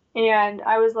And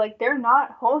I was like, they're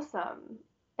not wholesome.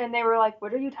 And they were like,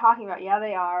 what are you talking about? Yeah,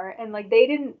 they are. And like, they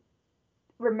didn't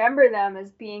remember them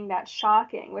as being that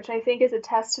shocking, which I think is a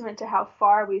testament to how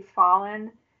far we've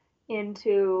fallen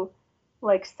into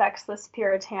like sexless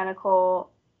puritanical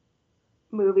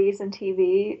movies and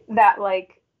TV, that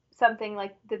like something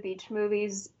like the beach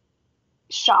movies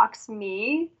shocks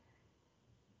me,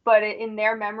 but in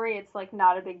their memory it's like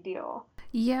not a big deal.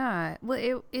 Yeah.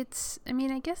 Well, it's. I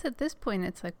mean, I guess at this point,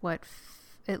 it's like what,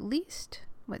 at least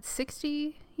what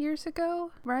 60 years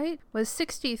ago, right? Was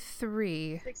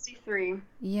 63. 63.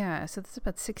 Yeah. So that's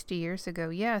about 60 years ago.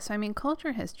 Yeah. So I mean,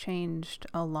 culture has changed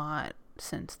a lot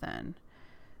since then.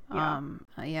 Yeah.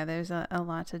 Yeah. There's a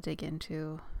lot to dig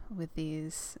into with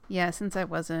these. Yeah. Since I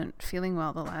wasn't feeling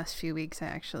well the last few weeks,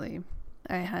 I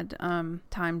had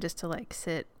time just to like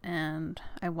sit, and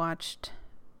I watched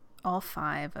all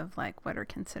five of like what are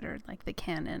considered like the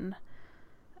canon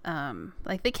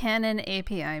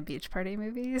API beach party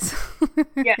movies.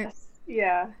 Yes.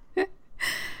 Yeah.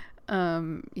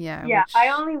 Yeah, Yeah, I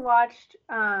which only watched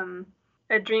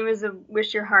A Dream Is a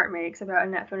Wish Your Heart Makes about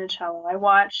Annette Funicello. I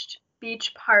watched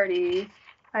Beach Party.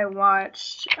 I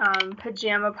watched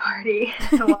Pajama Party.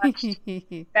 I watched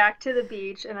Back to the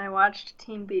Beach, and I watched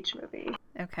Teen Beach Movie.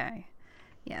 okay.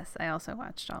 Yes, I also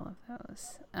watched all of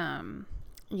those.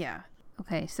 Yeah.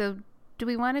 Okay, so do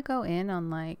we want to go in on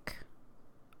like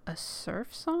a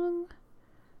surf song?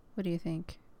 What do you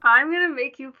think? I'm gonna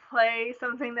make you play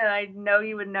something that I know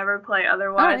you would never play All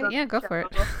otherwise right, on yeah, go the for it.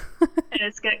 show, and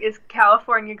it's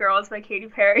California Girls by Katy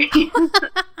Perry.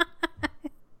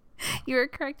 You were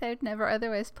correct. I would never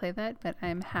otherwise play that, but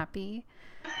I'm happy.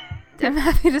 I'm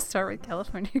happy to start with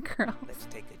California Girls. Let's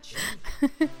take a chill.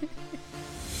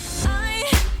 I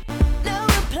know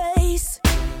a place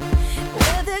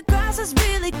where the grass is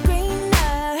really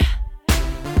greener,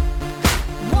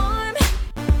 warm,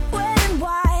 wet and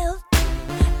wild.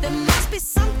 There must be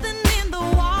something in the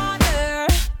water.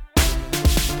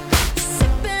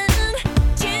 Sipping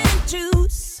gin and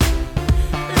juice,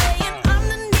 laying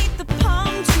underneath the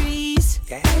palm trees.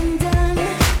 And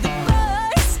the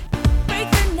birds break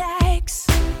their necks,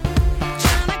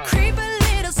 trying to creep a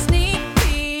little sneak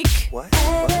peek. What?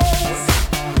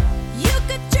 You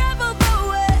could travel the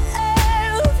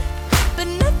world, but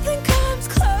nothing comes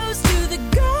close to the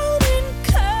Golden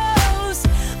Coast.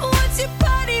 Once you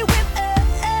party with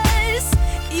us,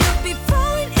 you'll be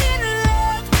falling in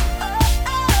love.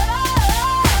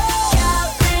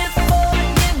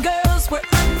 California girls, we're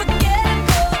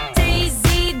unforgettable.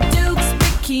 Daisy Dukes,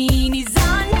 bikinis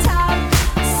on top,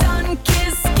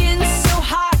 sun-kissed skin so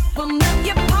hot, we'll melt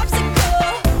your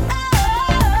popsicle.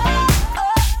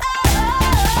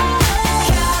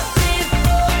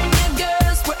 California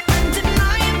girls, we're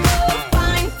undeniable.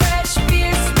 Fine, fresh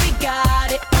beers, we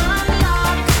got it on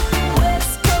lock.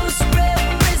 West Coast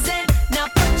represent, now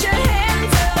put your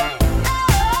hands up.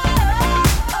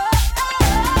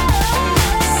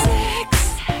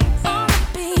 Sex on the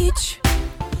beach.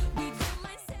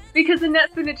 Because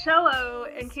Annette Funicello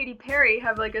and Katy Perry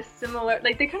have like a similar,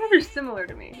 like they kind of are similar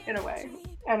to me in a way.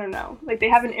 I don't know, like they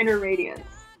have an inner radiance.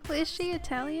 Well, is she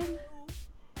Italian?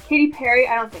 Katy Perry,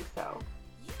 I don't think so.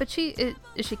 But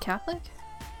is she Catholic?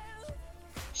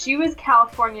 She was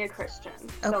California Christian,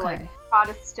 so Okay. like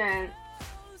Protestant,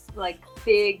 like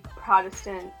big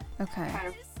Protestant Okay. kind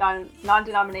of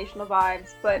non-denominational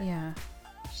vibes, but Yeah.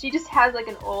 she just has like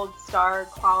an old star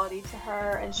quality to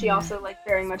her, and she Yeah. also like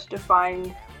very much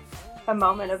defined a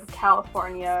moment of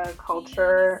California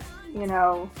culture, you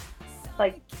know,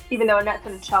 like even though Annette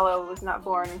Funicello was not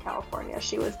born in California,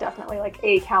 she was definitely like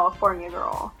a California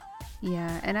girl.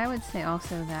 Yeah, and I would say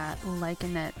also that, like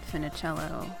Annette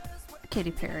Funicello,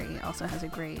 Katy Perry also has a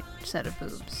great set of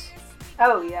boobs.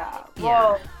 Oh yeah. Yeah.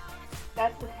 Well,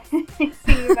 that's the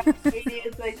thing about Katie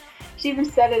is like she even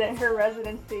said it at her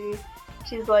residency.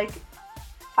 She's like,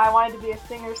 I wanted to be a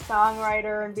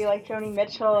singer-songwriter and be like Joni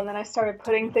Mitchell, and then I started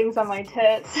putting things on my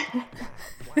tits.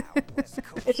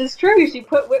 It's just true. She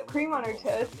put whipped cream on her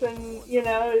tits, and you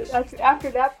know, after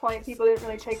that point, people didn't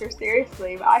really take her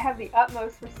seriously. But I have the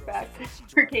utmost respect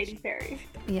for Katy Perry.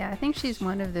 Yeah, I think she's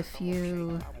one of the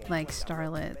few like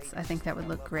starlets I think that would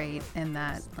look great in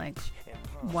that like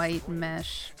white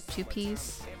mesh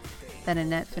two-piece that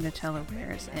Annette Funicello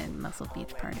wears in Muscle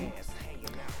Beach Party.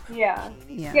 Yeah.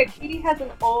 Yeah. Yeah, Katy has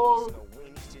an old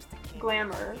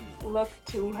glamour look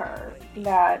to her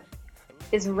that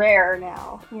is rare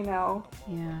now, you know.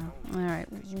 Yeah. All right.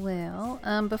 Well,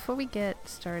 before we get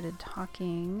started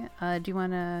talking, do you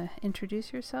want to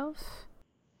introduce yourself?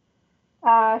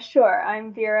 Sure.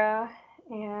 I'm Vera,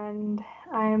 and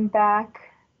I'm back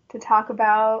to talk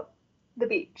about the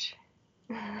beach.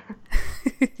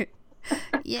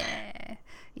 Yeah.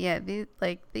 Yeah,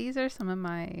 these are some of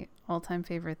my all-time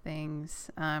favorite things,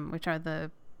 which are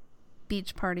the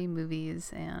beach party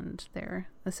movies and their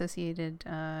associated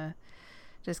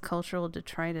just cultural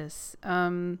detritus.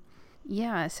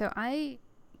 Yeah, so I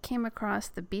came across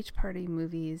the beach party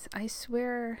movies. I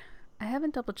swear I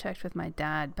haven't double checked with my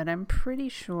dad, but I'm pretty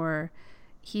sure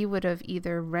he would have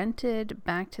either rented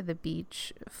Back to the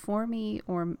Beach for me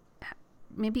or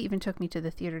maybe even took me to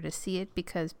the theater to see it,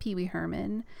 because Pee Wee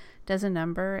Herman does a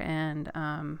number, and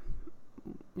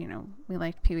we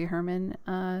liked Pee Wee Herman.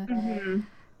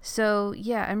 So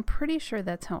yeah, I'm pretty sure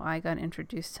that's how I got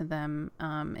introduced to them,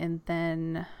 and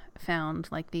then found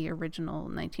like the original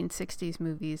 1960s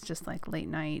movies, just like late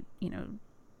night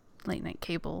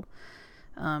cable.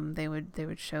 They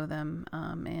would show them,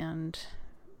 and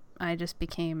I just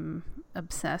became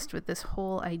obsessed with this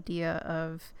whole idea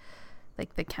of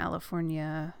like the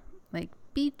California like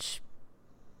beach,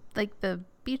 like the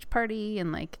beach party,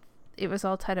 and like it was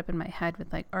all tied up in my head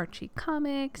with like Archie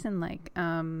comics and like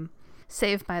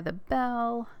Saved by the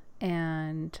Bell,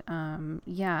 and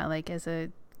like as a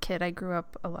kid I grew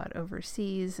up a lot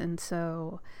overseas, and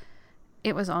so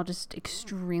it was all just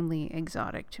extremely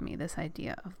exotic to me, this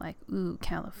idea of like, ooh,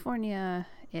 California,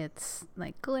 it's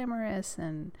like glamorous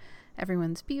and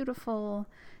everyone's beautiful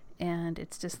and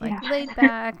it's just like laid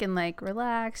back and like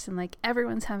relaxed and like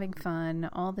everyone's having fun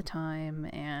all the time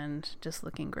and just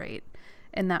looking great.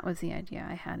 And that was the idea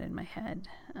I had in my head.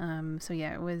 So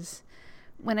yeah, it was,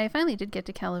 when I finally did get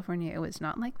to California, it was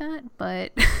not like that,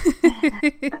 but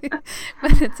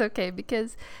but it's okay,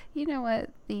 because you know what,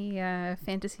 the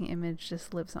fantasy image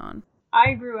just lives on.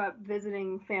 I grew up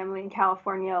visiting family in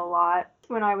California a lot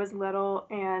when I was little,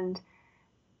 and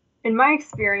in my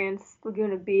experience,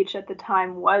 Laguna Beach at the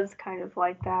time was kind of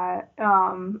like that.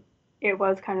 It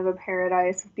was kind of a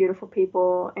paradise of beautiful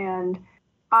people, and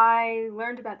I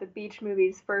learned about the beach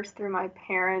movies first through my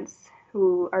parents,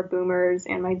 who are boomers,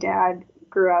 and my dad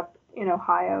grew up in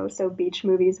Ohio, so beach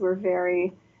movies were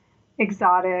very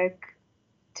exotic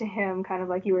to him, kind of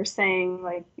like you were saying,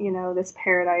 like, this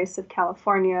paradise of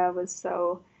California was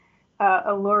so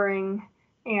alluring.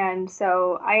 And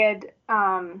so I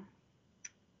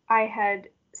had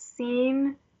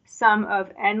seen some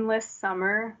of Endless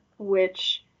Summer,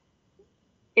 which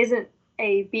isn't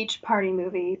a beach party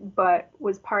movie, but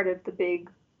was part of the big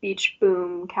beach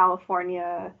boom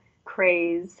California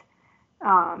craze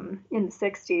in the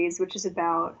 60s, which is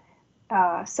about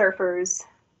surfers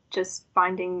just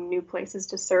finding new places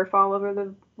to surf all over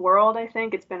the world. I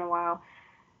think it's been a while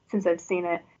since I've seen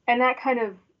it. And that kind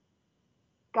of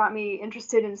got me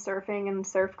interested in surfing and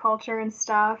surf culture and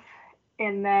stuff.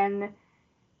 And then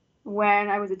when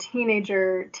I was a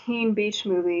teenager, Teen Beach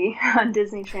Movie on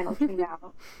Disney Channel came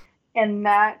out. And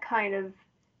that kind of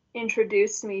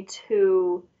introduced me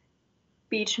to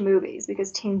beach movies,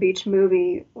 because Teen Beach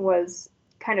Movie was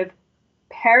kind of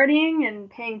parodying and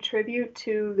paying tribute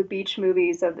to the beach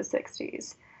movies of the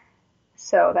 60s.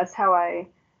 So that's how I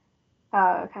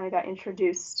kind of got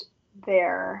introduced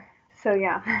there. So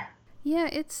yeah. Yeah,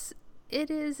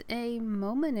 it is a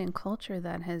moment in culture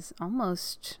that has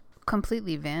almost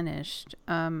completely vanished.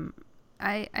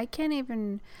 I can't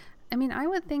even, I mean, I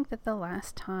would think that the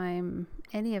last time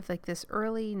any of like this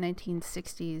early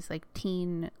 1960s like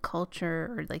teen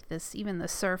culture, or like this, even the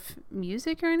surf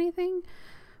music or anything,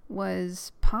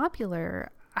 was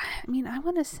popular, I mean, I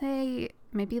want to say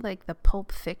maybe like the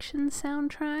Pulp Fiction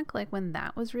soundtrack, like when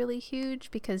that was really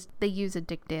huge, because they use a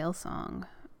Dick Dale song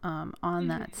on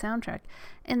that soundtrack.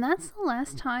 And that's the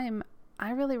last time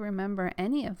I really remember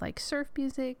any of like surf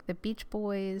music, the Beach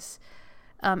Boys,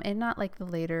 and not like the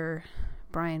later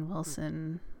Brian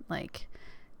Wilson like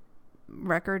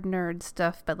record nerd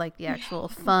stuff, but like the actual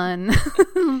fun.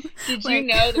 Did you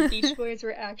know the Beach Boys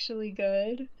were actually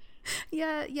good?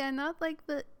 Yeah, not like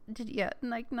the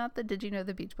not the did you know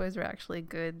the Beach Boys were actually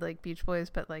good like Beach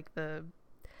Boys, but like the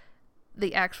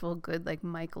actual good like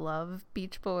Mike Love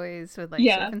Beach Boys with like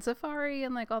Surf and Safari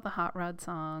and like all the Hot Rod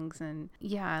songs, and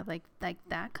like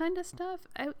that kind of stuff.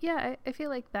 I feel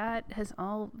like that has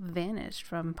all vanished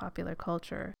from popular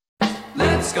culture.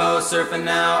 Let's go surfing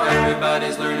now,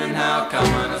 everybody's learning how.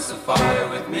 Come on a safari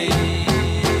with me.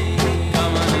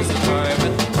 Come on a safari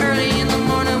with me. Early in the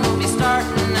morning we'll be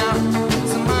starting out.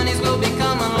 Some honeys will be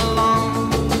coming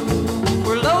along.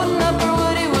 We're loading up our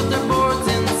woody with our boards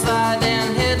inside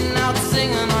and heading out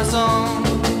singing our song.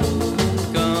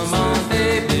 Come on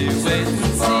baby, wait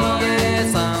and see.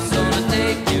 Yes, I'm gonna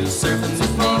take you surfing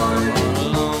with me. Come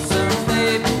along surf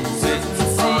baby, wait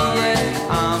and see. Yeah,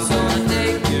 I'm gonna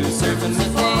take you surfing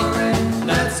with me.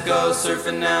 Let's go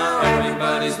surfing now,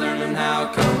 everybody's learning how.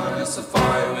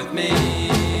 safari with me.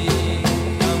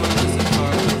 Come on a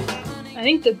safari. I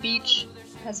think the beach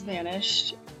has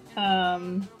vanished. I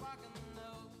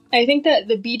think that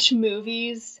the beach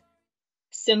movies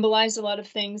symbolize a lot of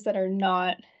things that are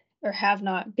not or have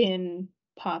not been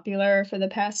popular for the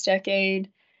past decade.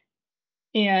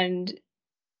 And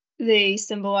they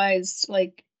symbolize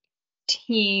like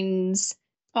teens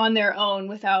on their own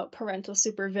without parental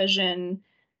supervision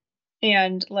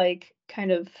and like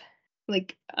kind of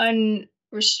like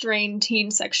unrestrained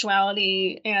teen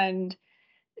sexuality and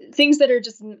things that are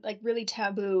just like really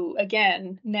taboo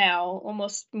again now,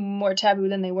 almost more taboo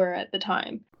than they were at the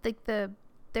time. Like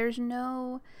there's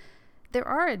no, there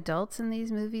are adults in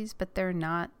these movies, but they're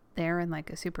not there in like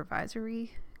a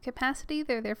supervisory capacity.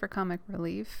 They're there for comic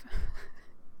relief.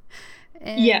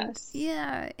 And Yes.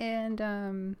 yeah,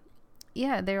 and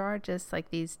yeah, there are just like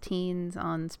these teens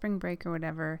on spring break or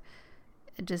whatever,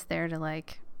 just there to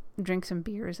like drink some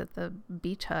beers at the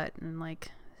beach hut and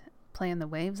like play in the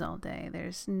waves all day.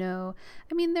 There's no,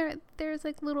 I mean, there's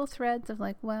like little threads of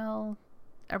like, well,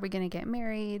 are we gonna get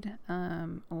married,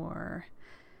 or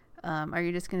are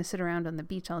you just gonna sit around on the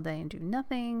beach all day and do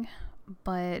nothing?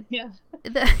 But Yeah.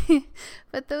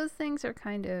 but those things are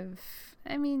kind of,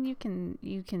 I mean, you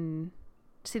can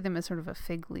see them as sort of a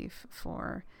fig leaf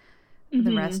for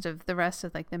the rest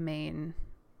of like the main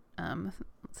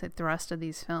say thrust of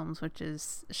these films, which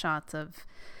is shots of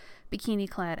bikini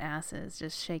clad asses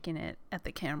just shaking it at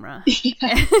the camera.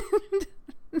 Yeah.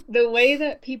 The way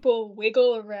that people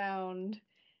wiggle around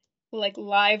like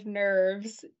live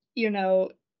nerves, you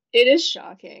know, it is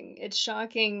shocking. It's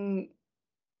shocking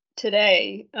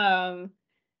today,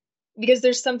 because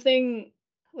there's something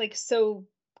like so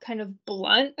kind of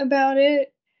blunt about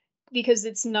it, because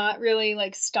it's not really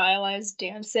like stylized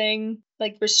dancing,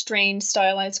 like restrained,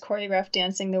 stylized, choreographed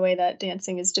dancing the way that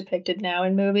dancing is depicted now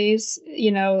in movies.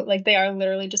 You know, like they are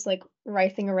literally just like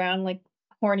writhing around like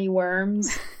horny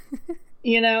worms.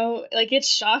 You know, like it's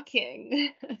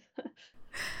shocking.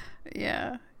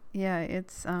 Yeah,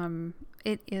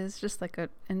 it is just like an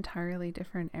entirely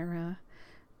different era.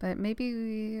 But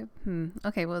maybe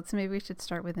okay, well, maybe we should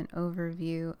start with an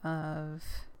overview of,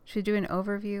 should we do an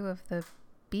overview of the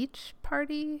beach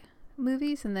party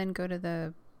movies and then go to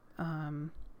the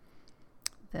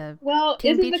Well,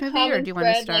 teen isn't beach the movie, or common do you want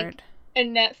to thread start? like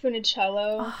Annette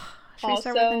Funicello? Should we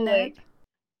Also, start with Annette? like,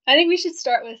 I think we should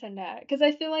start with Annette because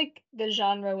I feel like the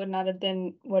genre would not have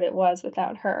been what it was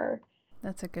without her.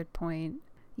 That's a good point.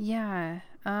 Yeah.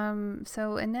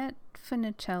 So Annette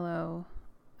Funicello,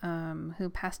 who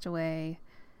passed away.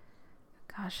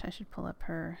 Gosh, I should pull up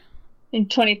her. In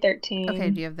 2013. Okay,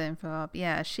 do you have the info up?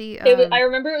 Yeah, she. I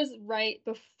remember it was right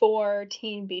before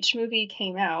Teen Beach Movie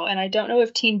came out, and I don't know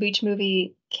if Teen Beach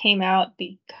Movie came out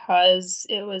because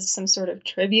it was some sort of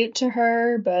tribute to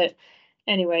her, but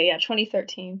anyway, yeah,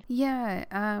 2013. Yeah,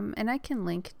 and I can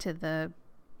link to the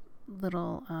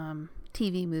little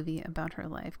TV movie about her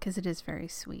life because it is very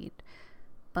sweet.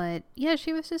 But yeah,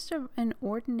 she was just an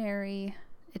ordinary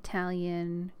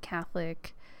Italian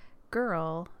Catholic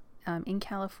girl in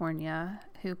California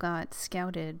who got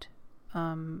scouted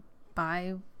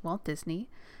by Walt Disney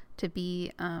to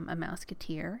be a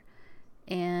Mouseketeer.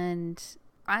 And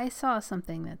I saw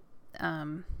something that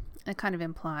it kind of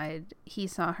implied he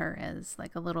saw her as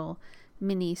like a little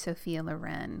mini Sophia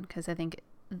Loren, because I think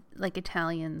like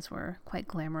Italians were quite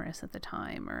glamorous at the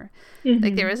time, or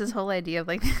like there was this whole idea of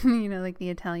like like the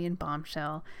Italian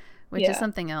bombshell, which is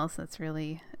something else that's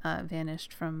really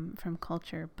vanished from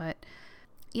culture. But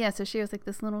yeah, so she was like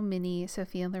this little mini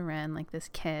Sophia Loren, like this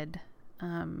kid,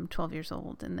 12 years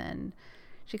old, and then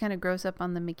she kind of grows up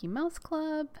on the Mickey Mouse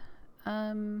Club.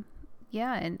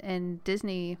 Yeah, and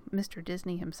Disney, Mr.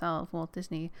 Disney himself, Walt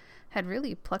Disney, had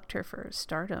really plucked her for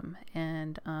stardom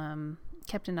and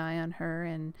kept an eye on her,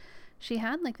 and she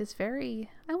had like this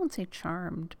very, I won't say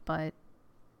charmed, but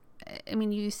I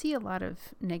mean, you see a lot of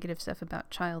negative stuff about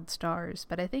child stars,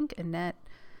 but I think Annette,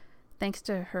 thanks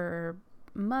to her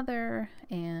mother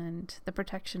and the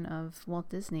protection of Walt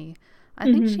Disney,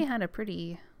 I think she had a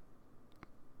pretty,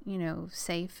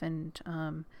 safe and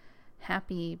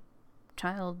happy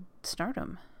child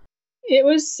stardom. It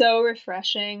was so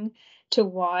refreshing to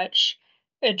watch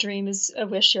A Dream Is a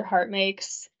Wish Your Heart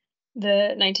Makes,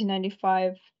 the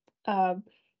 1995.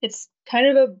 It's kind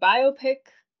of a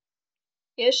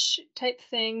biopic-ish type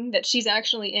thing that she's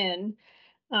actually in.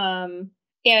 And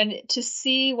to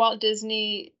see Walt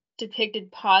Disney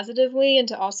depicted positively, and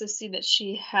to also see that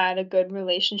she had a good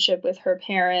relationship with her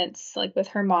parents, like with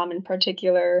her mom in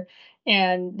particular,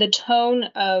 and the tone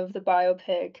of the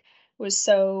biopic was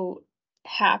so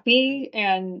happy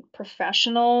and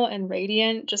professional and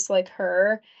radiant, just like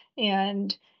her.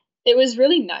 And it was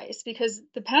really nice because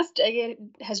the past decade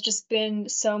has just been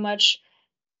so much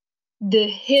the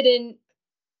hidden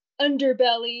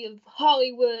underbelly of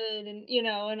Hollywood and,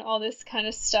 and all this kind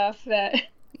of stuff that.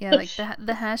 Yeah, like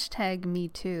the hashtag Me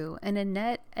Too. And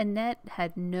Annette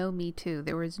had no Me Too.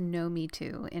 There was no Me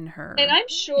Too in And her. I'm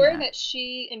sure Yeah. that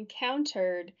she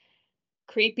encountered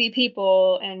creepy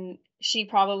people and she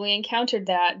probably encountered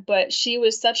that, but she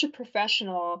was such a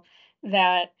professional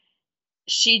that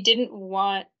she didn't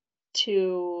want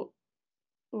to,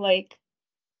 like,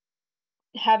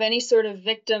 have any sort of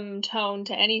victim tone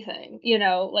to anything,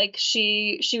 like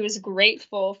she was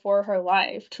grateful for her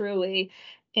life, truly.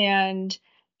 And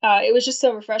it was just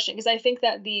so refreshing because I think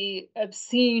that the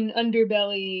obscene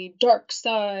underbelly dark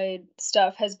side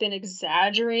stuff has been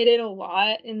exaggerated a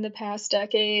lot in the past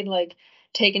decade, like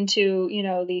taken to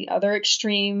the other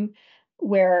extreme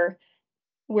where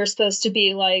we're supposed to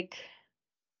be like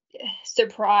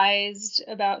surprised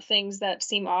about things that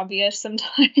seem obvious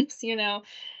sometimes.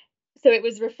 So it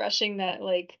was refreshing that,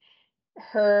 like,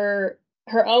 her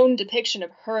own depiction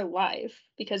of her life,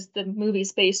 because the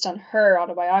movie's based on her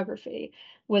autobiography,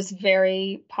 was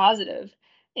very positive.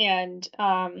 And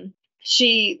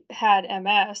she had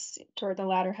MS toward the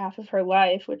latter half of her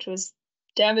life, which was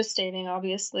devastating,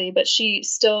 obviously, but she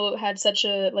still had such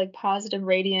a, like, positive,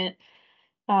 radiant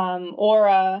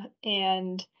aura.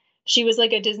 And she was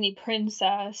like a Disney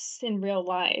princess in real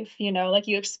life, like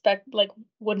you expect, like,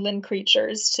 woodland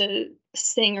creatures to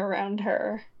sing around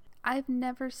her. I've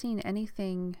never seen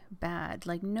anything bad.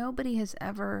 Like nobody has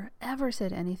ever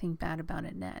said anything bad about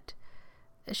Annette.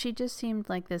 She just seemed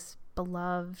like this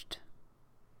beloved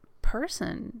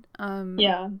person.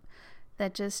 Yeah.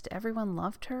 That just everyone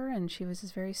loved her, and she was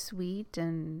just very sweet.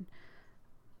 And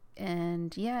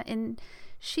yeah, and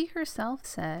she herself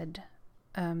said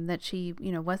that she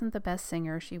wasn't the best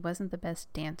singer, she wasn't the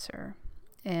best dancer.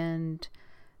 And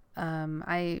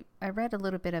I read a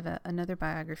little bit of another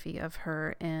biography of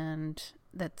her, and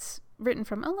that's written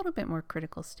from a little bit more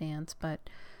critical stance. But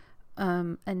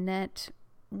Annette,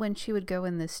 when she would go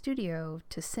in the studio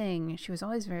to sing, she was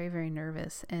always very, very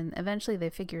nervous. And eventually they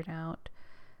figured out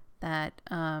that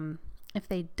if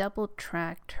they double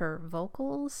tracked her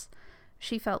vocals,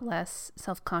 she felt less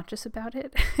self-conscious about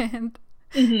it. and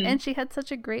Hmm. and she had such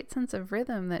a great sense of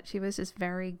rhythm that she was just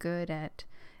very good at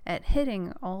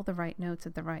hitting all the right notes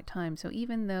at the right time. So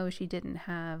even though she didn't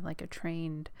have like a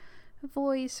trained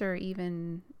voice or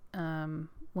even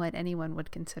what anyone would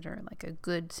consider like a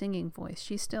good singing voice,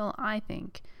 she still, I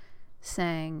think,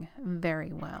 sang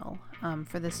very well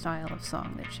for the style of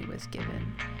song that she was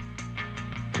given.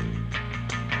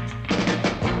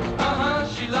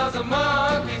 She loves the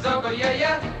monkeys, Uncle, yeah,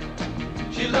 yeah.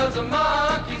 She loves the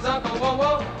monkeys, Uncle, whoa,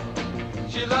 whoa.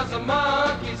 She loves the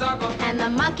monkeys, Uncle. And the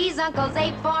monkeys' uncles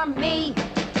ate for me.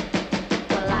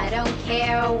 Well, I don't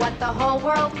care what the whole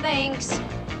world thinks.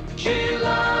 She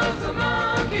loves the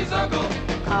monkeys, Uncle.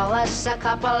 Call us a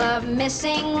couple of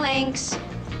missing links.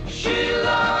 She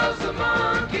loves the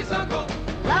monkeys, Uncle.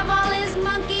 Love all his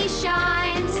monkey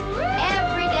shines.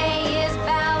 Every day is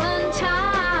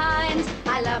Valentine's.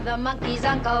 I love the monkey's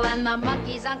uncle, and the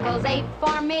monkey's uncles ate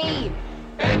for me.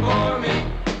 Ate for me.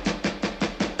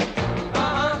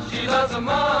 She loves the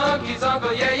monkeys,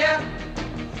 Uncle, yeah, yeah.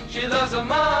 She loves the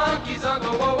monkeys,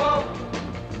 Uncle, whoa,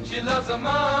 whoa. She loves the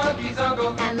monkeys,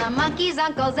 Uncle. And the monkey's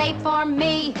uncles ate for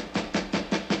me.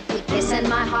 We kiss and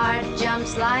my heart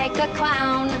jumps like a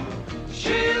clown.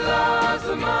 She loves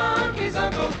the monkeys,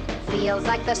 Uncle. Feels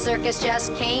like the circus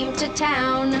just came to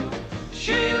town.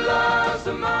 She loves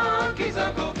the monkeys,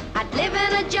 Uncle. I'd live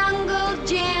in a jungle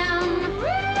gym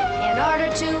in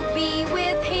order to be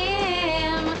with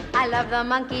him. I love the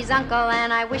monkey's uncle,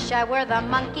 and I wish I were the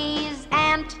monkey's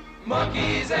aunt.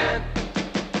 Monkeys and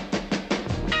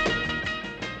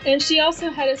And she also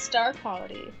had a star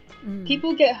quality.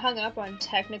 People get hung up on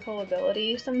technical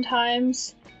ability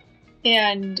sometimes,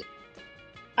 and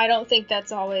I don't think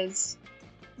that's always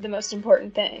the most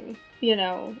important thing.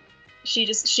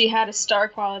 She had a star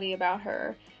quality about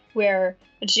her where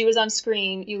when she was on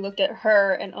screen, you looked at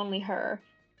her and only her,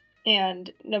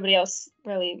 and nobody else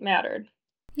really mattered.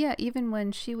 Yeah, even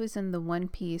when she was in the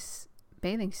one-piece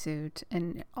bathing suit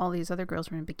and all these other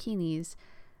girls were in bikinis,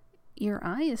 your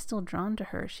eye is still drawn to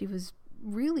her. She was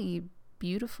really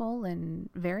beautiful and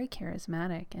very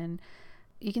charismatic. And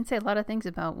you can say a lot of things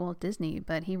about Walt Disney,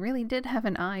 but he really did have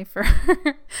an eye for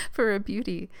for a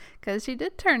beauty, because she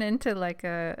did turn into like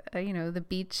the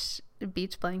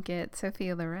beach blanket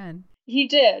Sophia Loren. He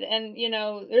did, and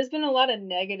there's been a lot of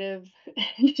negative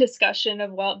discussion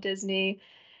of Walt Disney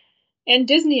and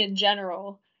Disney in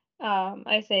general,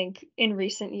 I think in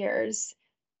recent years,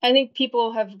 I think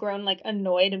people have grown like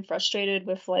annoyed and frustrated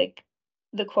with like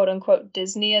the quote unquote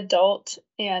Disney adult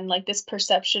and like this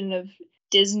perception of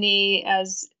Disney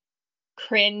as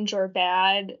cringe or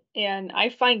bad. And I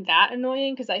find that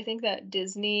annoying because I think that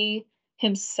Disney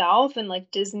himself and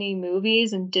like Disney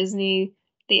movies and Disney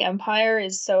the Empire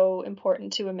is so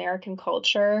important to American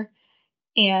culture,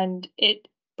 and it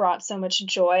brought so much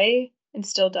joy and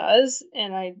still does.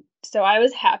 And I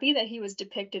was happy that he was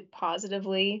depicted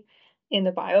positively in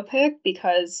the biopic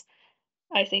because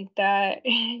I think that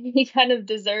he kind of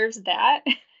deserves that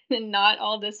and not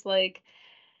all this like,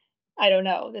 I don't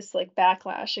know, this like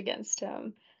backlash against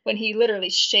him when he literally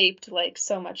shaped like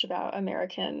so much about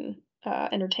American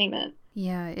entertainment.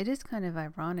 Yeah, it is kind of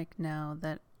ironic now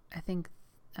that I think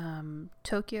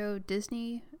Tokyo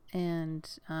Disney and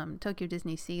Tokyo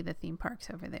Disney Sea, the theme parks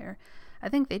over there, I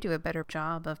think they do a better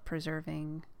job of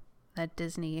preserving that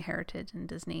Disney heritage and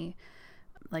Disney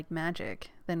like magic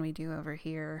than we do over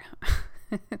here.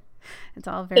 It's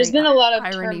all very There's been a lot of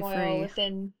irony turmoil free.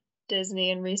 within Disney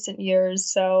in recent years,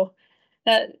 so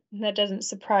that doesn't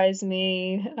surprise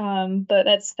me. But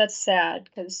that's sad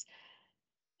because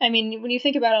I mean, when you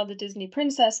think about all the Disney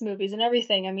princess movies and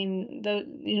everything, I mean,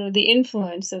 the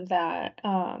influence of that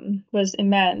was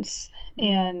immense. Mm.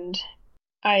 And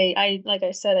I like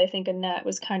I said, I think Annette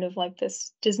was kind of like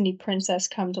this Disney princess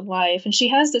come to life, and she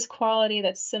has this quality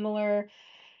that's similar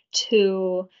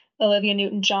to Olivia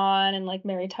Newton-John and like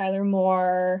Mary Tyler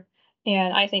Moore,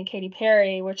 and I think Katy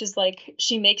Perry, which is like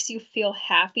she makes you feel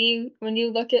happy when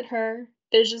you look at her.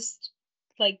 There's just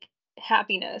like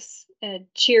happiness and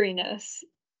cheeriness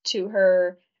to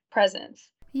her presence.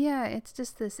 Yeah, it's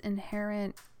just this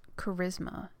inherent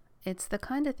charisma. It's the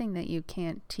kind of thing that you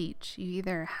can't teach. You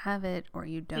either have it or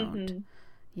you don't. Hmm.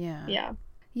 Yeah. Yeah.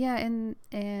 Yeah,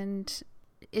 and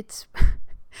it's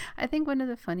I think one of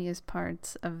the funniest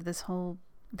parts of this whole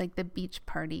like the beach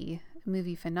party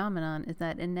movie phenomenon is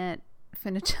that Annette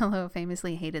Funicello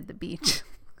famously hated the beach.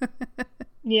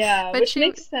 Yeah, But which she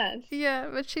makes sense. yeah,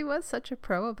 but she was such a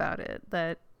pro about it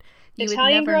that you would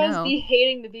Italian never girls know. be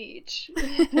hating the beach.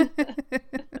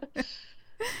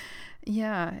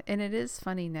 Yeah, and it is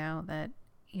funny now that,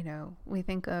 we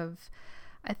think of,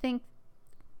 I think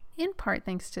in part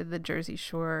thanks to the Jersey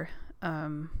Shore,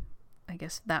 I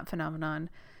guess that phenomenon,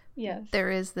 Yes. there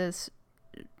is this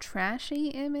trashy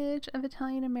image of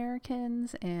Italian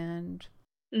Americans and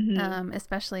Hmm.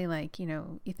 especially like, you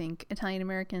think Italian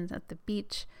Americans at the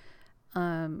beach.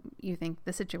 You think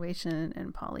the situation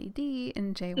in Polly D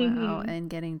and JWoww Hmm. and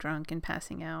getting drunk and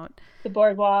passing out. The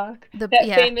boardwalk. The That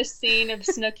yeah, famous scene of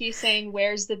Snooki saying,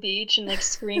 "Where's the beach?" and like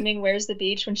screaming, "Where's the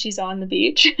beach?" when she's on the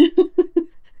beach.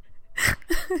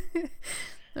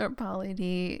 or Polly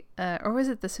D, or was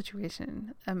it the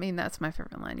situation? I mean, that's my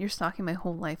favorite line. You're stalking my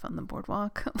whole life on the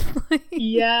boardwalk.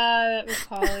 Yeah, that was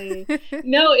Polly.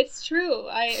 No, it's true.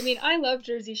 I mean, I love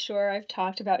Jersey Shore. I've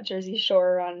talked about Jersey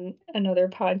Shore on another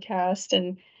podcast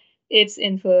and its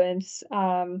influence.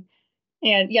 And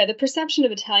yeah, the perception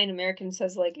of Italian Americans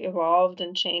has like evolved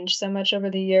and changed so much over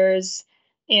the years.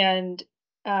 And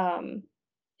um,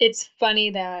 it's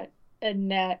funny that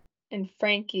Annette and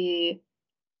Frankie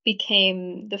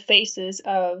became the faces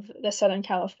of the Southern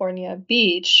California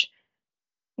beach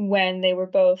when they were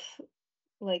both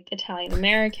like Italian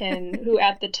American, who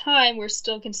at the time were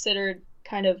still considered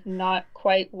kind of not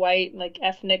quite white, like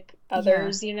ethnic Yeah,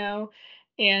 others,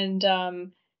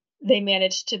 and they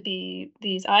managed to be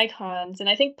these icons. And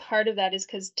I think part of that is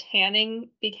because tanning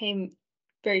became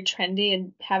very trendy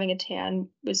and having a tan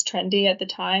was trendy at the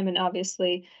time. And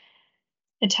obviously,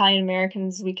 Italian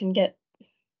Americans, we can get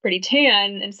pretty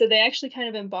tan. And so they actually kind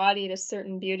of embodied a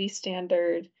certain beauty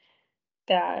standard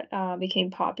that became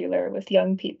popular with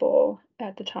young people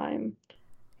at the time.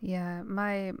 yeah.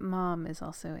 My mom is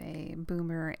also a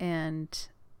boomer, and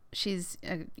she's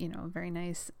a very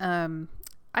nice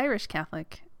Irish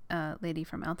Catholic lady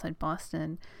from outside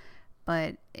Boston.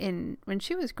 But in when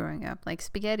she was growing up, like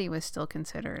spaghetti was still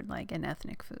considered like an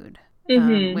ethnic food,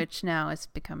 Hmm. which now has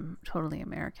become totally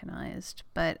Americanized.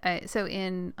 But so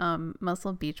in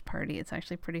Muscle Beach Party, it's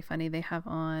actually pretty funny. They have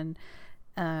on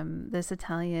this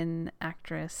Italian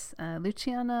actress,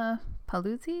 Luciana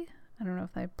Paluzzi. I don't know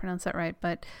if I pronounced that right,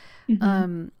 but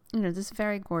Hmm. just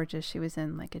very gorgeous. She was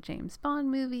in like a James Bond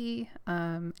movie,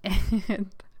 and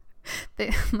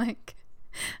they like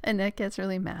Annette gets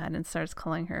really mad and starts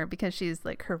calling her, because she's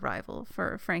like her rival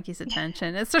for Frankie's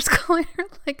attention, and starts calling her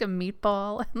like a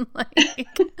meatball, and like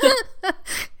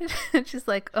and she's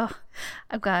like, oh,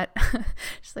 I've got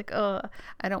she's like, oh,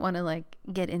 I don't want to like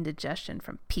get indigestion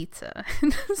from pizza.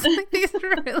 And it's like these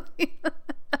really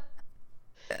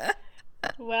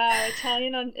Wow,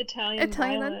 Italian on Italian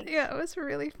violence. yeah, it was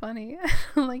really funny.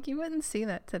 Like, you wouldn't see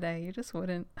that today. You just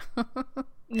wouldn't.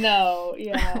 No,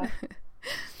 yeah.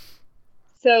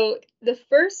 So the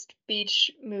first beach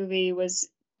movie was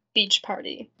Beach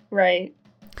Party, right?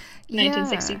 Yeah.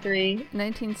 1963.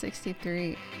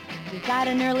 1963. We got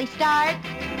an early start.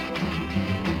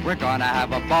 We're gonna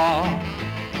have a ball,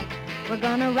 We're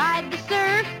gonna ride the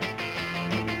surf.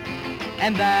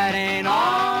 and that ain't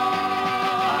all.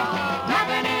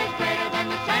 Nothing is greater than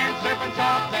the sand serpents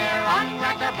out there.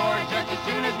 Unrack our boards just as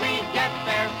soon as we get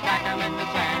there. Stack 'em in the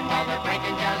sand while they're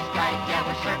breaking just right. Yeah,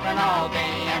 we're surfing all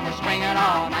day and we're swinging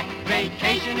all night.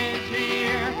 Vacation is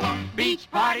here, beach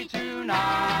party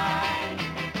tonight.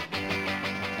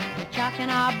 We're chalking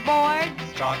our boards.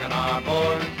 Chalking our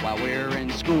boards while we're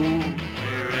in school.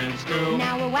 We're in school.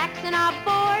 Now we're waxing our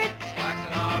boards.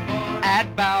 Waxing our boards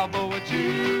at Balboa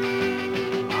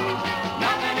too.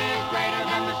 Nothing is greater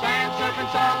than the sand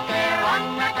serpents out there.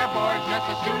 Unrack our boards just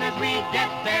as soon as we get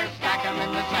there. Stack 'em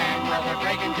in the sand while they're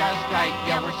breaking just right.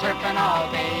 Yeah, we're surfing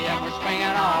all day and we're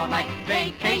swinging all night.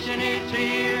 Vacation is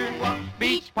here,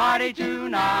 beach party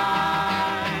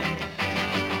tonight.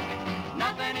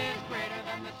 Nothing is greater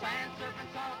than the sand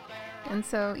serpents out there. And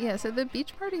so, yeah, so the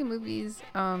Beach Party movies,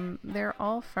 they're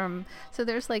all from, so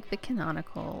there's like the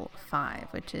canonical 5,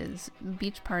 which is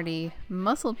Beach Party,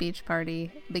 Muscle Beach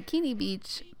Party, Bikini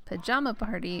Beach, Pajama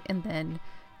Party, and then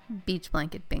Beach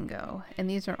Blanket Bingo. And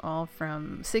these are all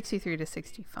from 63 to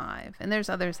 65. And there's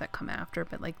others that come after,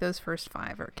 but like those first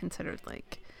 5 are considered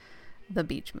like the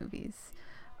beach movies.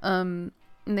 And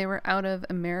they were out of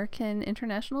American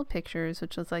International Pictures,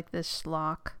 which was like this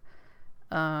schlock,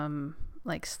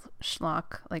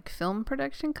 like film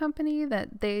production company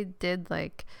that they did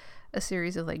like a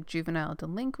series of like juvenile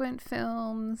delinquent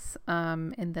films,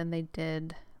 and then they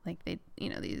did like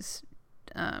these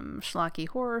schlocky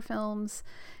horror films,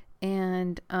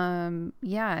 and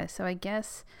yeah, so I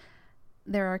guess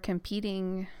there are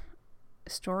competing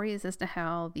stories as to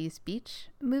how these beach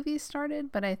movies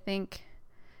started, but I think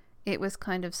it was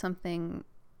kind of something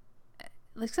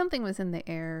was in the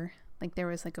air. Like there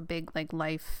was like a big like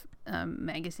Life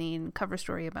magazine cover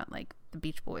story about like the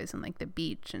Beach Boys and like the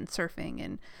beach and surfing,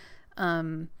 and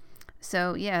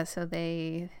so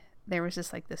there was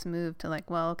just like this move to like,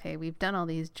 well, okay, we've done all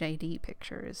these JD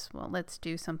pictures, well, let's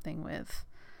do something with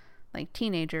like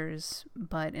teenagers,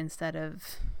 but instead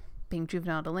of being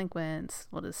juvenile delinquents,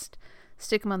 we'll just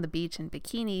stick them on the beach in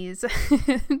bikinis.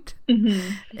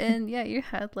 And yeah, you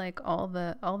had like all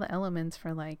the elements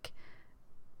for like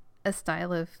a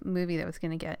style of movie that was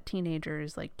going to get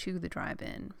teenagers like to the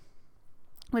drive-in,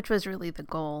 which was really the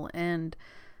goal. And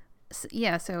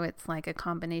yeah, so it's like a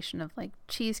combination of like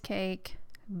cheesecake,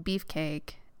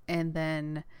 beefcake, and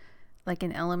then like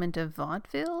an element of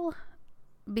vaudeville,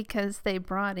 because they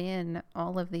brought in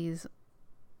all of these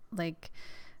like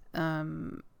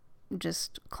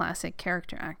just classic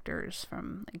character actors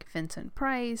from like Vincent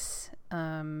Price,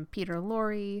 Peter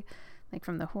Lorre, like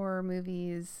from the horror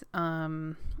movies,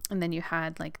 and then you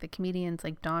had like the comedians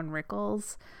like Don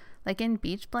Rickles. Like in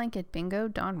Beach Blanket Bingo,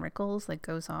 Don Rickles like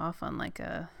goes off on like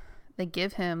they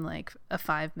give him like a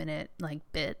 5-minute like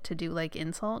bit to do like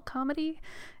insult comedy,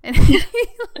 and he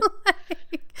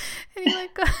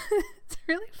it's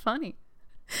really funny.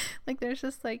 Like there's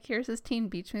just like, here's this teen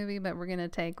beach movie, but we're gonna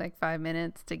take like 5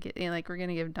 minutes to get, like we're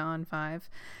gonna give Don 5,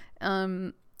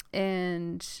 and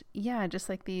yeah, just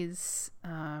like these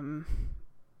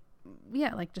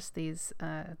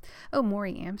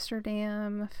Maury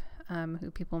Amsterdam,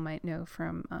 who people might know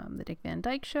from the Dick Van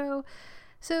Dyke Show.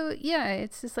 So yeah,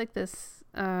 it's just like this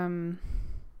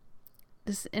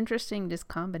interesting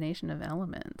combination of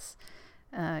elements,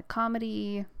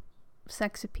 comedy,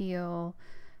 sex appeal.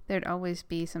 There'd always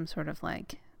be some sort of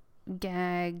like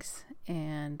gags,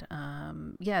 and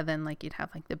then like you'd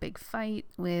have like the big fight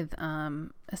with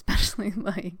especially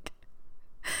like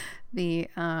the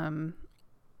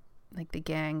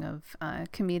gang of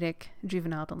comedic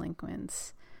juvenile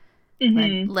delinquents,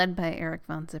 led by Eric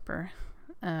Von Zipper.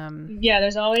 Yeah,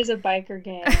 there's always a biker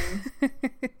gang.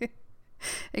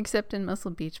 Except in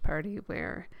Muscle Beach Party,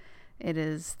 where it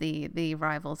is the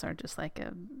rivals are just like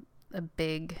a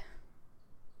big,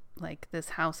 like this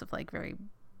house of like very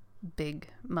big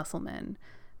muscle men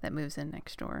that moves in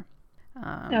next door.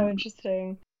 Oh,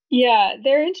 interesting. Yeah,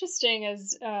 they're interesting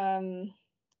as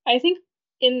I think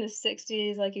in the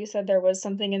 60s, like you said, there was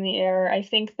something in the air. I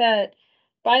think that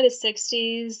by the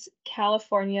 60s,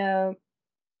 California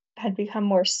had become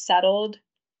more settled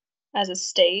as a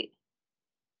state,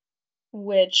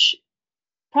 which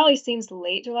probably seems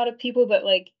late to a lot of people, but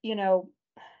like,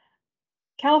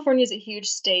 California is a huge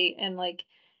state, and like,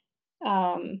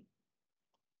 um,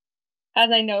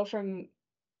 as I know from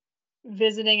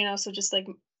visiting and also just like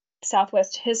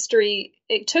Southwest history,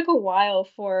 it took a while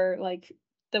for like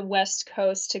the West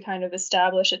Coast to kind of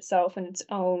establish itself in its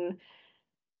own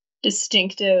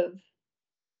distinctive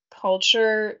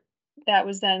culture that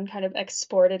was then kind of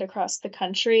exported across the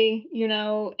country,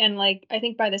 and like I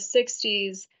think by the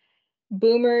 60s,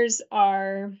 boomers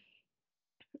are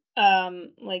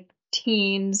like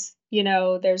teens,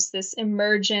 there's this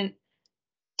emergent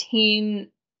teen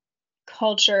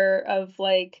culture of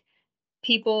like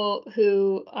people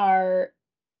who are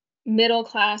middle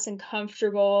class and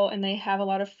comfortable, and they have a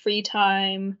lot of free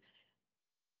time.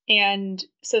 And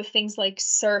so things like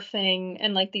surfing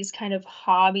and like these kind of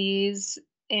hobbies,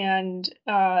 and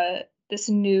this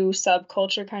new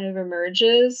subculture kind of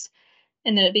emerges,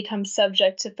 and then it becomes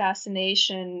subject to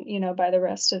fascination, by the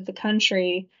rest of the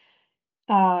country.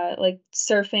 Like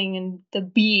surfing and the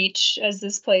beach as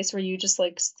this place where you just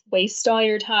like waste all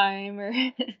your time or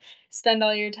spend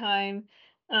all your time.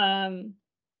 Um,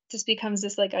 just becomes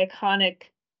this like iconic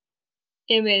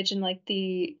image and like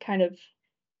the kind of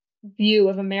view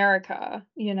of America,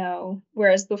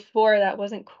 whereas before that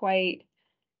wasn't quite.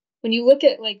 When you look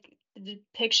at like the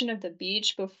depiction of the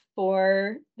beach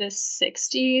before the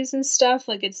 60s and stuff,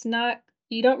 like it's not,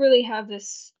 you don't really have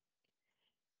this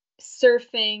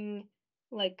surfing,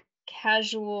 like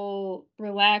casual,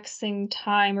 relaxing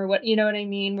time, or what, you know what I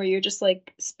mean? Where you're just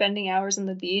like spending hours on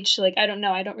the beach. Like, I don't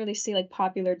know. I don't really see like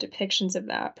popular depictions of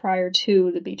that prior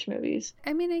to the beach movies.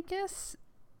 I mean, I guess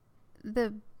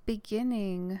the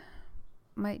beginning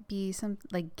might be some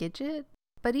like Gidget,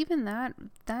 but even that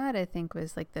I think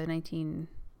was like the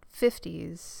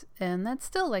 1950s, and that's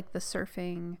still like the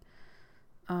surfing.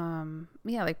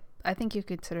 Yeah, like I think you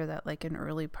consider that like an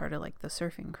early part of like the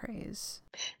surfing craze.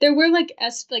 There were like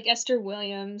Esther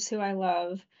Williams, who I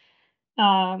love,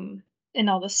 and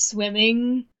all the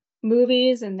swimming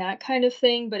movies and that kind of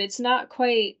thing, but it's not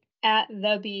quite at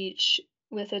the beach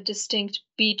with a distinct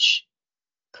beach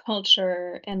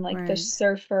culture and like the Right.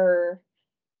 surfer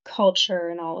culture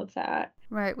and all of that.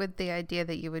 Right, with the idea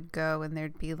that you would go and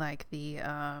there'd be like the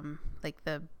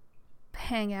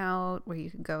hangout where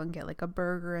you could go and get like a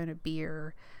burger and a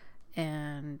beer,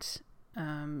 and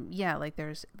yeah, like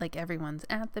there's like everyone's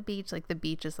at the beach, like the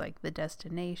beach is like the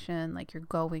destination, like you're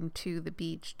going to the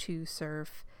beach to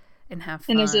surf and have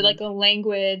fun. And there's like a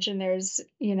language, and there's,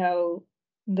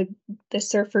 the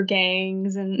surfer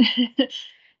gangs, and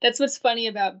that's what's funny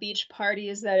about Beach Party,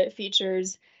 is that it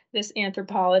features this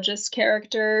anthropologist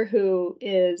character who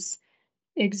is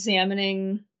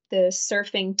examining the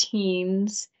surfing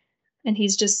teens, and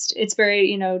it's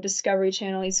very, Discovery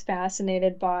Channel. He's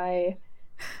fascinated by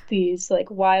these like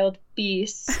wild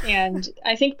beasts, and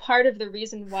I think part of the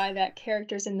reason why that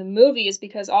character's in the movie is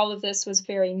because all of this was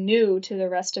very new to the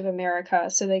rest of America,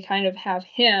 so they kind of have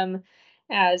him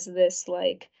as this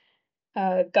like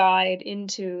guide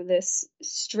into this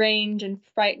strange and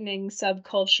frightening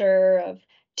subculture of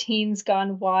teens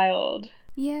gone wild.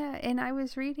 Yeah, and I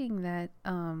was reading that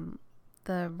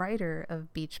the writer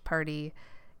of Beach Party,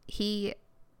 he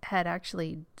had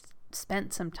actually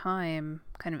spent some time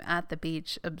kind of at the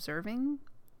beach observing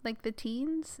like the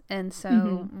teens, and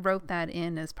so wrote that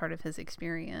in as part of his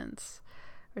experience,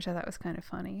 which I thought was kind of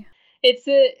funny.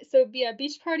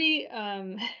 Beach Party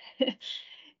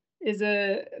is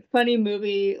a funny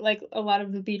movie, like a lot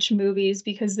of the beach movies,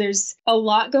 because there's a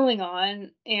lot going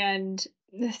on. And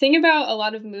the thing about a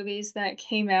lot of movies that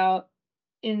came out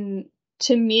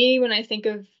to me, when I think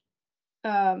of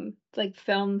like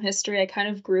film history, I kind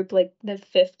of group like the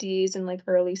 50s and like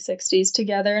early 60s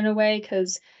together in a way,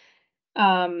 because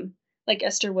like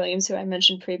Esther Williams, who I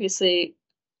mentioned previously,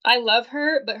 I love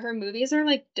her, but her movies are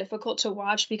like difficult to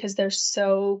watch because they're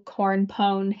so corn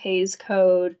pone, Hays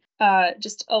Code,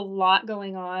 just a lot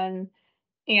going on.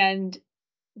 And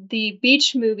the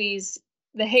beach movies,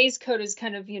 the Hays Code has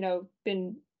kind of,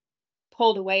 been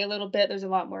pulled away a little bit. There's a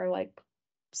lot more like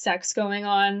sex going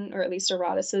on, or at least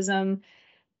eroticism.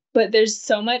 But there's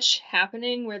so much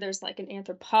happening where there's like an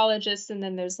anthropologist, and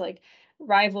then there's like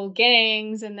rival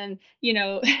gangs, and then,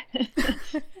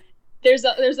 there's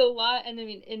a lot. And I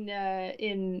mean,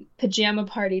 in Pajama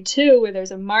Party 2, where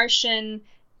there's a Martian,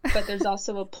 but there's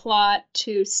also a plot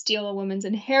to steal a woman's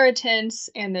inheritance,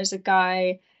 and there's a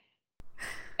guy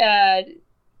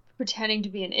pretending to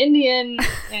be an Indian,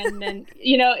 and then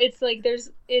it's like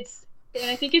and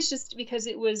I think it's just because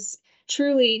it was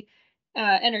truly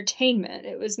entertainment.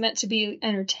 It was meant to be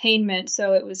entertainment,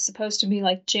 so it was supposed to be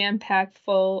like jam-packed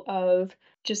full of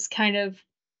just kind of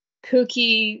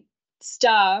kooky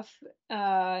stuff,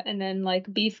 and then like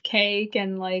beefcake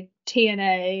and like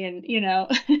TNA, and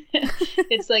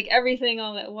it's like everything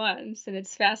all at once, and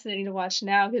it's fascinating to watch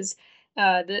now because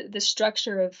the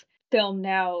structure of film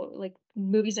now, like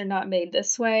movies are not made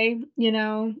this way.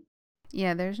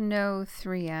 Yeah, there's no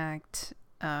 3-act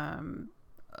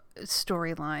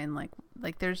storyline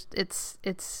like there's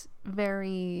it's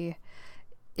very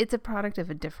it's a product of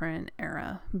a different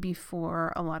era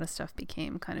before a lot of stuff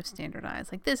became kind of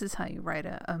standardized. Like, this is how you write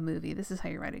a movie. This is how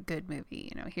you write a good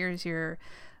movie. Here's your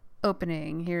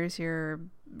opening. Here's your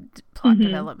plot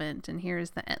development. And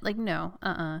here's the end. Like,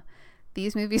 no,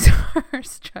 these movies are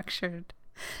structured.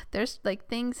 There's like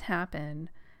things happen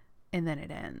and then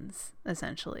it ends,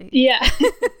 essentially. Yeah.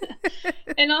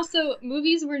 And also,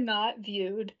 movies were not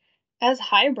viewed as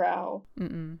highbrow.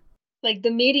 Mm-mm. Like,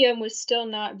 the medium was still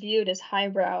not viewed as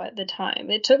highbrow at the time.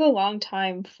 It took a long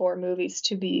time for movies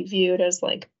to be viewed as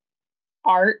like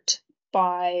art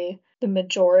by the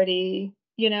majority,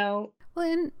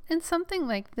 Well, and something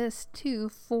like this too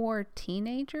for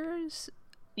teenagers.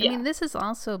 Yeah. I mean, this is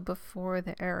also before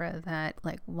the era that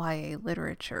like YA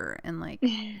literature and like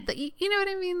you know what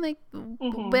I mean? Like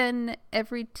when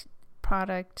every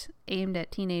product aimed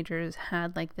at teenagers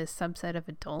had like this subset of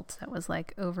adults that was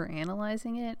like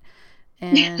overanalyzing it.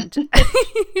 And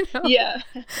yeah.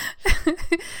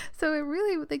 So it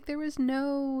really, like, there was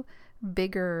no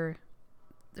bigger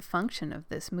function of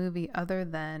this movie other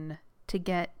than to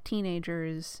get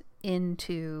teenagers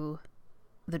into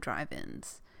the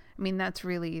drive-ins. I mean, they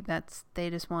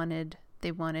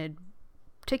wanted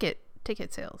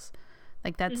ticket sales.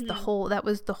 Like, that's that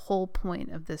was the whole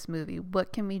point of this movie.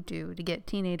 What can we do to get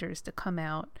teenagers to come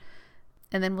out?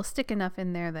 And then we'll stick enough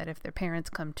in there that if their parents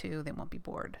come too, they won't be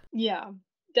bored. Yeah,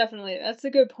 definitely. That's a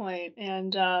good point.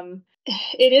 And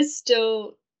it is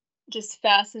still just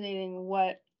fascinating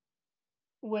what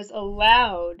was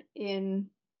allowed in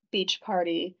Beach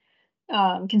Party,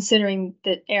 considering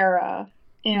the era.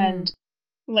 And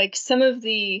like some of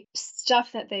the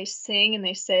stuff that they sing and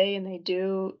they say and they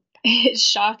do, it's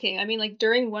shocking. I mean, like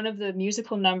during one of the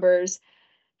musical numbers,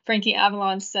 Frankie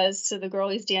Avalon says to the girl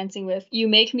he's dancing with, "You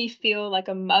make me feel like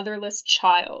a motherless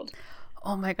child."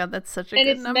 Oh my God, that's such a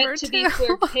good number, and it's meant to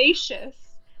be flirtatious.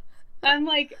 I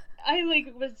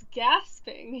was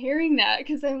gasping hearing that,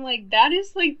 because I'm like, that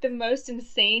is like the most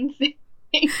insane thing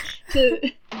to...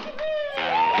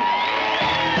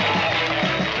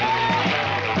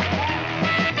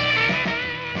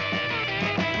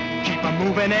 Keep a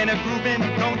moving and a grooving,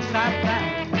 don't stop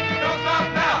now. Don't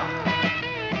stop now.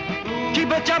 Keep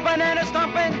a jumping and a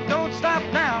stomping, don't stop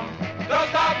now. Don't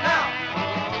stop now.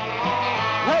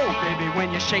 Whoa, baby,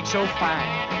 when you shake so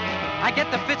fine, I get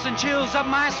the fits and chills up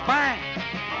my spine.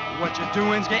 What you're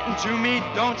doing's getting to me,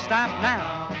 don't stop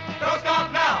now. Don't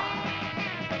stop now.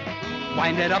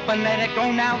 Wind it up and let it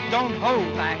go now, don't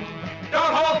hold back.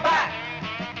 Don't hold back.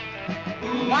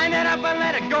 Wind it up and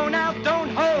let it go now, don't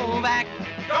hold back.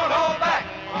 Don't hold back.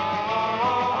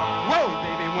 Whoa,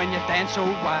 baby, when you dance so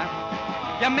wild,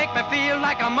 you make me feel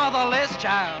like a motherless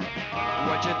child.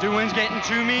 What you're doing's getting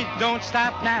to me, don't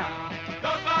stop now.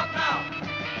 Don't stop now.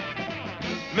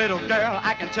 Little girl,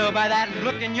 I can tell by that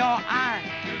look in your eye.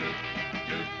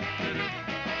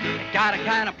 Got a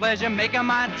kind of pleasure making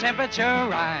my temperature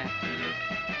rise.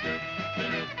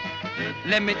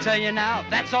 Let me tell you now,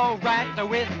 that's all right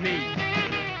with me.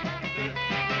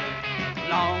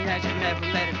 Long as you never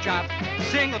let it drop a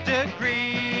single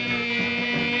degree.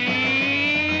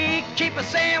 Keep a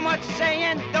saying what you're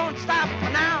saying, don't stop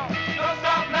for now. Don't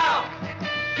stop now.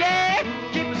 Yeah,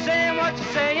 keep a saying what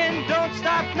you're saying, don't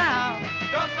stop now.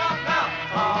 Don't stop now.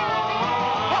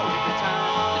 Hold the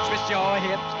time to twist your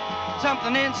hips.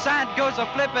 Something inside goes a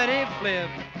flippity flip.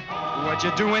 What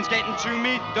you're doing's getting to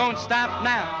me, don't stop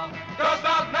now. Don't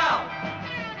stop now.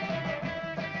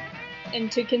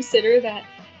 And to consider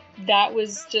that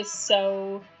was just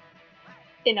so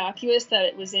innocuous, that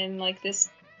it was in like this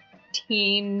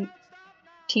teeny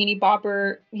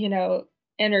bopper,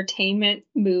 entertainment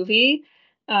movie,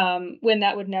 when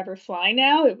that would never fly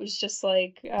now. It was just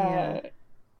like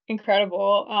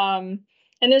incredible.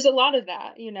 And there's a lot of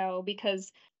that,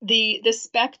 because the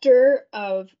specter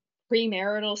of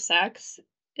premarital sex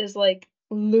is like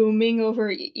looming over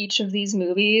each of these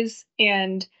movies,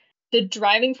 and the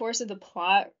driving force of the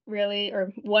plot, really,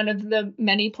 or one of the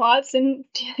many plots in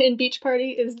Beach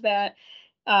Party, is that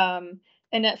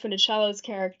Annette Funicello's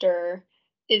character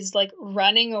is like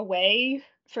running away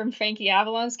from Frankie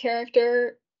Avalon's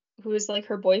character, who is like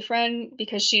her boyfriend,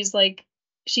 because she's like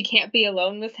she can't be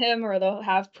alone with him or they'll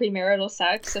have premarital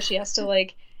sex, so she has to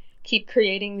like keep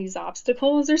creating these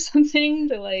obstacles or something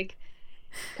to like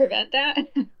prevent that.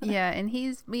 Yeah, and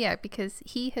because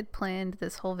he had planned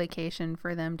this whole vacation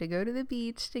for them to go to the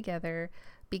beach together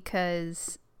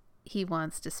because he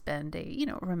wants to spend a,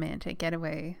 romantic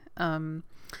getaway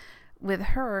with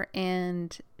her,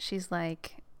 and she's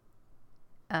like,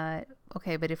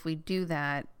 okay, but if we do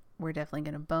that, we're definitely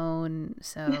gonna bone.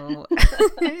 So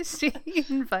she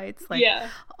invites like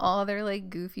all their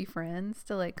like goofy friends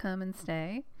to like come and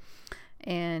stay.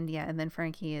 And and then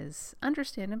Frankie is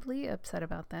understandably upset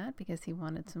about that because he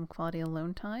wanted some quality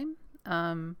alone time.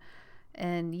 And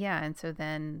so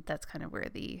then that's kind of where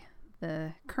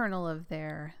the kernel of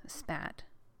their spat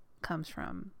comes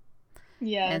from.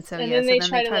 Yes, and then they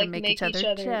try to like make each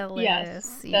other jealous.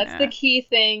 Yes, that's the key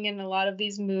thing in a lot of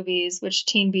these movies, which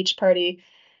Teen Beach Party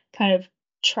kind of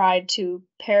tried to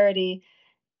parody,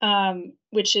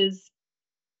 which is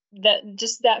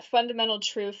that fundamental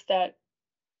truth that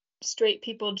straight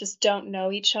people just don't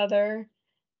know each other,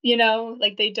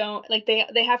 like they don't, like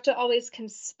they have to always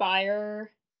conspire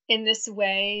in this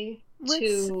way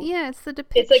it's the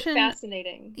depiction. It's like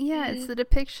fascinating. It's the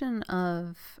depiction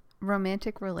of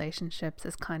romantic relationships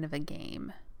as kind of a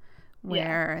game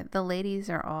where the ladies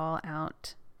are all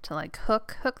out to like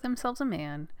hook themselves a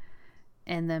man,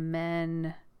 and the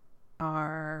men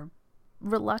are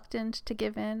reluctant to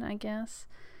give in, I guess,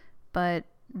 but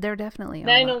they're definitely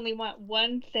men only want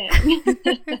one thing.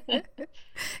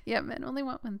 Yeah, men only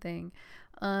want one thing.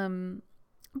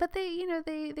 But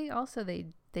they also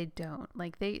they don't,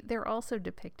 like, they're also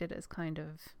depicted as kind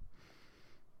of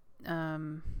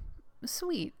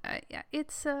sweet.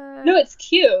 It's no, it's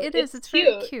cute. It's cute.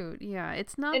 Very cute. Yeah,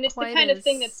 it's not, and it's quite the kind of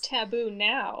thing that's taboo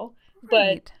now,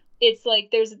 right. But it's like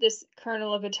there's this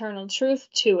kernel of eternal truth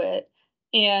to it.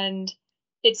 And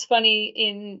it's funny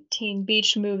in Teen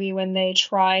Beach Movie when they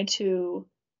try to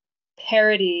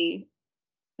parody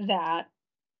that,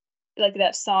 like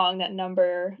that song, that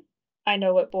number, I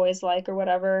Know What Boys Like or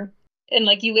whatever. And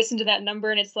like you listen to that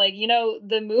number and it's like,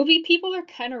 the movie people are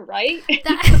kind of right.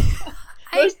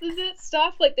 Most of it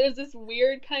stuff, like there's this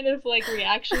weird kind of like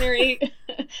reactionary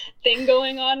thing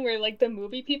going on where like the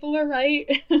movie people are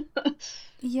right.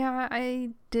 Yeah,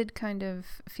 I did kind of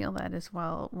feel that as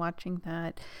well watching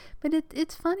that. But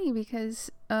it's funny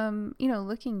because,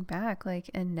 looking back, like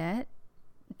Annette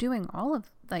doing all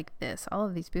of like this, all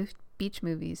of these beach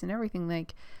movies and everything,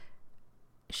 like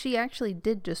she actually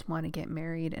did just want to get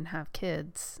married and have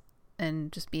kids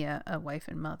and just be a wife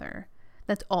and mother.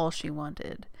 That's all she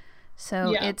wanted.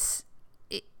 So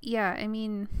I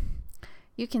mean,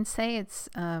 you can say it's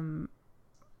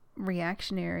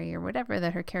reactionary or whatever,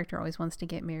 that her character always wants to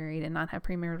get married and not have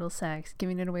premarital sex,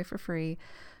 giving it away for free.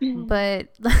 But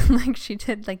like she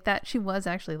did, like that, she was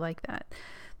actually like that.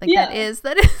 Like that is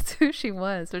who she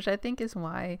was, which I think is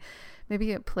why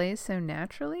maybe it plays so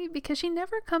naturally, because she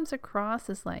never comes across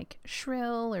as like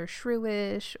shrill or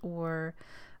shrewish or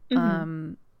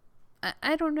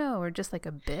I don't know, or just like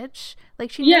a bitch.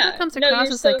 Like she never comes across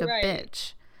as like a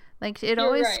bitch. Like it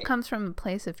always comes from a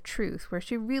place of truth where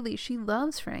she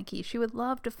loves Frankie. She would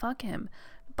love to fuck him,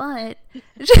 but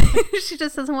she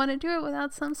just doesn't want to do it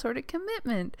without some sort of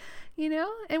commitment,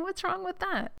 And what's wrong with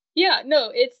that? Yeah,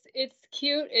 no, it's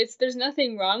cute. There's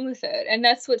nothing wrong with it. And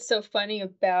that's what's so funny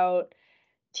about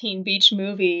Teen Beach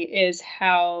Movie is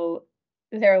how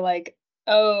they're like,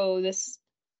 oh, this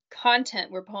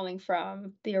content we're pulling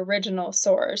from the original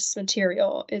source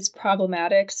material is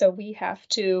problematic, so we have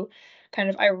to kind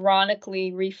of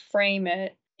ironically reframe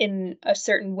it in a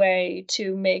certain way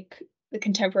to make the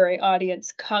contemporary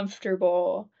audience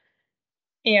comfortable.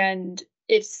 And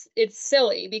it's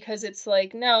silly because it's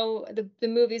like, no, the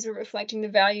movies are reflecting the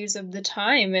values of the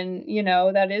time, and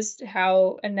that is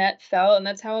how Annette felt, and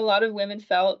that's how a lot of women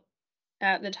felt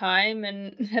at the time,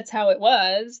 and that's how it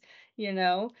was.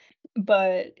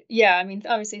 But yeah, I mean,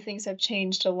 obviously things have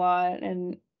changed a lot,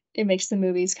 and it makes the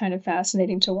movies kind of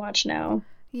fascinating to watch now.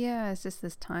 Yeah, it's just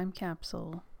this time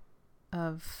capsule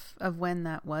of when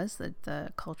that was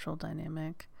the cultural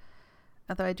dynamic.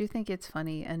 Although I do think it's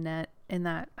funny, Annette, in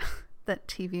that that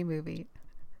TV movie,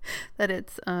 that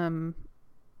it's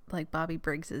like Bobby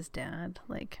Briggs's dad,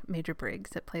 like Major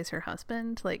Briggs, that plays her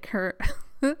husband, like her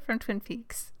from Twin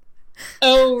Peaks.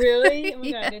 Oh, really? Oh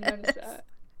my God, I didn't notice that.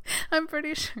 I'm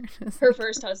pretty sure her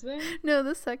first husband? No,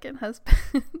 the second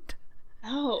husband.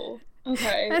 Oh,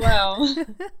 okay. Wow.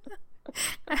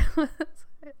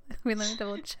 We let me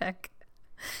double check.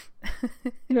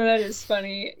 That is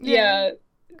funny. Yeah.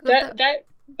 That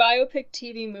biopic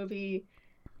TV movie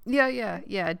Yeah.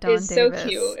 Don is so Davis.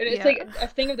 cute. And it's Yeah. like a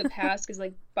thing of the past because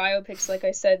like biopics, like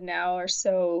I said, now are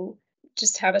so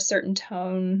just have a certain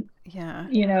tone, Yeah.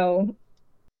 you know,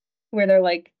 where they're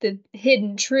like the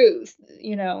hidden truth,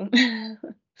 you know.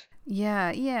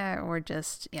 Yeah, or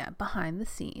just behind the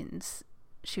scenes.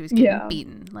 She was getting Yeah.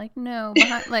 beaten. Like no,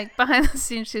 behind the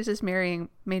scenes she was just marrying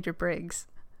Major Briggs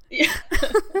Yeah.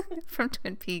 from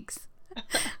Twin Peaks.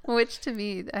 Which to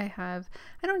me I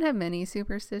don't have many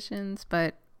superstitions,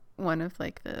 but one of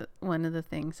the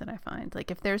things that I find, like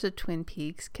if there's a Twin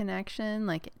Peaks connection,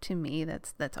 like to me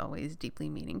that's always deeply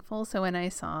meaningful. So when I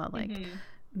saw like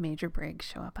Major Briggs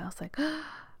show up, I was like, oh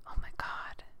my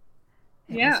God.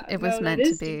 It was meant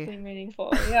to be. Deeply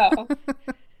meaningful. Yeah.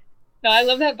 No, I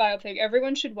love that biopic.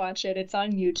 Everyone should watch it. It's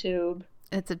on YouTube.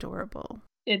 It's adorable.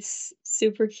 It's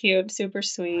super cute, super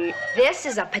sweet. This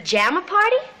is a pajama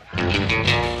party?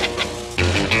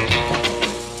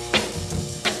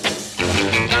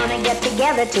 Gonna get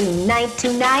together tonight.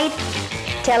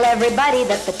 Tell everybody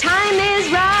that the time is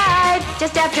right.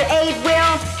 Just after 8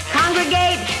 we'll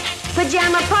congregate.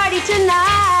 Pajama party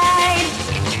tonight.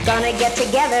 Gonna get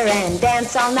together and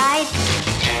dance all night.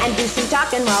 And do some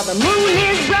talking while the moon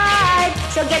is bright.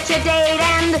 So get your date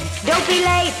and don't be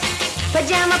late.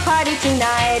 Pajama party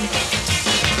tonight.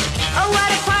 Oh, what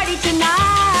a party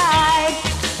tonight.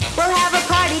 We'll have a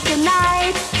party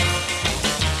tonight.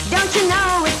 Don't you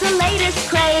know it's the latest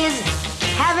craze?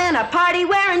 Having a party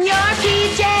wearing your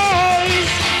PJs.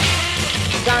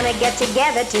 Gonna get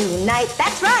together tonight,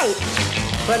 that's right.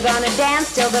 We're gonna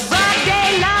dance till the broad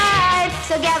daylight.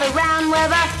 So gather round where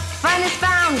the fun is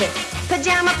found.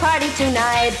 Pajama party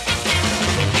tonight.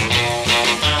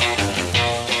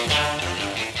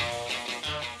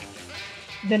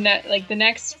 The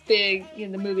next big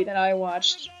the movie that I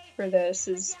watched for this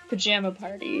is Pajama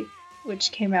Party,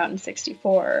 which came out in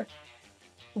 '64,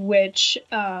 which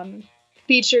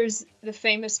features the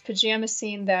famous pajama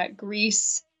scene that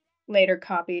Grease later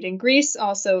copied. And Grease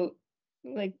also,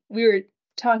 like we were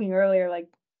talking earlier, like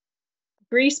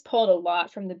Grease pulled a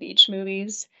lot from the beach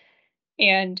movies.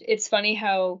 And it's funny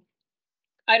how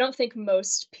I don't think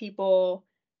most people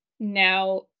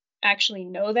now actually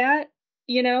know that,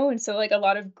 and so like a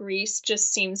lot of Grease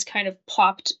just seems kind of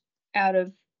plopped out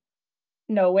of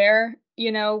nowhere,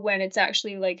 when it's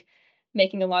actually like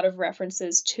making a lot of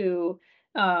references to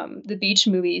the beach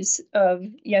movies of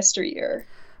yesteryear.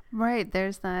 Right.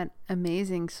 There's that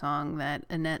amazing song that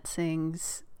Annette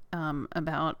sings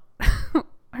about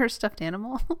her stuffed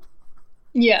animal.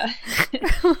 Yeah.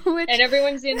 Which... And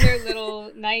everyone's in their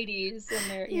little nighties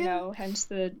and they're, hence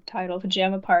the title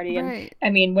Pajama Party. And right. I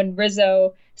mean, when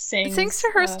Rizzo sings to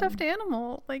her stuffed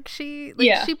animal, she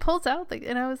pulls out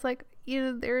and I was like,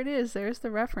 there it is. There's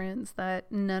the reference that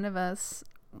none of us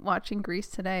watching Grease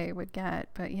today would get.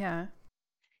 But yeah.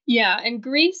 Yeah. And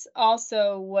Grease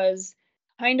also was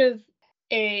kind of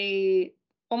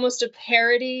almost a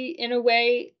parody in a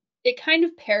way. It kind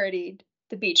of parodied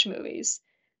the beach movies.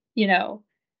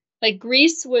 Like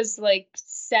Grease was like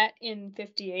set in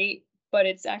 '58, but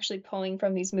it's actually pulling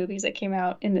from these movies that came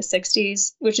out in the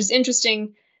 '60s, which is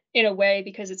interesting in a way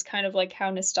because it's kind of like how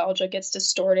nostalgia gets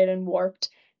distorted and warped.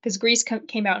 Because Grease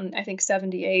came out in I think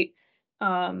 '78,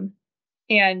 and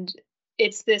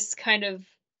it's this kind of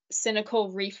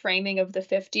cynical reframing of the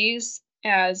 '50s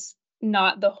as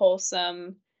not the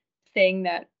wholesome thing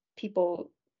that people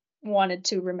wanted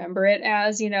to remember it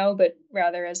as, but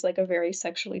rather as like a very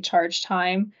sexually charged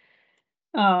time.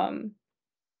 And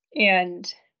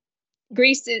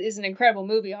Grease is an incredible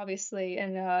movie, obviously,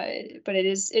 and but it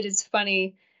is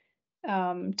funny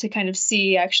to kind of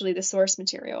see actually the source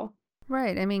material.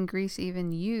 Right. I mean, Grease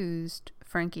even used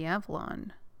Frankie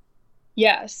Avalon.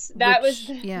 Yes, that was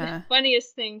the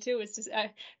funniest thing too. Was just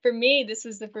for me, this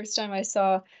was the first time I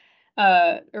saw.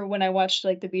 Or when I watched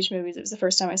like the beach movies, it was the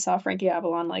first time I saw Frankie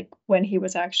Avalon, like when he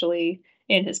was actually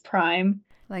in his prime,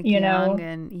 like young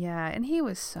and he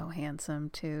was so handsome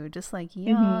too, just like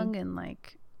young and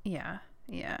like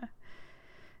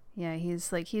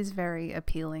he's very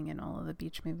appealing in all of the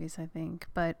beach movies, I think.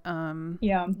 But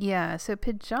so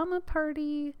Pajama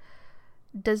Party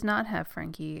does not have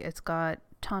Frankie. It's got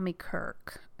Tommy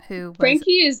Kirk, who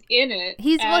Frankie is in it.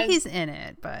 He's in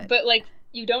it, but like.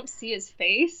 You don't see his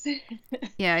face.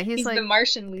 Yeah, he's like the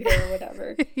Martian leader or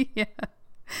whatever.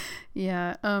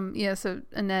 So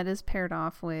Annette is paired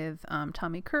off with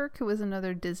Tommy Kirk, who was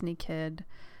another Disney kid.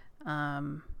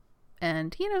 And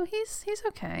he's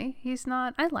okay. He's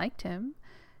not. I liked him.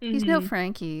 He's no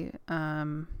Frankie.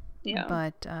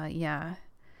 But he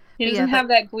doesn't have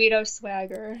that Guido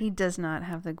swagger. He does not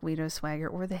have the Guido swagger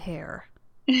or the hair.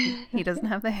 He doesn't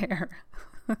have the hair.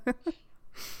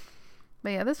 But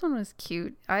yeah, this one was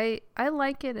cute. I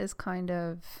like it as kind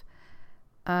of,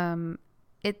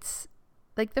 it's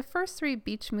like the first three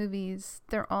beach movies,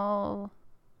 they're all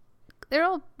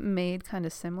made kind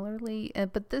of similarly,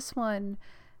 but this one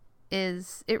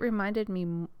it reminded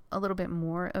me a little bit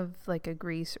more of like a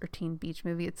Grease or Teen Beach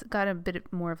movie. It's got a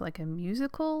bit more of like a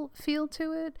musical feel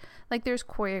to it. Like there's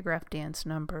choreographed dance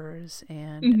numbers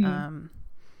and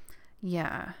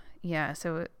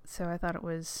so I thought it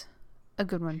was a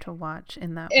good one to watch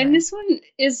in that And way. this one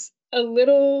is a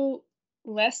little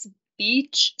less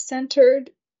beach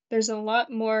centered. There's a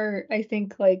lot more, I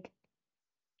think, like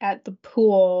at the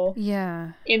pool,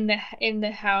 Yeah. in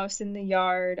the house, in the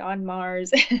yard, on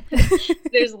Mars.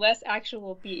 There's less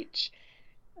actual beach,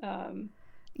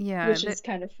 which is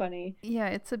kind of funny. Yeah,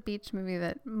 it's a beach movie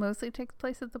that mostly takes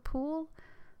place at the pool,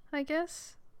 I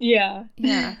guess. Yeah.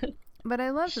 Yeah. But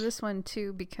I love this one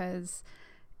too because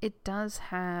it does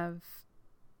have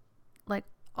like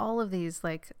all of these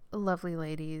like lovely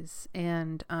ladies,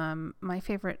 and my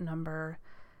favorite number,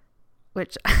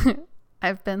 which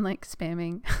I've been like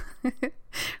spamming,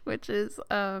 which is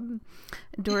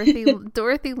Dorothy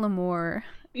Lamour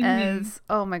as,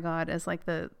 oh my God, as like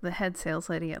the head sales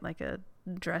lady at like a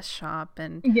dress shop,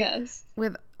 and Yes.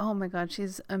 with, oh my God,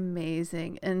 she's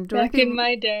amazing. And Dorothy, Back in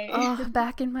my day. oh,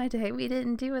 back in my day, we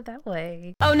didn't do it that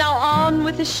way. Oh, now on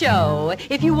with the show.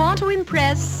 If you want to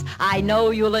impress, I know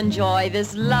you'll enjoy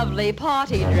this lovely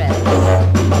party dress.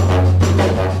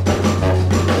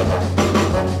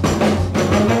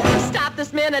 Stop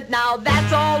this minute now,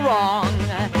 that's all wrong.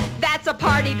 That's a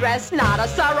party dress, not a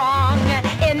sarong.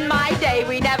 In my day,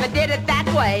 we never did it that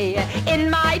way. In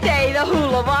my day, the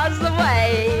hula was the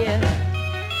way.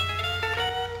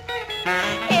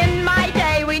 In my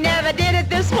day, we never did it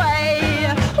this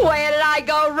way. Where did I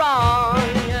go wrong?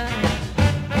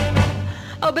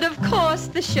 Oh, but of course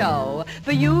the show,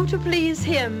 for you to please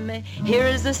him. Here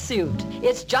is the suit,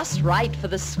 it's just right for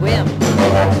the swim.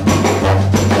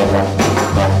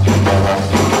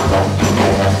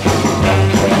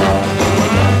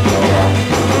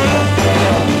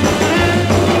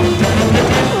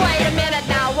 Wait a minute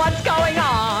now, what's going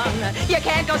on? You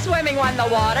can't go swimming when the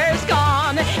water's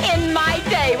gone. In my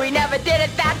day, we never did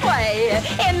it that way.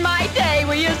 In my day,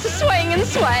 we used to swing and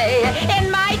sway.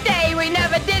 In my day, we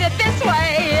never did it this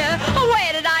way.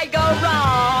 Where did I go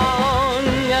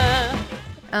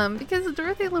wrong? Because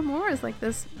Dorothy Lamour is like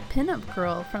this pinup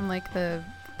girl from like the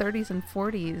 30s and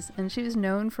 40s, and she was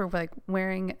known for like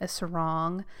wearing a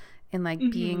sarong and like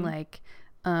being like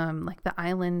the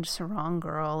island sarong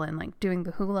girl and like doing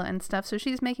the hula and stuff. So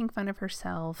she's making fun of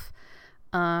herself,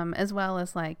 as well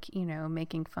as like, you know,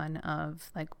 making fun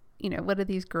of like, you know, what are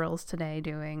these girls today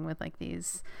doing with like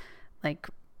these like,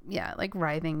 yeah, like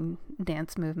writhing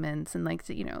dance movements and like,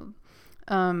 you know,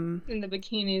 in the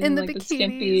bikinis and like the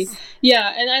skimpy.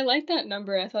 Yeah, and I like that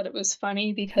number. I thought it was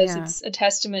funny because it's a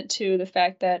testament to the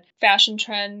fact that fashion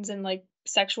trends and like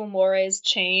sexual mores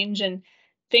change, and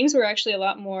things were actually a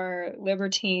lot more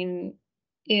libertine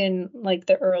in like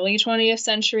the early 20th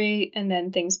century, and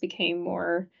then things became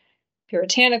more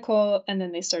puritanical, and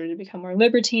then they started to become more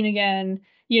libertine again,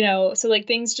 you know, so like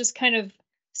things just kind of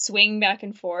swing back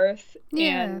and forth.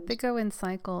 Yeah, and they go in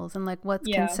cycles, and like what's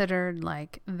considered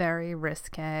like very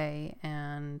risque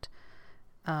and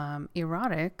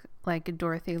erotic, like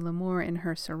Dorothy Lamour in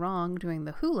her sarong doing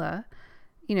the hula,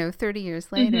 you know, 30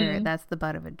 years later, that's the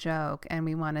butt of a joke, and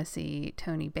we want to see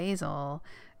Tony Basil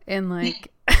in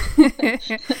like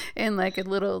in like a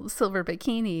little silver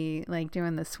bikini, like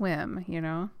doing the swim, you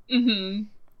know, and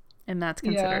that's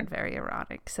considered very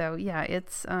erotic. So yeah,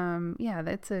 it's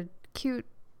that's a cute,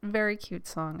 very cute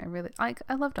song.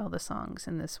 I loved all the songs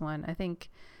in this one. I think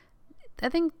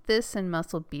this and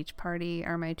Muscle Beach Party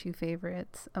are my two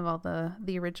favorites of all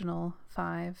the original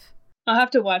 5. I'll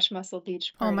have to watch Muscle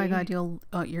Beach Party. Oh my God,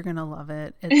 you're gonna love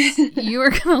it. You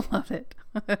are gonna love it.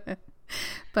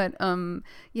 But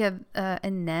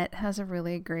Annette has a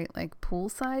really great like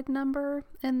poolside number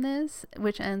in this,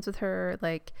 which ends with her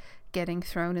like getting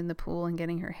thrown in the pool and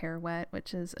getting her hair wet,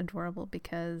 which is adorable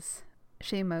because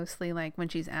she mostly, like when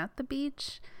she's at the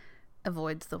beach,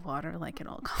 avoids the water like at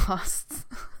all costs.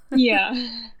 Yeah,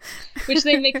 which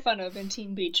they make fun of in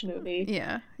Teen Beach Movie.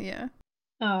 Yeah.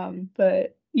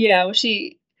 But yeah, well,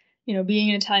 she, you know, being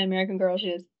an Italian American girl,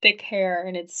 she has thick hair,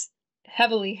 and it's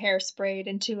heavily hairsprayed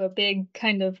into a big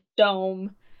kind of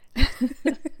dome.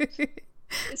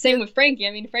 Same with Frankie.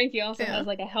 I mean, Frankie also has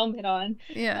like a helmet on.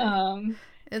 Yeah.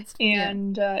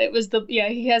 It was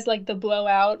he has like the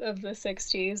blowout of the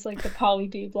 60s, like the Polly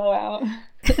D blowout.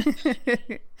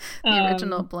 The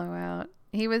original blowout.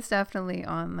 He was definitely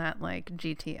on that like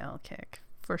GTL kick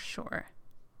for sure.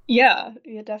 Yeah,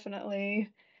 definitely.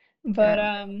 But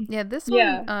Yeah, this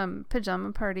yeah. one,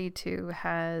 Pajama Party 2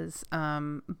 has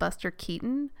Buster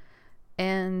Keaton,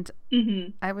 and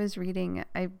Mhm. I was reading,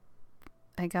 I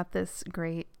got this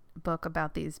great book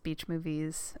about these beach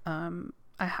movies.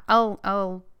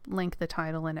 I'll link the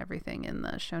title and everything in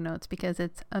the show notes because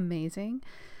it's amazing.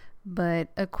 But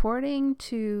according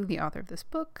to the author of this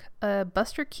book,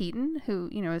 Buster Keaton, who,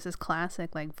 you know, is this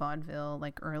classic like vaudeville,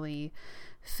 like early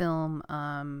film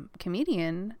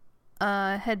comedian,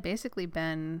 had basically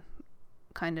been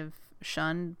kind of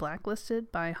shunned,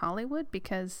 blacklisted by Hollywood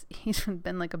because he's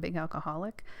been like a big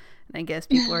alcoholic. And I guess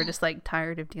people are just like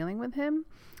tired of dealing with him.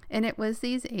 And it was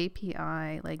these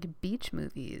API like beach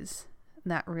movies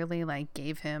that really like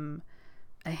gave him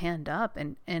a hand up.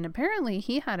 And apparently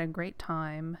he had a great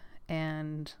time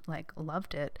and like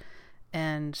loved it.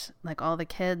 And like all the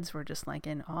kids were just like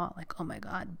in awe, like, oh my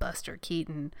God, Buster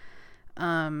Keaton.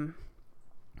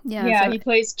 Yeah, So he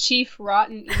plays Chief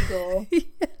Rotten Eagle.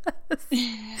 yes.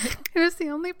 He was the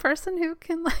only person who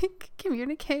can like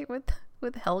communicate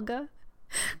with Helga,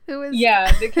 who is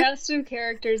Yeah, the cast of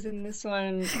characters in this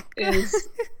one is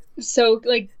so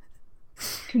like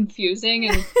confusing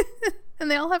and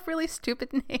they all have really stupid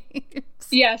names.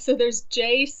 yeah, so there's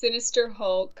Jay Sinister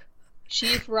Hulk,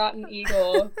 Chief Rotten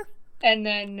Eagle, and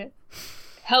then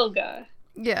Helga.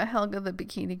 Yeah, Helga the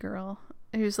bikini girl,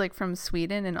 who's like from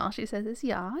Sweden, and all she says is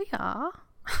yeah.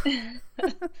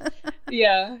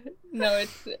 Yeah, no,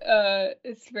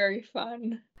 it's very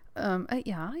fun.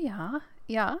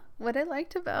 Yeah. What I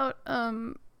liked about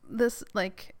this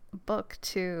like book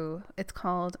too, it's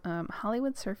called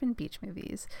Hollywood Surf and Beach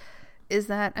Movies, is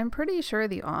that I'm pretty sure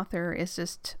the author is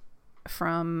just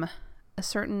from a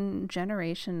certain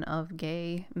generation of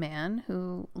gay man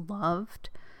who loved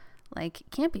like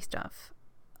campy stuff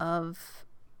of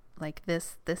like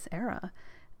this era.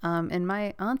 And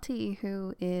my auntie,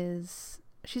 who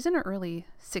she's in her early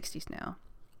 60s now,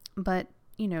 but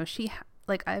you know,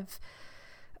 I've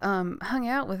hung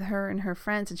out with her and her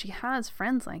friends, and she has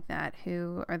friends like that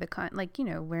who are the kind, like, you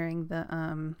know, wearing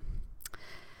the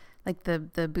like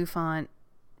the bouffant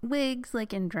wigs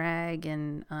like in drag,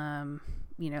 and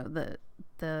you know,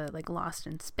 the like Lost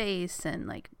in Space, and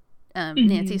like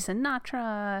Nancy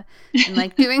Sinatra, and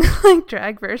like doing like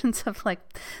drag versions of like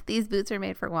these boots are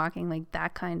made for walking, like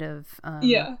that kind of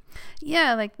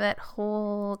like that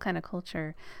whole kind of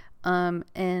culture.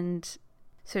 And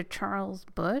so Charles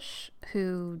Busch,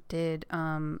 who did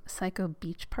Psycho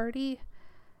Beach Party,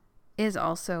 is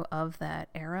also of that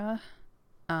era,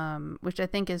 which I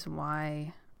think is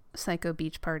why Psycho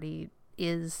Beach Party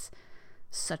is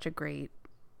such a great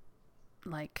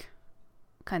like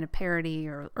kind of parody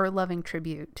or loving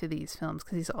tribute to these films,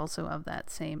 because he's also of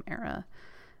that same era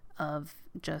of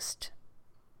just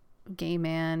gay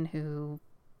man who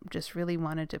just really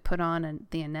wanted to put on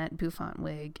the Annette Bouffant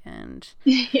wig and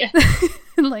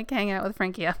like hang out with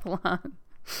Frankie Avalon.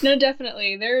 No,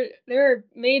 definitely. There are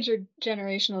major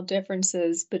generational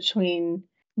differences between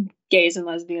gays and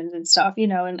lesbians and stuff, you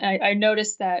know, and I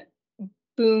noticed that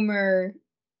boomer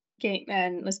gay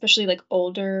men, especially like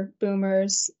older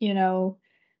boomers, you know,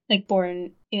 like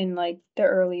born in like the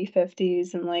early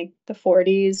 50s and like the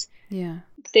 40s. Yeah.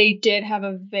 They did have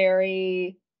a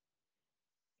very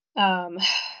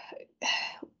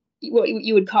what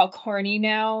you would call corny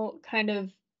now kind of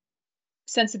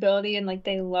sensibility, and like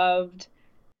they loved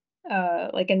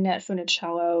like Annette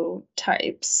Funicello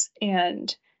types,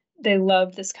 and they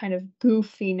loved this kind of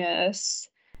goofiness.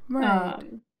 Right.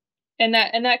 And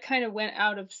that kind of went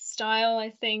out of style,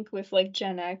 I think, with like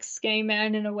Gen X gay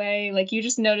men in a way. Like you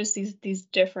just notice these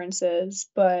differences,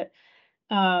 but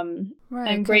Right,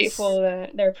 I'm grateful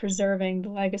that they're preserving the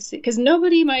legacy, because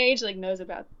nobody my age like knows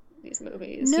about these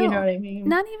movies. No, you know what I mean?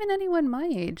 Not even anyone my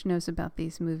age knows about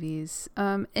these movies.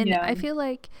 And Yeah. I feel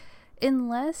like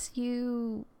unless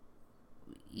you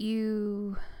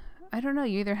I don't know,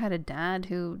 you either had a dad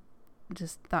who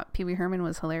just thought Pee Wee Herman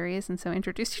was hilarious and so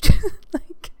introduced you to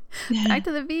like Back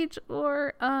to the Beach,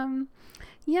 or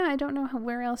I don't know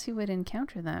where else you would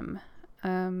encounter them.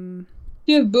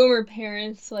 You have boomer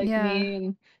parents like me,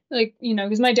 and like, you know,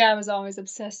 because my dad was always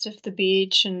obsessed with the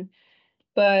beach,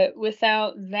 but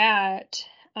without that,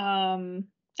 I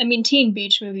mean, Teen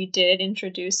Beach Movie did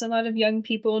introduce a lot of young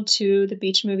people to the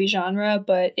beach movie genre,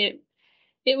 but it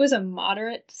was a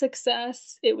moderate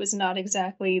success. It was not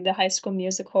exactly the High School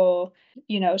Musical,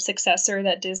 you know, successor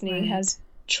that Disney has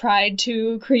tried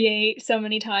to create so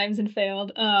many times and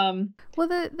failed. Well,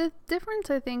 the difference,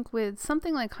 I think, with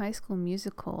something like High School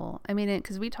Musical, I mean,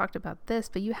 because we talked about this,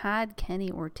 but you had Kenny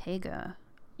Ortega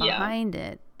behind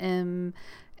it, and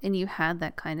and you had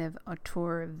that kind of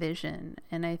auteur vision.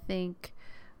 And I think,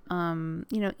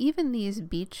 even these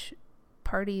beach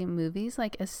party movies,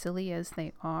 like as silly as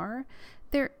they are,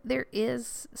 there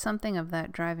is something of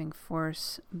that driving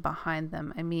force behind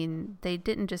them. I mean, they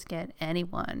didn't just get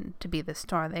anyone to be the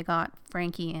star. They got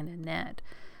Frankie and Annette,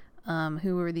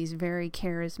 who were these very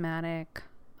charismatic,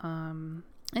 and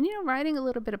riding a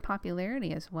little bit of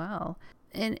popularity as well.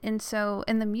 And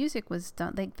the music was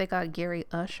done. They got Gary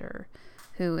Usher,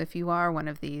 who, if you are one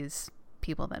of these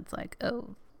people that's like,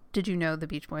 oh, did you know the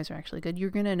Beach Boys are actually good? You're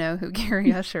gonna know who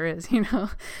Gary Usher is,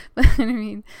 But I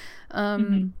mean,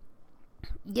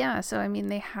 yeah. So I mean,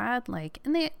 they had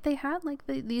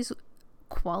these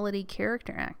quality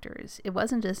character actors. It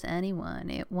wasn't just anyone.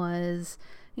 It was,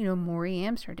 Maury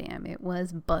Amsterdam. It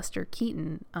was Buster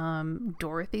Keaton,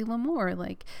 Dorothy Lamour,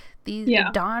 like these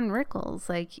Don Rickles,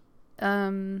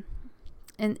 and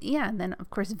then of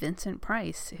course Vincent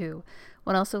Price, who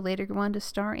would also later go on to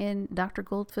star in Dr.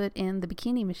 Goldfoot and the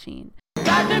Bikini Machine.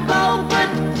 Dr.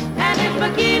 Goldfoot and his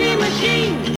bikini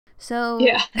machine. So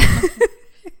Yeah.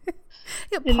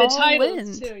 and the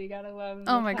titles too, you gotta love.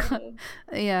 Oh my god.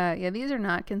 Yeah, these are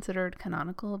not considered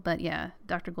canonical, but yeah,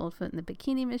 Dr. Goldfoot and the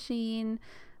Bikini Machine,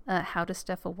 How to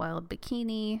Stuff a Wild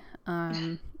Bikini.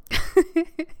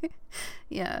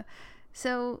 Yeah.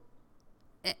 So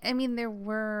I mean, there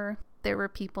were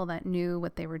people that knew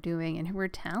what they were doing and who were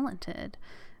talented,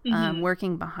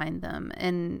 working behind them.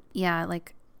 And yeah,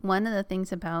 like one of the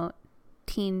things about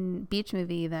teen beach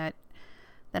movie that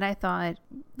I thought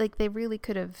like they really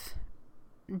could have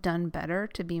done better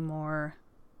to be more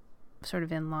sort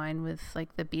of in line with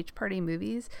like the beach party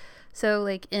movies. So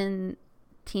like in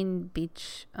teen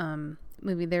beach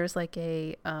movie, there's like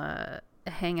a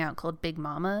hangout called Big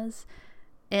Mama's,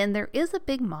 and there is a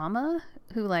Big Mama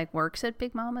who like works at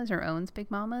Big Mama's or owns Big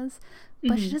Mama's,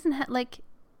 but she doesn't have like,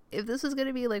 if this was going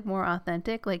to be like more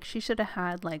authentic, like she should have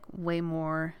had like way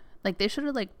more, like they should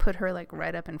have like put her like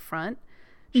right up in front.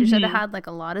 She should have had like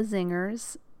a lot of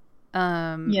zingers.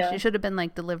 She should have been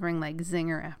like delivering like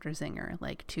zinger after zinger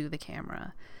like to the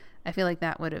camera. I feel like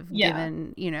that would have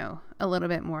given, a little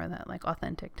bit more of that like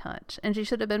authentic touch. And she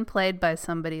should have been played by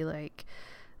somebody like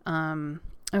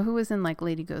who was in like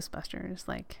Lady Ghostbusters,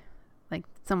 like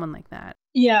someone like that.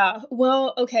 Yeah,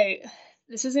 well, okay,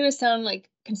 this is gonna sound like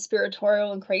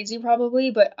conspiratorial and crazy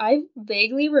probably, but I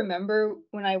vaguely remember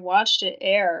when I watched it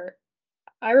air,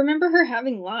 I remember her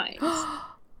having lines.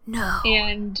 No.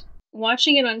 And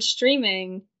watching it on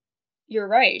streaming, you're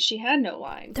right, she had no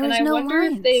lines. There was and no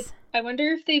lines. I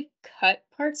wonder if they've cut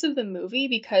parts of the movie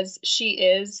because she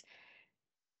is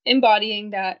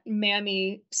embodying that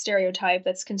mammy stereotype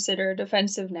that's considered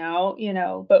offensive now,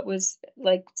 but was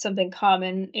like something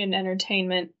common in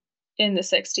entertainment in the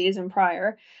 60s and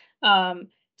prior.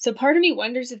 So part of me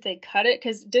wonders if they cut it,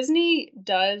 because Disney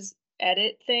does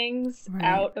edit things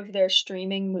out of their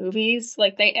streaming movies.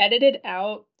 Like they edited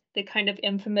out the kind of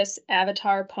infamous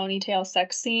Avatar ponytail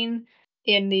sex scene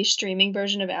in the streaming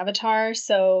version of Avatar.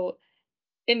 So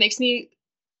it makes me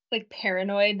like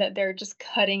paranoid that they're just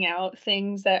cutting out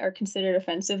things that are considered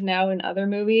offensive now in other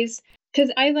movies.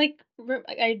 Because I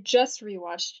just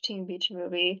rewatched Teen Beach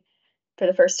Movie for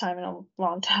the first time in a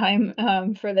long time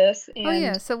for this.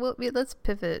 And so let's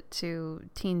pivot to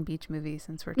Teen Beach Movie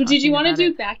since we're talking did you want to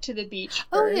do it. Back to the Beach first?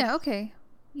 Oh yeah, okay.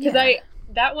 Because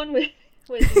that one was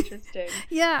interesting.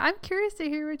 Yeah, I'm curious to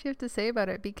hear what you have to say about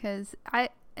it, because I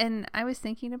was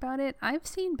thinking about it. I've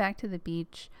seen Back to the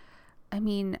Beach, I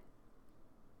mean,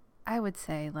 I would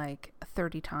say like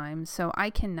 30 times, so I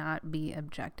cannot be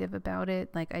objective about it.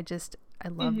 Like I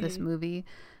love this movie.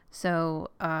 So,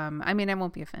 I mean, I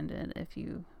won't be offended if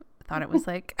you thought it was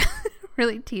like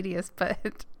really tedious,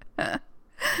 but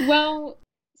well,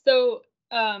 so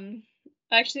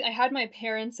actually I had my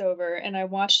parents over and I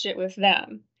watched it with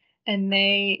them, and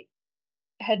they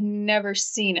had never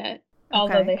seen it,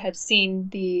 although they had seen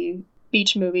the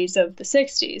beach movies of the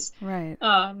 60s. Right.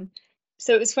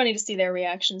 So it was funny to see their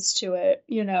reactions to it,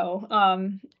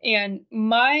 and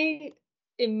my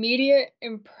immediate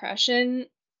impression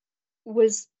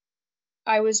was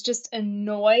I was just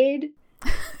annoyed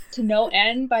to no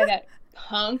end by that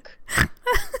punk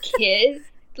kid,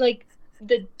 like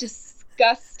the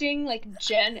disgusting like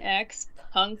Gen X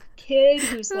punk kid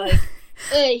who's like,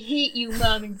 I hate you,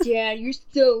 Mom and Dad, you're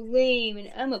so lame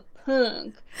and I'm a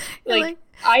punk. Like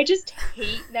I just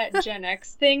hate that Gen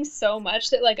X thing so much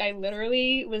that like I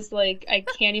literally was like, I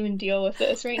can't even deal with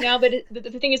this right now. But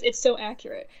the thing is, it's so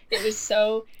accurate. It was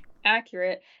so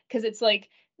accurate because it's like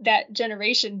that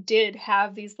generation did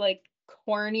have these like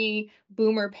horny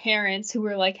boomer parents who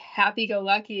were like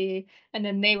happy-go-lucky, and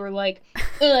then they were like,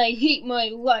 I hate my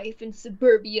life in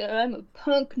suburbia, I'm a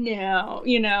punk now,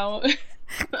 you know?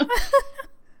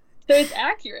 So it's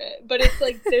accurate, but it's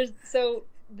like so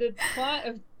the plot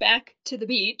of Back to the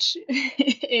Beach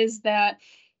is that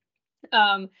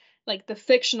like the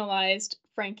fictionalized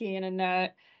Frankie and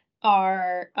Annette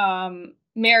are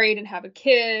married and have a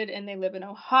kid, and they live in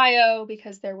Ohio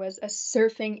because there was a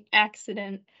surfing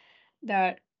accident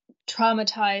that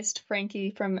traumatized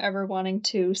Frankie from ever wanting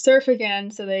to surf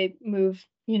again. So they move,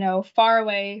 far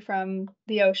away from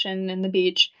the ocean and the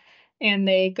beach, and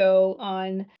they go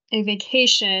on a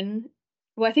vacation.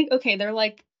 Well, I think, okay, they're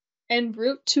like en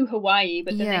route to Hawaii,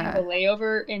 but then they have a Yeah.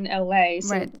 layover in LA.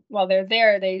 So Right. while they're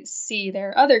there, they see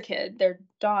their other kid, their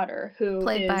daughter, who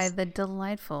Played by is, the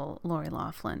delightful Lori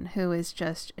Loughlin, who is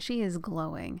she is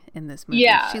glowing in this movie.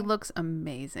 yeah, She looks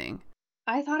amazing.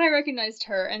 I thought I recognized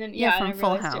her, and then, Yeah, and I from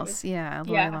Full realized it House. was, Yeah,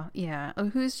 yeah, Yeah. Oh,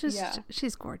 who's just yeah.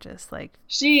 she's gorgeous. Like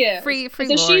She is. free And so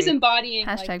she's Lori. embodying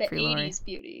like Hashtag the free Lori. 80s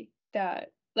beauty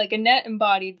that like Annette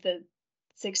embodied the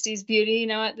 60s beauty,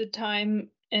 at the time.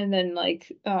 And then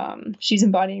like she's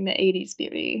embodying the 80s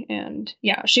beauty. And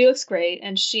yeah, she looks great.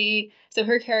 And so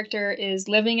her character is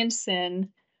living in sin,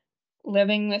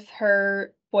 living with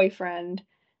her boyfriend.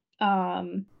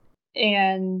 And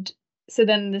so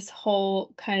then this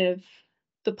whole kind of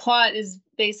the plot is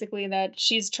basically that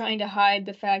she's trying to hide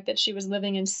the fact that she was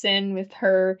living in sin with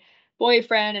her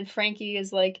boyfriend, and Frankie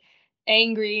is like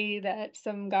angry that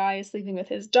some guy is sleeping with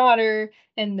his daughter,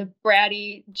 and the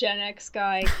bratty Gen X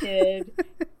guy kid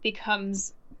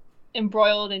becomes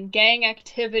embroiled in gang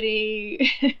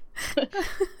activity.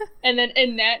 And then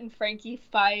Annette and Frankie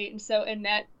fight, and so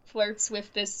Annette flirts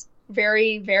with this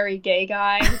very, very gay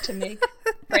guy to make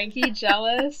Frankie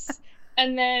jealous.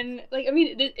 And then, like, I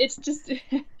mean, it's just,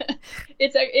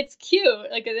 it's cute.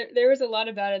 Like, there was a lot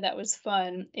about it that was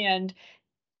fun. And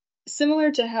similar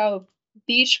to how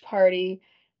Beach Party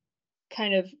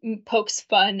kind of pokes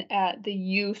fun at the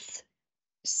youth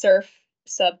surf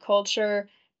subculture,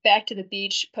 Back to the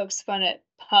Beach pokes fun at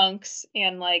punks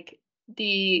and like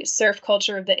the surf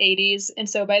culture of the 80s. And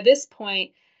so by this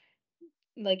point,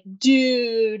 like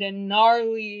dude and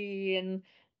gnarly and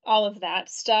all of that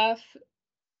stuff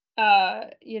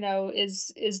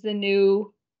is the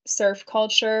new surf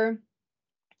culture.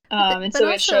 And But so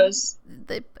it also, shows.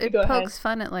 it Go ahead. pokes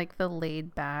fun at like the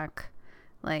laid back,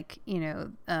 like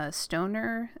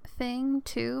stoner thing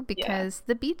too, because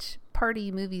the beach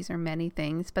party movies are many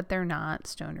things, but they're not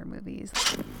stoner movies.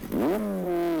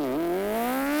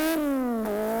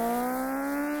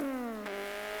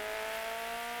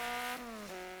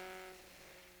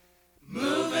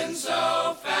 Moving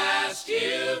so fast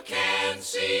you can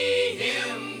see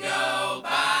him go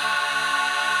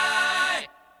by.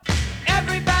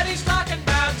 Everybody's talking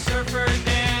about Surfer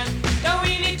Dan. No,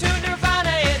 we need to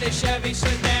Nirvana in a Chevy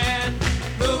sedan.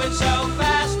 Moving so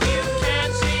fast you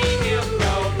can't see him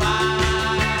go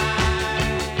by.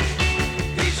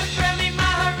 He's a friendly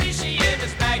Maharishi in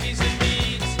his baggies and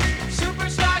beads. Super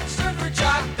stock surfer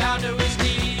jock down to his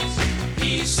knees.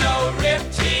 He's so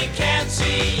ripped he can't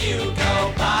see you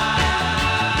go by.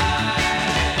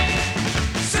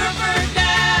 Surfer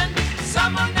Dan,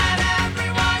 someone that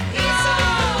everyone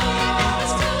knows.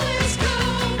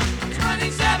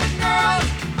 27 girls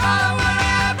follow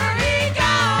wherever he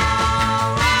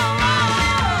goes.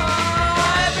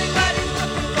 Everybody's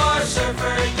looking for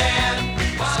Surfer Dan.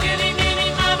 Skinny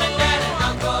Minnie, Mom and Dad and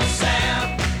Uncle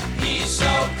Sam. He's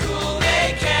so cool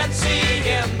they can't see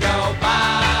him go by.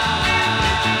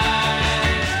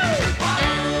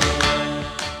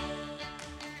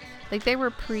 Like they were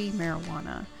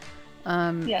pre-marijuana.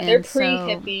 Yeah, they're and so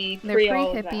pre-hippie, they're pre-all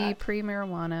of pre-hippie, that.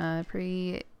 pre-marijuana,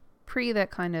 pre that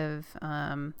kind of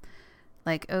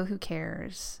like, oh, who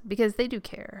cares? Because they do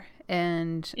care.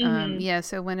 And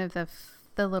so one of the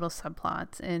little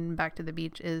subplots in Back to the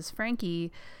Beach is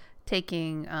Frankie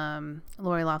taking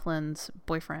Lori Loughlin's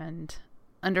boyfriend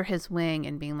under his wing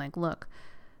and being like, look,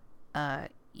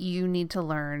 you need to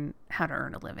learn how to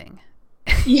earn a living.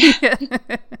 Yeah.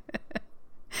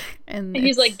 And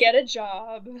he's like, get a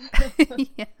job.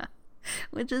 yeah,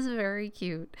 which is very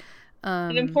cute.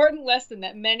 An important lesson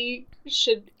that many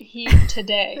should heed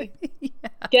today. Yeah.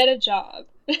 Get a job.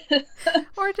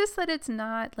 Or just that it's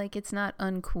not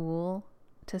uncool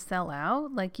to sell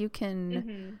out. Like you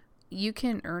can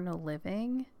earn a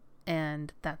living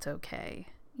and that's okay.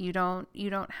 You don't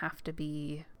have to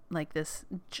be like this,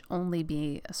 only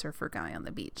be a surfer guy on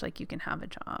the beach. Like you can have a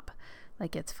job.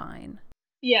 Like it's fine.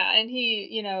 Yeah, and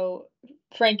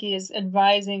Frankie is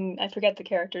advising, I forget the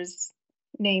character's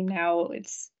name now.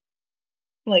 It's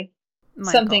like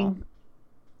Michael. something.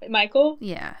 Michael?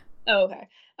 Yeah. Oh, okay.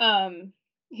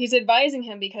 He's advising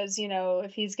him because,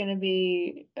 if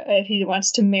if he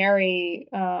wants to marry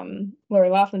Lori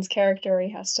Loughlin's character, he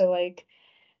has to like,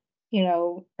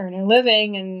 earn a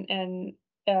living and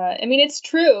I mean it's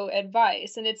true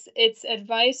advice, and it's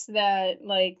advice that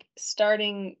like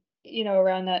starting,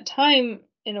 around that time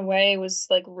in a way was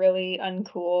like really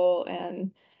uncool,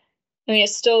 and I mean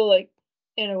it's still like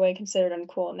in a way considered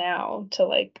uncool now to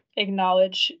like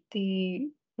acknowledge the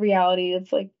reality of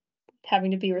like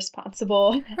having to be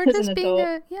responsible Or as an just being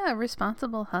adult. a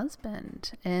responsible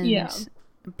husband Yeah.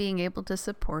 and being able to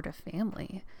support a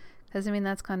family. Because I mean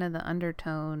that's kind of the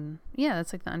undertone. Yeah,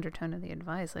 that's like the undertone of the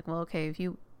advice. Like, well, okay, if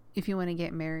you want to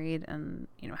get married and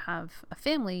have a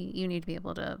family, you need to be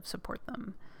able to support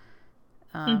them.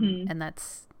 Hmm. And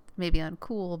that's maybe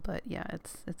uncool, but yeah,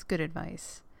 it's good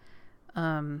advice.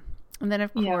 And then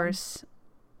of Yeah. course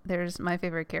there's my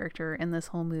favorite character in this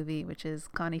whole movie, which is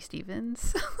Connie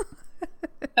Stevens.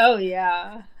 Oh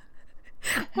yeah.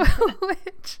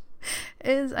 Which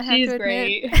is, I have She's to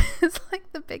admit, great. is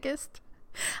like the biggest.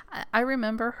 I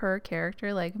remember her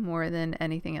character like more than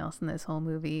anything else in this whole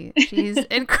movie. She's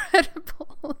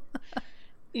incredible.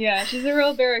 Yeah, she's a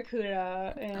real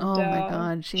barracuda, and Oh my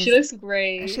god, she looks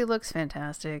great. she looks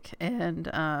fantastic, and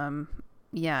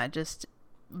yeah, just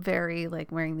very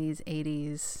like wearing these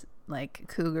 80s like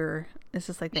cougar. This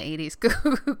is like the 80s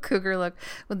cougar look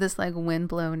with this like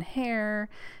windblown hair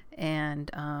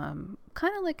and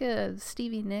kind of like a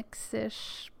Stevie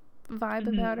Nicks-ish vibe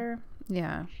about Hmm. her.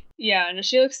 Yeah. Yeah, no,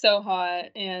 she looks so hot,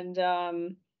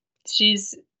 and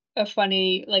she's a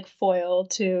funny like foil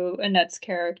to Annette's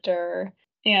character.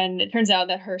 And it turns out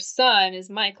that her son is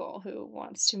Michael, who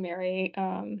wants to marry,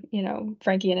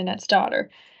 Frankie and Annette's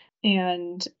daughter.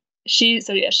 And she's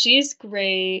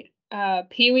great.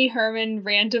 Pee Wee Herman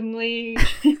randomly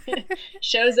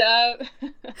shows up.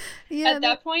 Yeah, At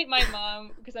that point, my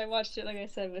mom, because I watched it, like I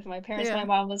said, with my parents, yeah. my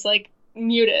mom was like,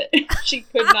 mute it. She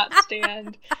could not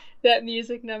stand that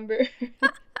music number.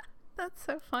 That's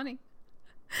so funny.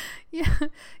 Yeah,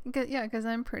 because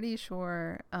I'm pretty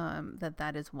sure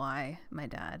that is why my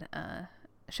dad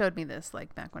showed me this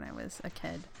like back when I was a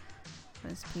kid.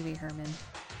 Was Pee Wee Herman.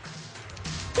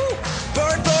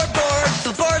 Bird, bird, bird,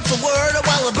 the bird's the word,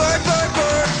 well a bird, bird,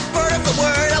 bird, bird is the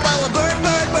word, well a bird,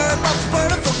 bird, bird, well the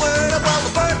bird is the word, well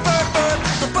a bird, bird, bird,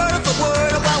 the bird is the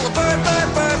word, well a bird, bird,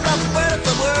 bird, well the bird is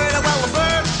the word, well a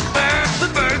bird, bird,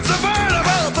 the bird's the word,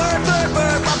 well a bird, bird,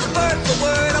 bird, well the bird's the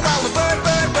word, well a bird,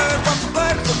 bird, bird, well the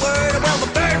bird's the word, well the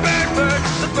bird, bird, bird,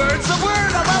 the bird's the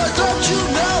word, well don't you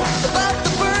know about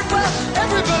the bird, well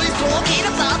everybody's talking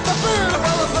about the bird,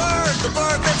 well the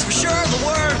bird, that's for sure the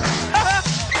word.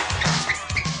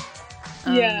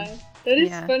 Yeah, that is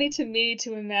Yeah. funny to me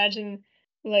to imagine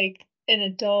like an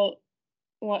adult.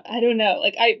 Well, I don't know.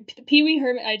 Like Pee Wee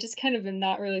Herman, I just kind of am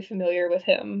not really familiar with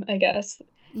him, I guess.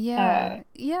 Yeah.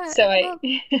 Yeah. So I, Well,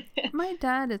 my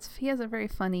dad, he has a very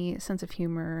funny sense of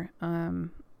humor.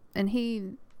 And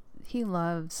he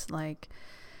loves like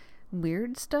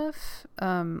weird stuff.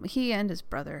 He and his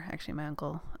brother, actually my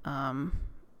uncle,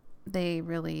 they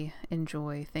really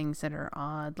enjoy things that are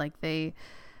odd.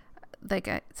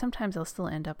 Sometimes I'll still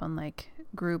end up on like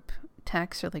group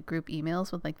texts or like group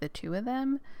emails with like the two of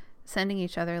them sending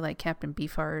each other like Captain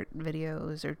Beefheart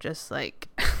videos or just like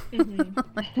Mhm.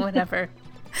 like whatever,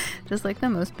 just like the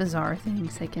most bizarre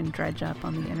things they can dredge up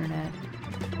on the internet.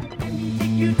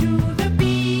 You to the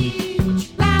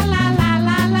beach, la la la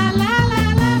la la la la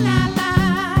la la la.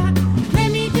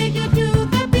 Let me take you to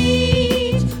the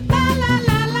beach, la la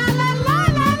la la la la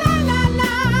la la la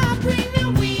la. Bring the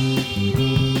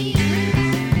weenies,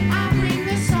 I'll bring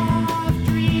the soft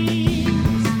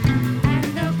drinks and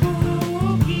the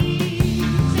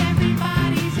cookies.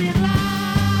 Everybody's in line.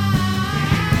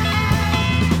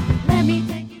 Let me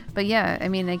take you. But yeah, I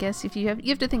mean, I guess if you have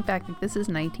to think back, like this is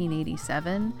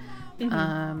 1987.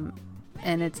 Mhm.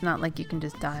 And it's not like you can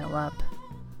just dial up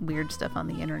weird stuff on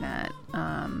the internet.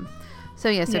 So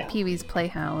Yeah. Pee-wee's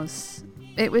Playhouse,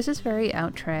 it was just very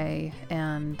outre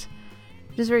and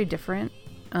just very different.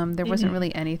 There wasn't Mhm.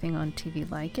 really anything on TV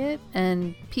like it,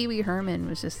 and Pee-wee Herman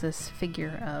was just this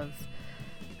figure of,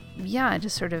 yeah,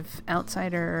 just sort of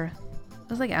outsider. It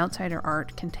was like outsider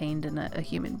art contained in a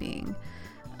human being.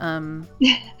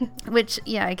 Which,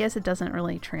 yeah, I guess it doesn't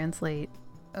really translate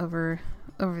over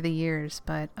the years,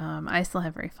 but I still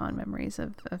have very fond memories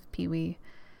of Pee-wee.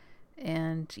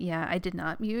 And yeah, I did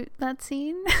not mute that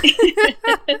scene.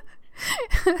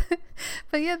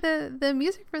 But yeah, the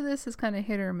music for this is kind of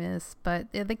hit or miss,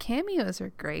 but the cameos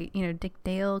are great. You know, Dick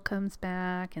Dale comes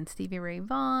back and Stevie Ray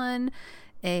Vaughan,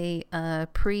 a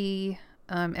pre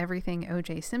everything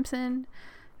OJ Simpson.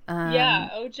 Yeah,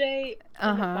 OJ.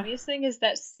 And the Uh-huh. funniest thing is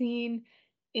that scene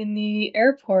in the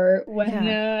airport when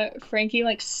Yeah. Frankie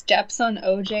like steps on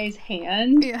OJ's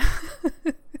hand, Yeah.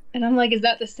 and I'm like, is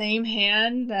that the same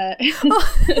hand that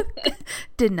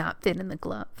Did not fit in the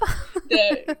glove.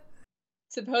 that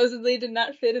supposedly did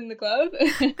not fit in the glove?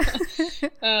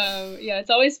 Yeah, it's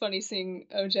always funny seeing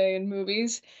OJ in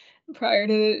movies prior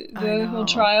to I the whole know.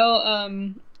 trial.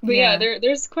 But yeah, Yeah.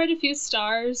 there's quite a few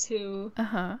stars who,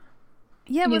 Uh-huh.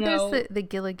 Yeah, you well, know, there's the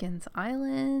Gilligan's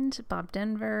Island, Bob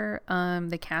Denver,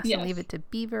 the cast of yes. Leave It to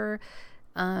Beaver,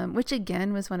 which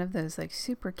again was one of those like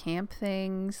super camp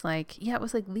things. Like, yeah, it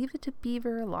was like Leave It to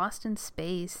Beaver, Lost in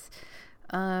Space,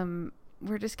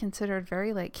 were just considered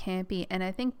very like campy. And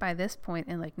I think by this point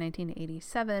in like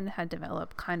 1987 had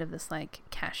developed kind of this like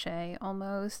cachet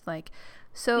almost, like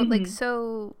so like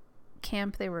so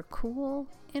camp they were cool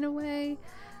in a way.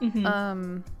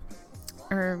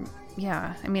 Or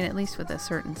yeah, I mean, at least with a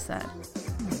certain set.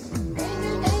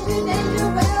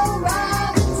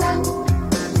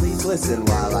 Please listen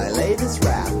while I lay this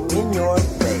rap in your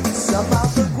face about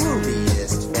the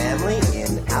grooviest family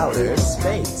in outer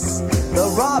space.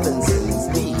 The Robinsons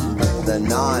be the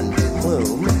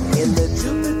non-plume. In the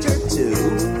Jupiter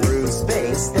 2, through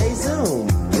space they zoom.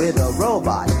 With a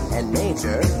robot and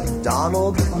Major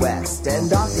Donald West and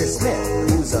Dr.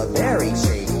 Smith, who's a very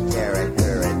shady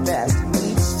character at best.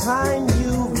 Each time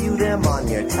you view them on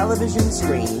your television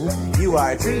screen, you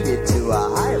are treated to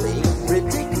a highly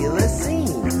ridiculous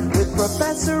scene with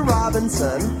Professor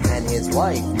Robinson and his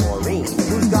wife Maureen,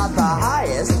 who's got the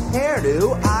highest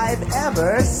hairdo I've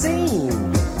ever seen.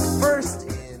 First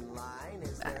in line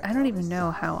is I don't even know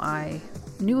how I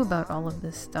knew about all of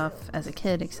this stuff as a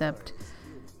kid, except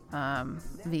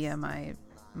via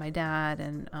my dad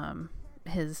and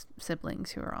his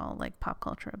siblings, who are all like pop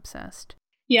culture obsessed.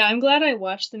 Yeah, I'm glad I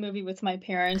watched the movie with my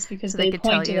parents because So they they could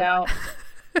tell pointed you. out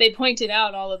they pointed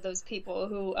out all of those people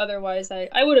who otherwise I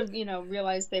would have,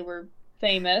 realized they were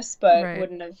famous, but Right.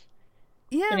 wouldn't have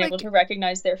Yeah, been like able to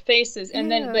recognize their faces. And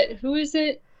Yeah. then, but who is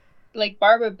it? Like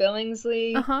Barbara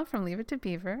Billingsley? from Leave It to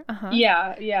Beaver.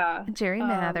 Yeah. Jerry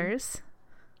Mathers.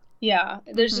 Yeah,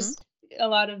 there's just a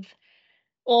lot of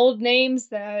old names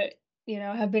that,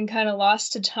 have been kind of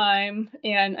lost to time.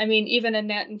 And I mean, even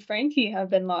Annette and Frankie have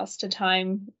been lost to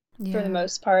time for Yeah. the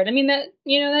most part. I mean,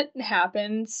 that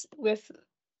happens with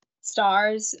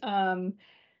stars.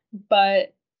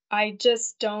 But I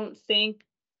just don't think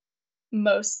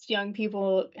most young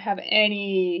people have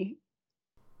any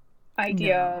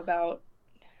idea No. about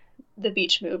the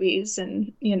beach movies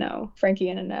and, Frankie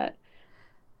and Annette.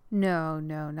 No,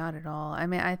 not at all. I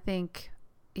mean, I think,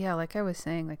 yeah, like I was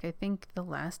saying, like I think the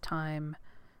last time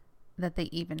that they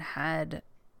even had,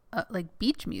 like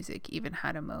beach music even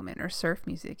had a moment, or surf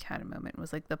music had a moment,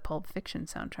 was like the Pulp Fiction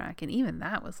soundtrack, and even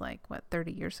that was like what,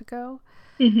 30 years ago.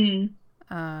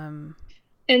 Mm-hmm. Um,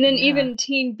 And then Yeah. even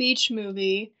Teen Beach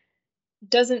Movie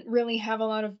doesn't really have a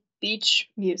lot of beach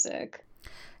music.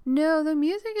 no, the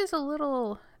music is a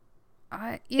little,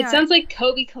 It sounds like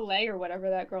Kobe Calais or whatever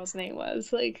that girl's name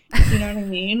was. Like, you know what I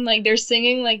mean? Like they're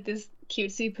singing like this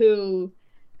cutesy poo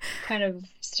kind of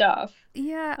stuff.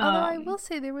 Yeah, although I will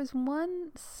say there was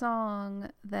one song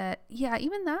that, yeah,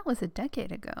 even that was a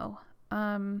decade ago.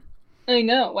 I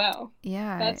know, wow.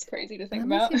 Yeah. That's crazy to think Let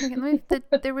me about. see if I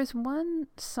can- there was one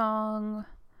song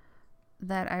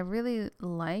that I really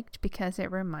liked because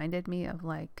it reminded me of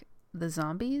like the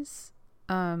Zombies,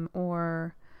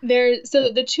 or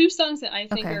So the two songs that I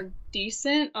think Okay. are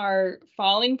decent are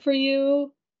Falling for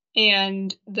You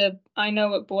and I Know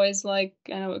What Boys Like,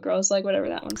 I Know What Girls Like, whatever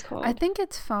that one's called. I think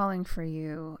it's Falling for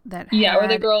You that Yeah, where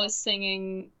the had- girl is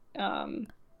singing,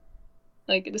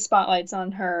 like the spotlight's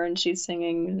on her and she's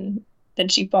singing and then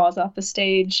she falls off the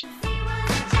stage.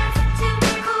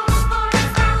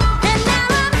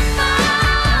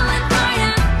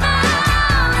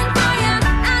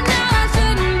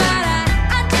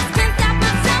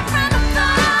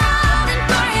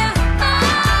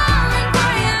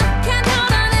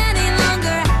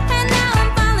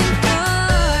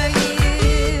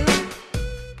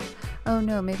 Oh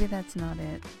no, maybe that's not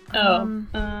it.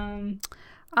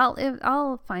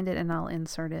 I'll find it and I'll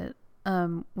insert it.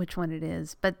 Which one it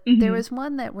is? But there was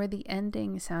one that where the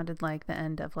ending sounded like the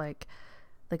end of like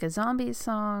a Zombies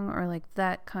song, or like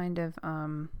that kind of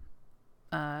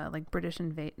like British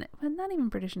invasion. Well, not even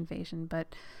British invasion,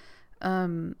 but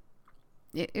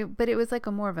it was like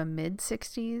a more of a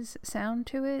mid-60s sound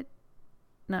to it.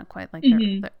 Not quite like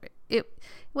it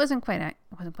wasn't quite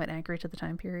accurate to the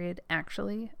time period,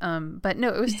 actually. But no,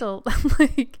 it was still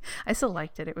like, I still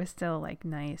liked it. It was still like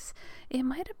nice. It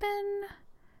might have been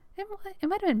It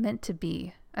might have been Meant to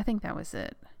Be. I think that was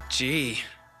it. Gee.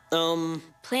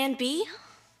 Plan B?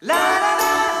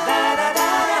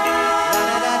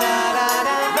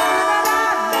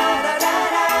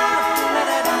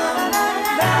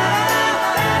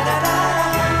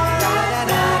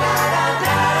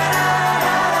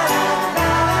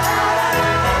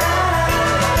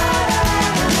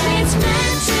 It's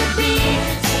meant to be.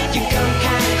 You go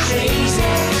kinda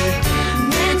crazy.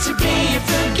 Meant to be, you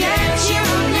forget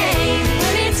your name.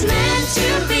 But it's meant to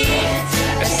be.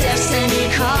 Our destiny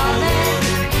calling,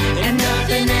 and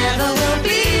nothing ever will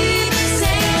be the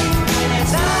same.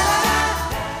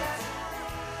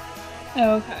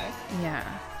 Okay. Yeah.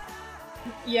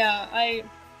 Yeah, I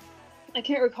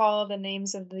can't recall the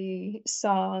names of the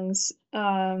songs.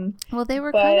 Well, they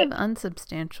were but kind of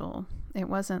unsubstantial. It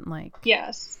wasn't like...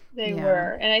 yes, they Yeah.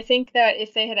 were. And I think that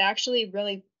if they had actually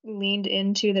really leaned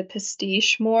into the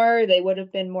pastiche more, they would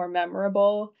have been more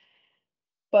memorable.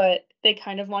 But they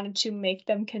kind of wanted to make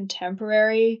them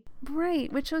contemporary.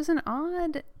 Right, which was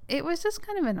it was just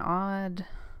kind of an odd,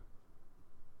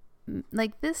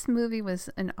 like, this movie was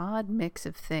an odd mix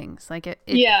of things. Like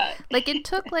Yeah. like it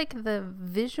took like the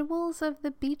visuals of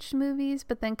the beach movies,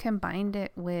 but then combined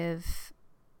it with,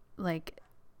 like,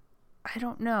 I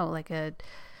don't know, like a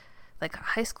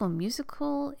High School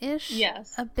Musical-ish.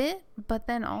 Yes. A bit, but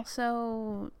then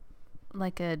also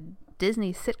like a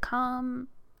Disney sitcom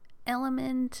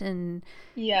element. And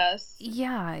Yes.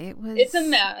 yeah, It's a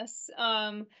mess.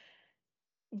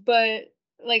 But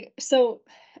like, so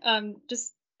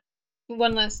just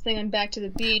one last thing on Back to the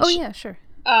Beach. Oh yeah, sure.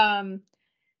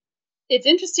 It's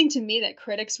interesting to me that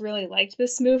critics really liked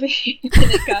this movie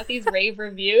and it got these rave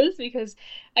reviews, because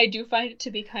I do find it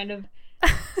to be kind of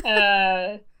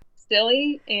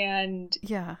silly and,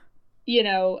 Yeah. you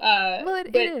know, Well,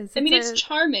 it is. I mean, It's it's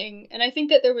charming, and I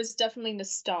think that there was definitely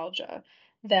nostalgia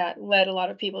that led a lot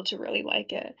of people to really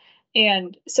like it.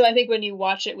 And so I think when you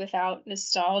watch it without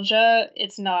nostalgia,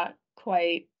 it's not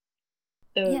quite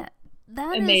the Yeah,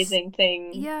 that is amazing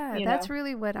thing. Yeah, you that's know?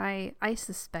 really what I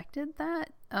suspected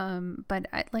that. But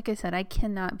like I said, I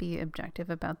cannot be objective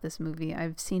about this movie.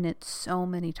 I've seen it so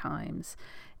many times,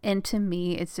 and to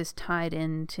me, it's just tied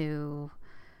into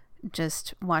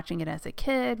just watching it as a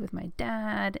kid with my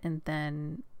dad, and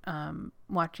then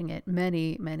watching it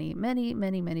many, many, many,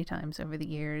 many, many times over the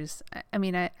years. I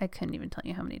mean, I couldn't even tell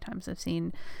you how many times I've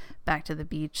seen Back to the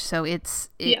Beach. So it's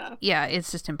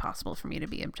just impossible for me to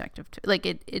be objective to. Like,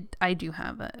 I do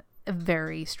have a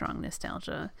very strong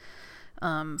nostalgia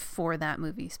for that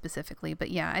movie specifically. But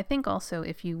yeah, I think also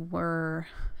if you were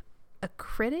a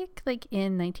critic like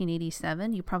in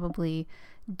 1987, you probably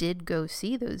did go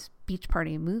see those beach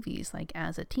party movies like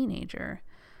as a teenager.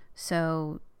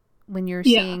 So when you're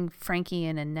seeing Frankie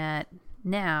and Annette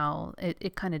now,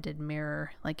 it kind of did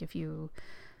mirror, like if you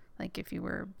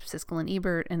were Siskel and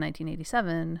Ebert in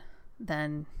 1987,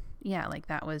 then yeah, like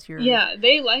that was your... Yeah,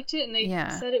 they liked it, and they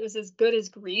said it was as good as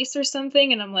Grease or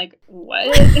something, and I'm like,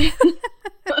 what?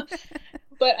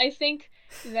 But I think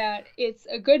that it's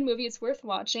a good movie. It's worth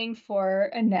watching for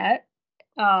Annette,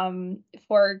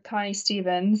 for Connie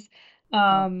Stevens.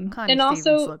 Connie And Stevens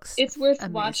also looks it's worth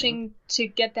amazing. watching to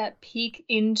get that peek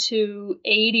into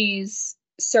 80s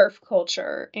surf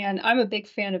culture. And I'm a big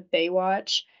fan of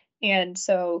Baywatch, and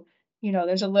so, you know,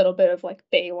 there's a little bit of like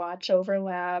Baywatch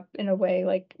overlap in a way,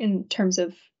 like in terms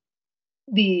of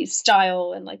the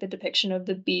style and like the depiction of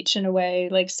the beach in a way.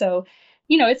 Like, so,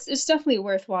 you know, it's definitely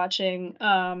worth watching.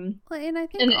 Well, and I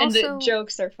think And also... the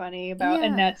jokes are funny about Yeah.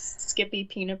 Annette's Skippy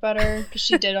peanut butter, because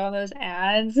she did all those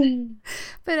ads.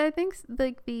 But I think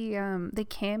like the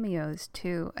cameos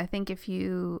too. I think if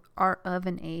you are of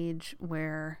an age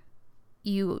where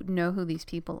you know who these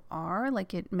people are,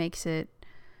 like it makes it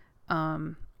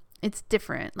it's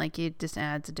different. Like it just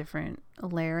adds a different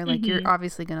layer. Like you're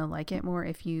obviously gonna like it more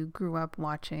if you grew up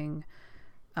watching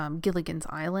Gilligan's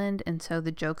Island, and so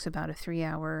the jokes about a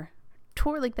 3-hour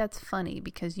tour, like that's funny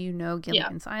because you know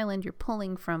Gilligan's Island, you're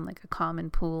pulling from like a common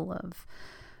pool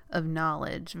of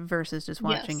knowledge versus just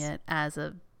watching it as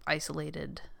a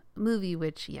isolated movie,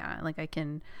 which like I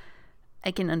can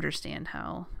understand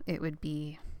how it would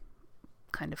be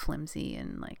kind of flimsy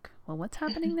and like, well, what's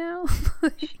happening now?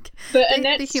 Like, But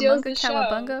Annette the steals Humunga the show.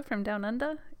 Cowabunga from Down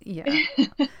Under.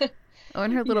 Oh,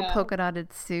 in her little polka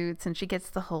dotted suits, and she gets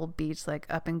the whole beach like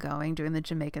up and going, doing the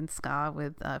Jamaican ska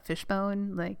with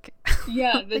Fishbone. Like,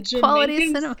 Yeah, the like, quality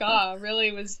Jamaican cinema. ska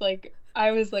really was like,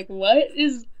 I was like, what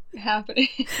is happening?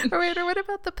 Or wait, or what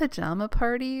about the pajama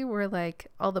party where like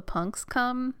all the punks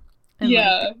come and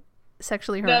like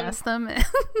sexually harass them and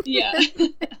Yeah.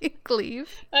 leave?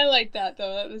 I like that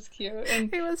though. That was cute.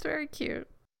 And It was very cute.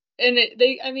 And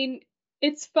I mean,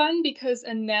 it's fun because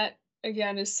Annette,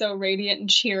 again, is so radiant and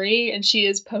cheery, and she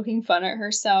is poking fun at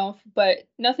herself, but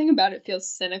nothing about it feels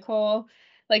cynical.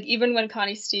 Like, even when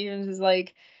Connie Stevens is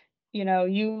like,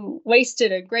 you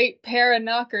wasted a great pair of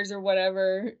knockers or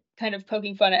whatever, kind of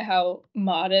poking fun at how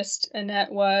modest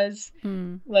Annette was.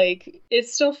 Like,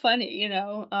 it's still funny,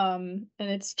 and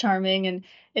it's charming. And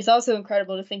it's also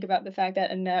incredible to think about the fact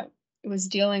that Annette was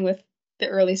dealing with the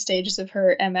early stages of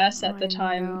her MS at the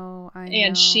time. I know.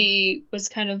 And she was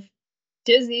kind of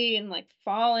dizzy and like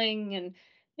falling, and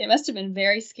it must have been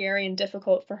very scary and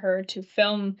difficult for her to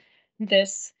film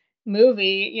this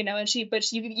movie, and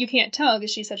but you can't tell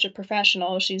because she's such a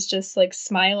professional. She's just like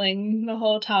smiling the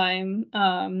whole time.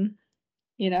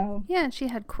 Yeah, and she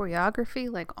had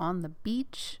choreography like on the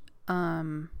beach.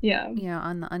 Yeah.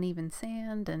 On the uneven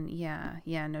sand, and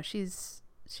no, she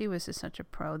was just such a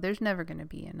pro. There's never going to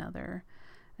be another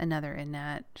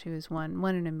Annette. She was one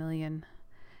in a million.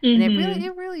 And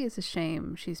it really is a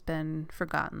shame she's been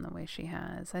forgotten the way she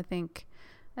has. I think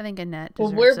Annette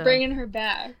deserves. Well, we're bringing her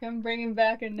back. I'm bringing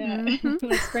back Annette.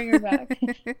 Let's bring her back.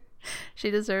 She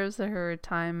deserves her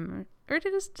time, or it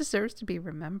just deserves to be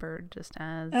remembered just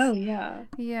as. Oh yeah.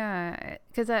 Yeah,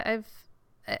 because I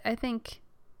think,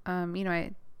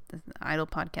 the Idol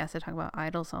podcast, I talk about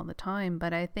idols all the time,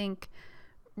 but I think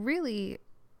really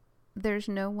there's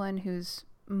no one who's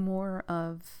more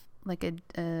of like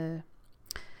a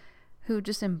who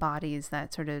just embodies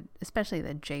that sort of, especially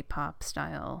the J-pop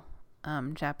style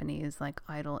Japanese like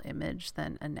idol image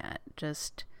than Annette.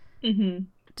 Just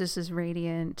this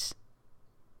radiant,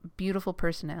 beautiful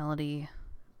personality.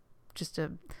 Just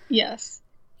a yes,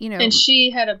 and she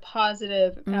had a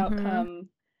positive outcome.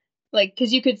 Like,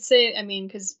 because you could say, I mean,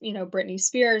 because Britney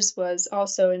Spears was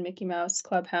also in Mickey Mouse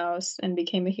Clubhouse and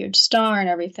became a huge star and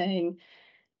everything,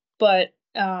 but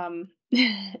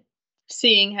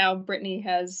seeing how Britney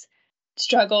has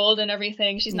struggled and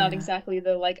everything, she's not exactly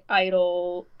the like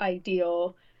idol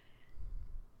ideal.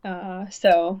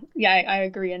 So yeah, I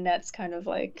agree. Annette's kind of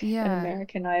like an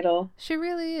American Idol. She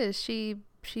really is. She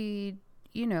she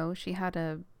had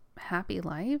a happy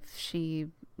life. She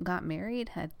got married,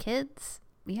 had kids.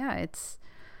 Yeah,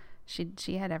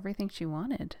 she had everything she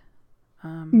wanted.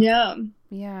 Yeah.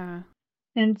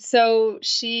 And so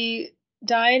she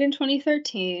died in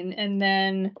 2013, and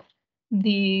then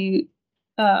the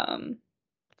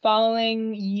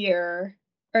following year,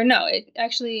 or no, it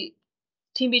actually,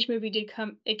 Teen Beach Movie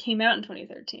it came out in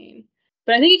 2013,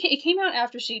 but I think it came out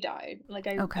after she died. Like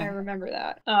I remember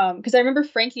that because I remember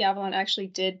Frankie Avalon actually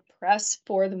did press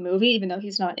for the movie, even though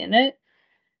he's not in it.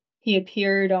 He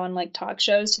appeared on like talk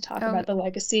shows to talk about the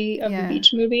legacy of the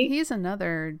Beach Movie. He's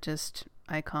another just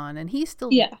icon, and he still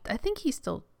I think he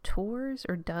still tours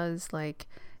or does like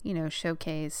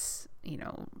showcase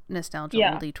nostalgia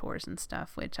oldie tours and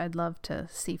stuff, which I'd love to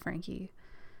see Frankie.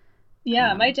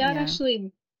 My dad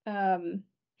actually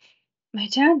my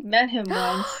dad met him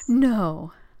once.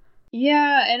 No.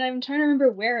 Yeah, and I'm trying to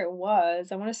remember where it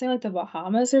was. I want to say like the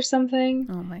Bahamas or something.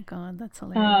 Oh my god, that's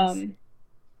hilarious.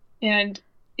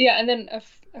 And then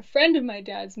a friend of my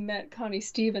dad's met Connie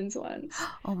Stevens once.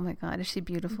 Oh my god, is she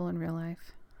beautiful in real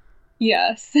life?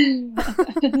 Yes.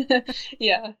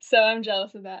 Yeah, so I'm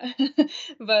jealous of that.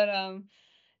 But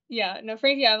no,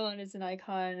 Frankie Avalon is an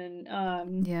icon,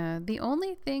 and the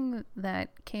only thing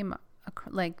that came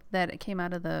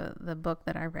out of the book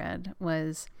that I read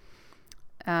was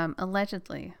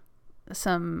allegedly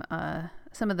some of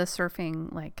the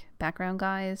surfing like background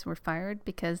guys were fired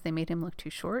because they made him look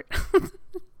too short.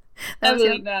 That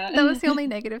was the only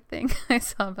negative thing I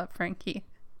saw about Frankie.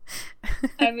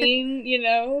 I mean,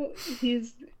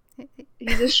 he's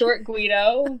a short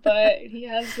Guido, but he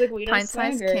has the Guido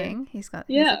pint-sized swagger. king. He's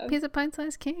a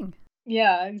pint-sized king.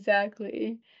 Yeah,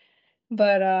 exactly.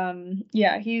 But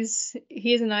he's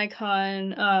an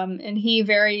icon, and he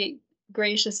very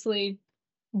graciously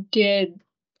did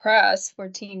press for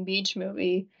Teen Beach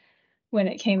Movie when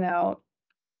it came out.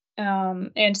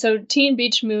 And so Teen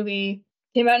Beach Movie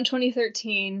came out in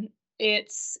 2013.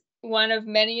 It's one of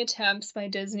many attempts by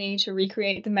Disney to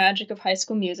recreate the magic of High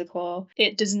School Musical.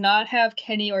 It does not have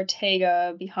Kenny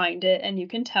Ortega behind it, and you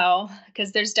can tell,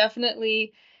 because there's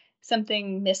definitely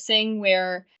something missing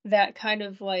where that kind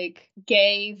of like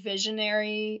gay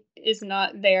visionary is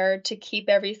not there to keep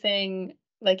everything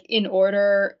like in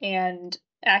order and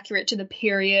accurate to the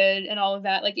period and all of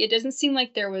that. Like, it doesn't seem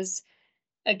like there was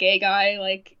a gay guy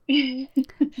like like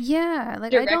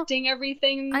directing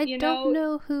everything. I don't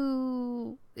know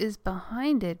who is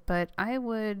behind it, but I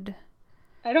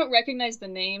don't recognize the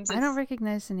names. I don't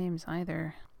recognize the names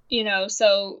either. you know,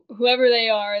 so whoever they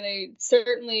are, they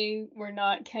certainly were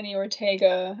not Kenny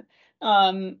Ortega.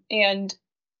 And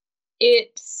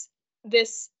it's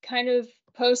this kind of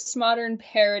postmodern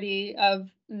parody of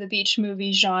the beach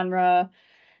movie genre,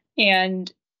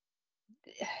 and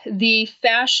the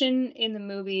fashion in the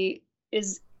movie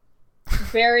is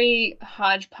very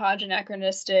hodgepodge,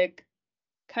 anachronistic,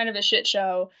 kind of a shit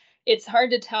show. It's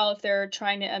hard to tell if they're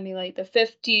trying to emulate the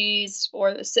 50s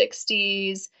or the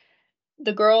 60s.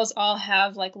 The girls all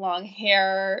have like long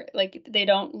hair, like they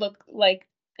don't look like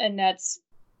Annette's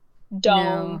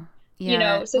dome. No. You Yeah.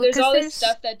 know, so Well, there's 'cause all this there's-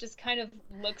 stuff that just kind of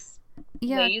looks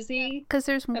Yeah, lazy. because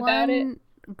there's about it. one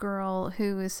girl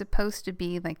who is supposed to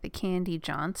be like the Candy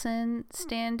Johnson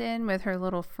stand-in with her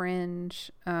little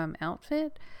fringe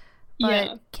outfit, but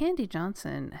Yeah. Candy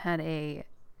Johnson had a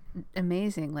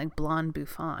amazing like blonde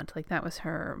bouffant, like that was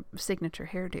her signature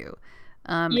hairdo.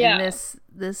 Yeah. And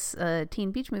this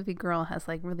Teen Beach Movie girl has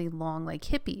like really long like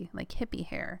hippie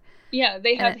hair. Yeah,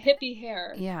 they have And hippie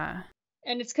hair. Yeah.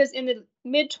 And it's because in the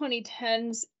mid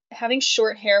 2010s, having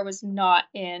short hair was not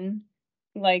in.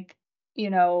 Like, you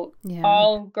know, Yeah.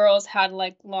 all girls had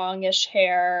like longish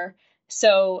hair.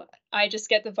 So I just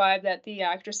get the vibe that the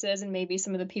actresses and maybe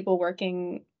some of the people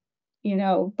working, you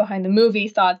know, behind the movie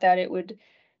thought that it would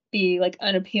be like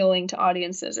unappealing to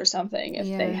audiences or something if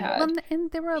they had Well,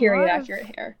 and there were a period lot accurate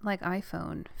of hair. like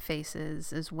iPhone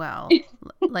faces as well,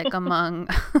 like among,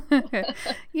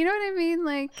 you know what I mean?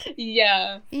 Like,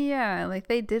 Yeah. yeah, like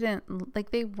they didn't,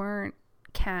 like they weren't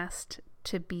cast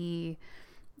to be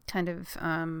kind of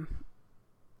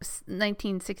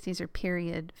 1960s or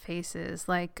period faces.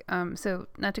 Like, so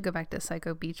not to go back to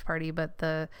Psycho Beach Party, but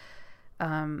the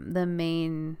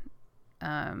main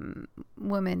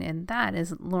woman in that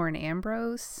is Lauren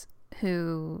Ambrose,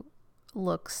 who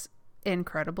looks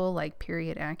incredible, like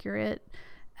period accurate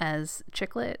as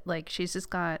Chicklet. Like she's just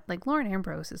got like Lauren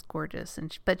Ambrose is gorgeous,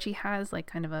 and but she has like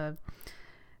kind of a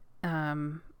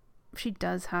she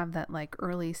does have that like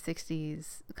early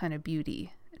 60s kind of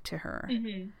beauty to her.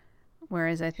 Mm-hmm.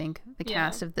 Whereas I think the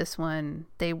cast of this one,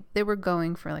 they were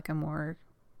going for like a more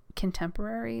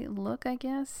contemporary look, I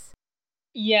guess.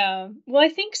 Yeah. Well, I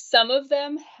think some of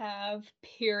them have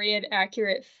period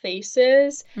accurate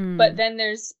faces, but then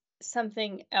there's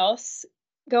something else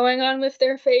going on with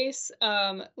their face.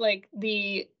 Like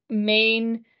the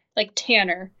main, like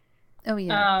Tanner. Oh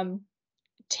yeah.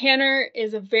 Tanner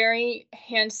is a very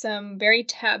handsome, very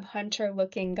Tab Hunter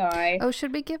looking guy. Oh,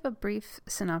 should we give a brief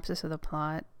synopsis of the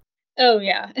plot? Oh,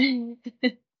 yeah.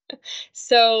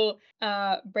 So,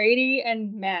 Brady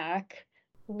and Mac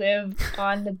live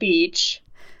on the beach.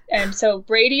 And so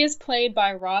Brady is played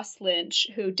by Ross Lynch,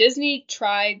 who Disney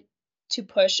tried to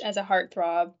push as a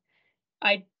heartthrob.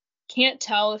 I can't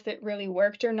tell if it really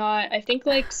worked or not. I think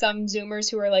like some Zoomers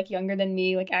who are like younger than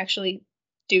me like actually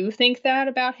do think that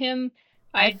about him.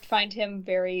 I find him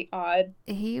very odd.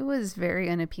 He was very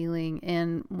unappealing,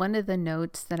 and one of the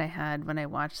notes that I had when I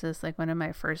watched this, like one of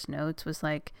my first notes was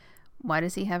like, why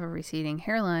does he have a receding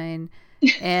hairline?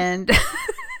 And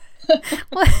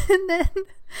well, and then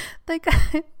like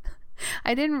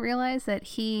I didn't realize that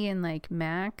he and like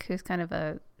Mac, who's kind of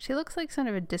she looks like kind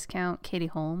of a discount Katie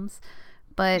Holmes,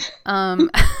 but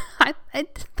I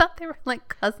thought they were like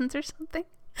cousins or something.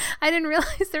 I didn't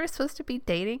realize they were supposed to be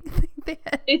dating.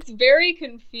 It's very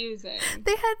confusing.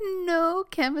 They had no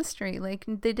chemistry. Like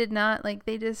they did not, like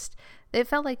it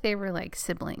felt like they were like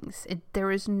siblings. There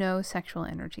was no sexual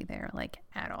energy there, like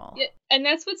at all. Yeah, and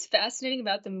that's what's fascinating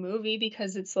about the movie,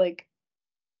 because it's like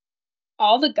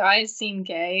all the guys seem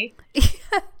gay.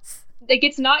 Yes. Like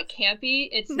it's not campy.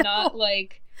 It's not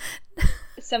like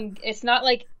it's not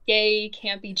like gay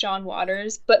campy John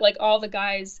Waters, but like all the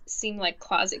guys seem like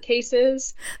closet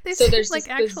cases. So there's like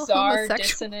this bizarre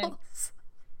dissonant.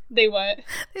 They what?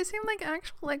 They seem like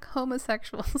actual like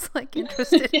homosexuals, like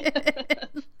interested in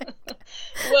it.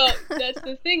 Well, that's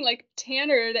the thing. Like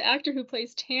Tanner, the actor who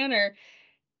plays Tanner,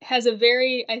 has a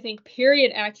very, I think,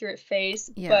 period accurate face,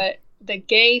 but the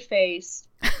gay face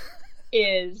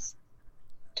is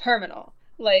terminal.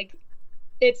 Like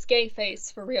it's gay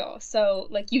face for real. So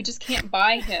like you just can't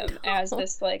buy him as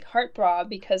this like heartthrob,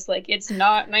 because like it's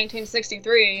not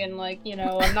 1963, and like, you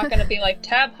know, I'm not gonna be like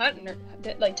Tab Hunter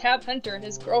and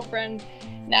his girlfriend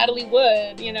Natalie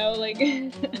Wood, you know, like.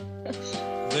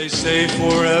 They say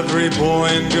for every boy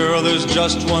and girl there's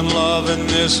just one love in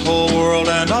this whole world,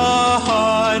 and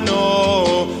I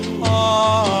know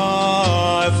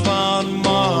I found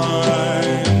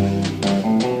mine.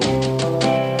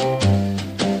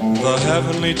 The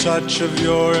heavenly touch of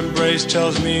your embrace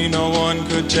tells me no one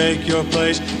could take your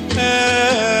place ever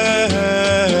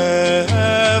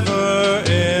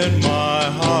in my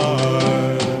heart.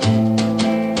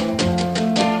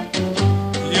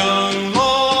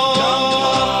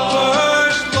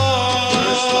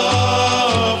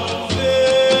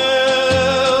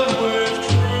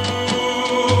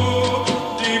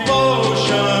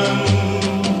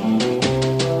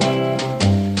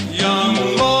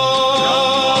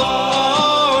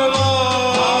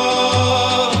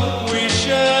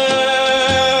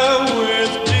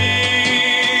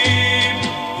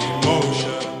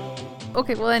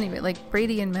 okay, well, anyway, like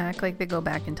Brady and Mac, like they go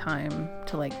back in time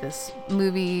to like this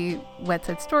movie Wet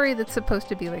Side Story that's supposed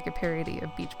to be like a parody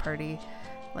of Beach Party,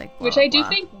 like blah, Which I do blah.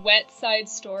 think Wet Side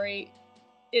Story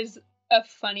is a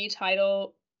funny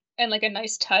title and like a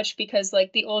nice touch because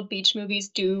like the old beach movies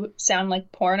do sound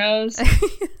like pornos.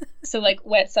 So like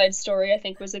Wet Side Story I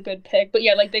think was a good pick. But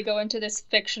yeah, like they go into this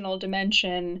fictional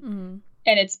dimension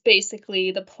and it's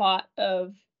basically the plot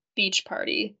of Beach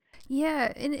Party.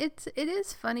 Yeah, and it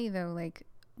is funny though, like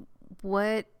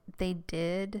what they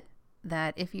did,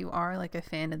 that if you are like a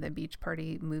fan of the Beach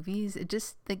Party movies, it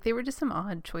just like they were just some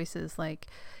odd choices. Like,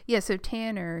 yeah, so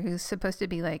Tanner, who's supposed to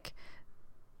be like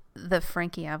the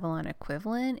Frankie Avalon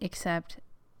equivalent, except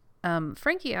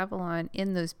Frankie Avalon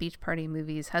in those Beach Party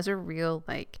movies has a real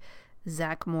like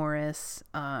Zach Morris,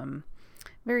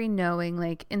 very knowing,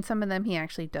 like in some of them he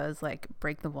actually does like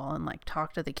break the wall and like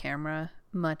talk to the camera,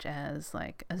 much as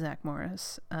like a Zach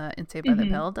Morris in Saved by the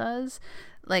Bell does.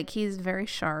 Like he's very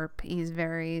sharp, he's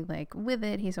very like with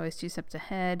it, he's always 2 steps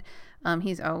ahead.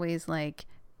 He's always like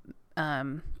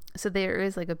so there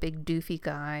is like a big doofy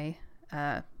guy,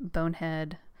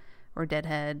 bonehead or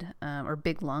deadhead, or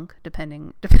big lunk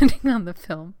depending on the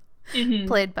film,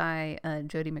 played by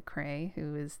Jodie McCrea,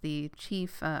 who is the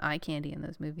chief eye candy in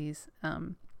those movies.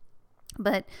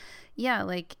 But yeah,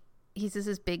 like he's just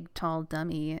this big tall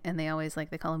dummy, and they always like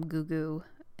they call him Goo Goo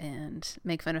and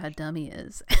make fun of how dumb he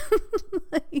is.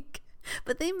 Like,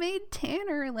 but they made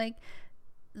Tanner like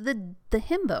the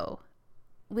himbo,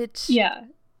 which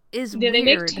is weird. They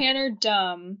make Tanner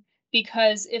dumb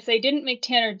because if they didn't make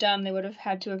Tanner dumb, they would have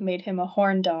had to have made him a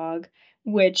horn dog,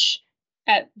 which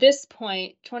at this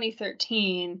point,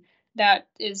 2013, that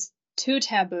is too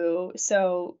taboo.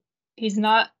 So he's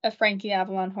not a Frankie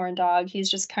Avalon horn dog. He's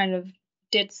just kind of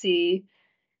ditzy.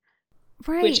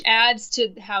 Right. Which adds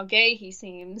to how gay he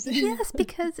seems. Yes,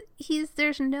 because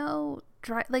there's no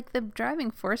like the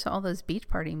driving force of all those Beach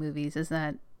Party movies is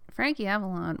that Frankie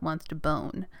Avalon wants to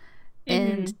bone,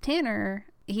 and Tanner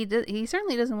he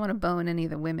certainly doesn't want to bone any of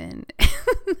the women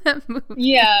in that movie.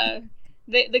 Yeah,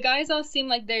 the guys all seem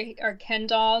like they are Ken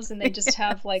dolls, and they just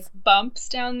have like bumps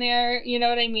down there. You know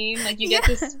what I mean? Like you get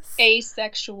this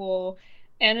asexual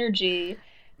energy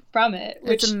from it,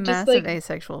 which it's a massive just, like,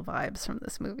 asexual vibes from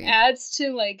this movie. Adds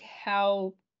to like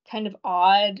how kind of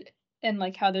odd and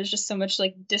like how there's just so much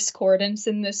like discordance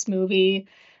in this movie.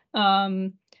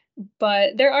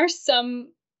 But there are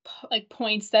some like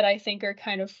points that I think are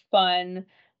kind of fun,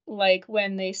 like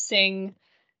when they sing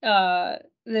the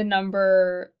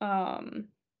number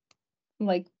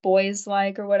like Boys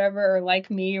Like or whatever, or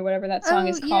Like Me or whatever that song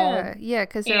is called. Yeah,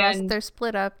 because they're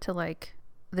split up to like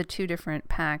the 2 different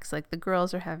packs. Like the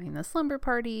girls are having the slumber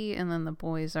party, and then the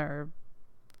boys are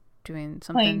doing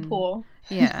something, playing pool.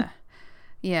 Yeah.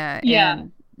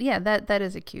 And that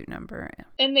is a cute number.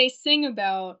 And they sing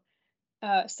about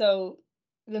so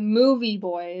the movie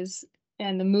boys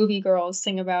and the movie girls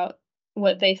sing about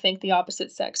what they think the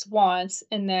opposite sex wants,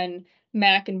 and then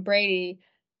Mac and Brady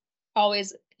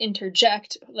always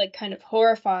interject, like kind of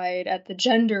horrified at the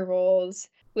gender roles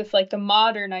with like the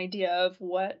modern idea of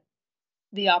what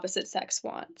the opposite sex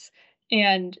wants.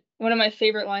 And one of my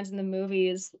favorite lines in the movie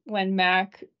is when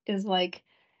Mac is like,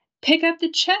 pick up the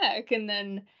check, and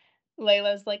then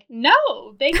Layla's like,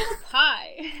 no, bagel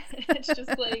pie. It's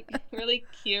just like really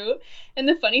cute. And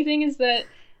the funny thing is that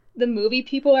the movie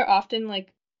people are often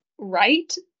like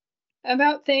right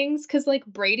about things, because like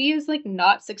Brady is like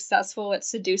not successful at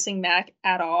seducing Mac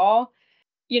at all.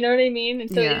 You know what I mean? And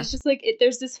so it's just like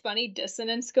there's this funny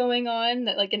dissonance going on,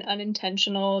 that like an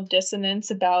unintentional dissonance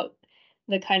about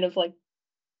the kind of like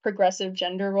progressive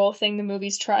gender role thing the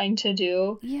movie's trying to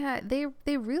do. Yeah,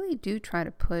 they really do try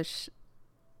to push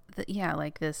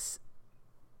like this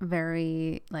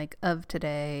very like of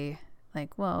today,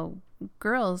 like, well,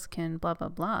 girls can blah blah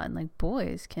blah, and like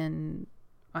boys can,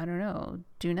 I don't know,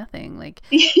 do nothing, like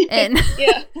and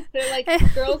yeah, they're like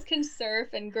girls can surf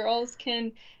and girls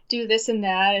can do this and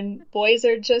that, and boys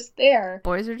are just there.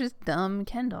 Boys are just dumb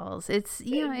Ken dolls. It's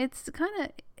it's kind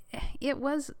of, it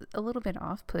was a little bit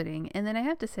off-putting. And then I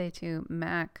have to say too,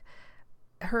 Mac,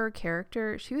 her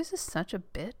character, she was just such a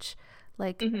bitch,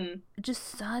 like just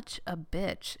such a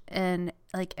bitch, and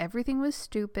like everything was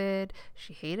stupid.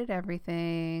 She hated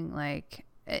everything, like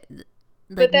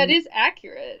but that is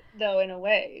accurate though, in a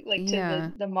way, like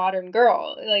to the modern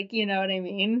girl, like, you know what I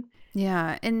mean?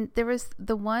 Yeah. And there was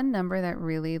the one number that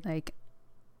really like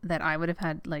that I would have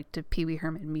had like to Pee Wee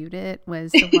Herman mute it,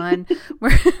 was the one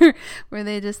where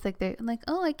they just like, they're like,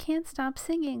 oh, I can't stop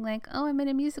singing, like, oh, I'm in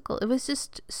a musical. It was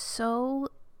just so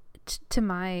to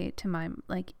my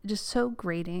like just so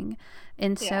grating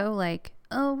and so like,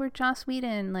 oh, we're Joss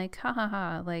Whedon, like ha ha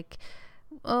ha, like,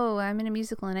 oh, I'm in a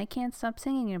musical and I can't stop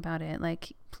singing about it,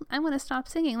 like I want to stop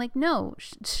singing, like no,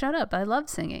 shut up, I love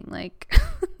singing, like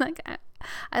like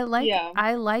I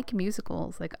like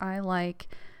musicals, like I like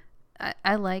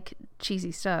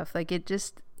cheesy stuff, like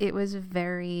it was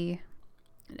very,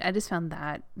 I just found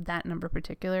that number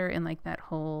particular and like that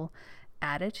whole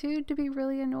attitude to be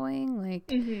really annoying,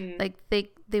 like like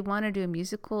they want to do a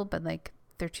musical but like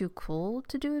they're too cool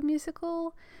to do a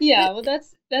musical. Well,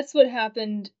 that's what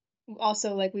happened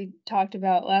also, like we talked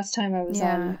about last time I was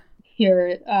Yeah. on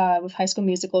here with High School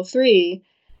Musical 3,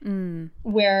 Mm.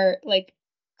 where like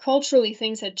culturally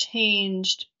things had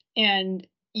changed and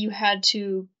you had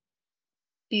to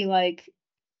be like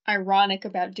ironic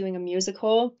about doing a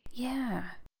musical Yeah.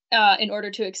 in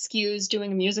order to excuse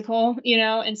doing a musical, you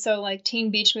know? And so like Teen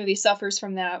Beach Movie suffers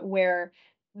from that, where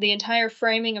the entire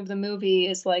framing of the movie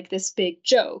is like this big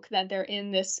joke that they're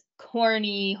in this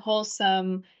corny,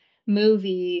 wholesome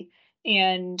movie,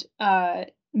 and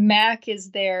Mac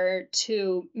is there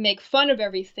to make fun of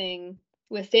everything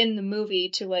within the movie,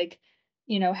 to like,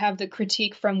 you know, have the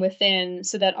critique from within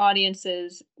so that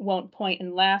audiences won't point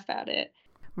and laugh at it.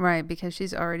 Right, because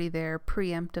she's already there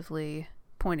preemptively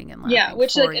pointing and Yeah, laughing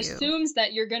which for like you. assumes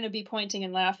that you're going to be pointing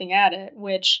and laughing at it,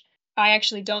 which I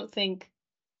actually don't think,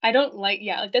 I don't like.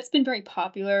 Yeah, like that's been very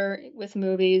popular with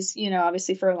movies, you know,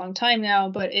 obviously for a long time now,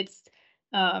 but it's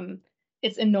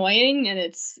annoying, and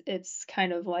it's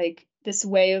kind of like this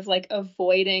way of like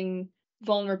avoiding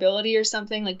vulnerability or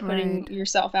something, like putting Right.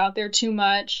 yourself out there too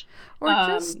much. Or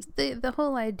just the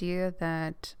whole idea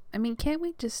that, I mean, can't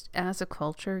we just as a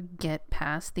culture get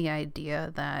past the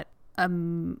idea that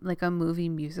like a movie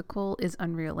musical is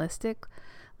unrealistic?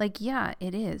 Like, yeah,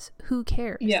 it is. Who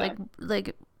cares? Yeah.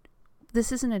 Like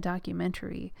this isn't a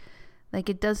documentary. Like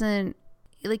it doesn't,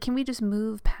 like, can we just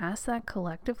move past that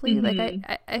collectively?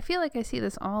 Like I feel like I see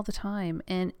this all the time,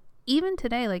 and even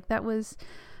today, like that was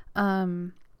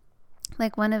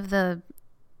like one of the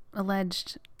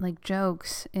alleged like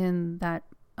jokes in that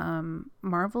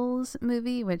Marvel's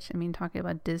movie, which, I mean, talking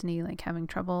about Disney like having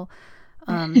trouble,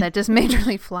 that just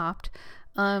majorly flopped,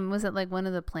 was it like one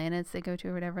of the planets they go to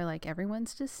or whatever, like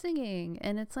everyone's just singing,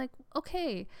 and it's like,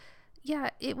 okay, yeah,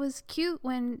 it was cute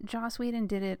when Joss Whedon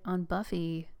did it on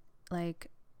Buffy like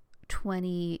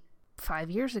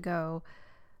 25 years ago.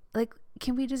 Like,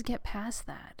 can we just get past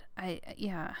that?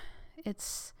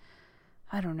 It's,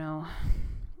 I don't know.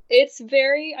 It's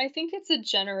very, I think it's a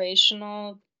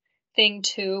generational thing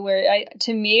too, where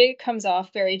to me it comes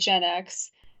off very Gen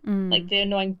X, like the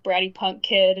annoying bratty punk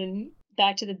kid and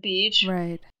Back to the Beach,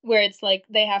 Right. where it's like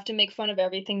they have to make fun of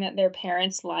everything that their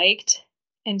parents liked,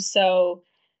 and so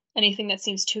anything that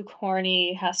seems too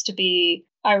corny has to be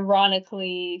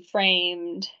ironically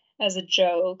framed as a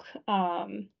joke.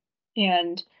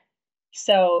 And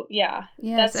so yeah,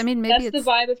 Yes, I mean, maybe that's the it's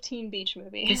vibe of Teen Beach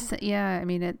Movie. this, yeah, I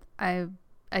mean, I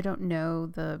don't know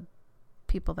the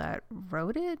people that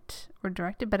wrote it or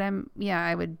directed, but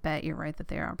I would bet you're right that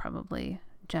they are probably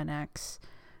Gen X,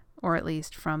 or at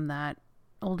least from that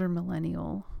older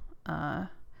millennial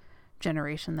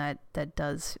generation that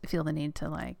does feel the need to,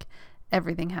 like,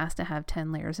 everything has to have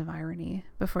 10 layers of irony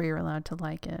before you're allowed to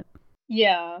like it.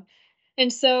 Yeah.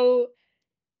 And so,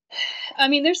 I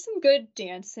mean, there's some good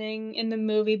dancing in the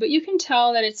movie, but you can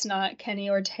tell that it's not Kenny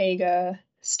Ortega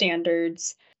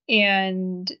standards.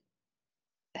 And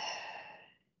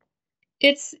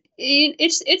it's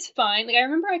fine. Like I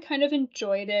remember I kind of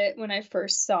enjoyed it when I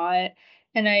first saw it,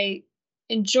 and I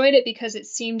enjoyed it because it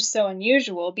seemed so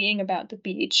unusual being about the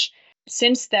beach.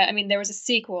 Since that, I mean, there was a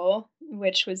sequel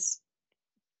which was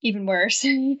even worse.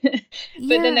 But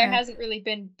then there Yeah. hasn't really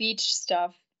been beach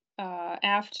stuff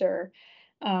after.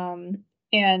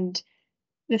 And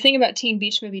the thing about Teen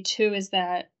Beach Movie 2 is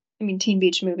that, I mean, Teen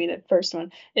Beach Movie, the first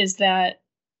one, is that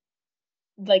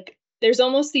like there's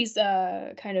almost these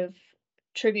kind of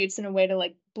tributes in a way to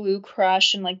like Blue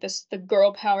Crush and like the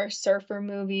girl power surfer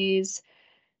movies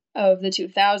of the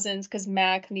 2000s, because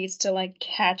Mac needs to like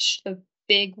catch the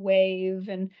big wave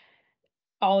and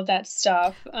all of that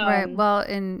stuff. Right. Well,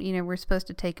 and we're supposed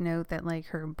to take note that like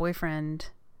her boyfriend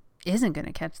isn't going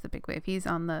to catch the big wave. He's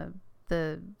on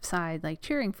the side like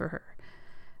cheering for her,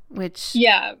 which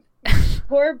Yeah.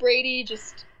 Poor Brady,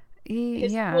 just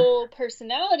his yeah. whole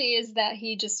personality is that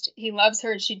he loves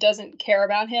her and she doesn't care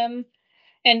about him.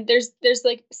 And there's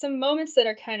like some moments that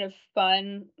are kind of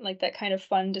fun, like that kind of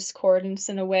fun discordance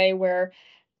in a way, where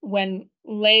when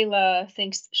Layla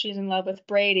thinks she's in love with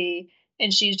Brady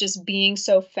and she's just being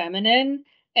so feminine,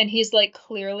 and he's like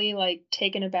clearly like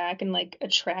taken aback and like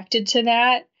attracted to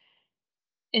that.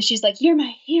 and she's like, "You're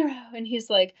my hero," and he's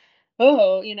like,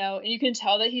 "Oh," and you can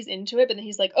tell that he's into it, but then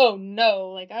he's like, "Oh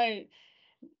no," and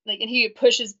he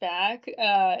pushes back.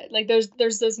 Like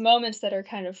there's those moments that are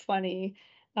kind of funny,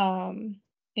 um,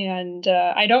 and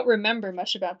I don't remember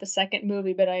much about the second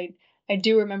movie, but I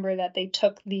do remember that they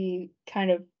took the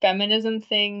kind of feminism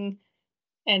thing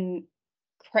and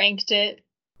cranked it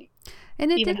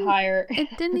And even higher.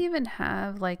 it didn't even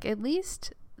have, like, at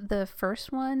least the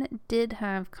first one did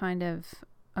have kind of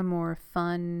a more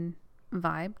fun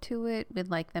vibe to it, with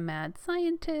like the mad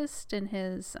scientist and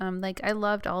his like, I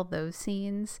loved all those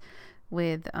scenes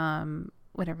with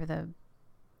whatever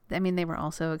I mean, they were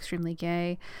also extremely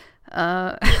gay.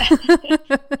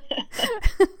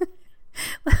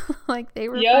 Like, they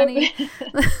were funny.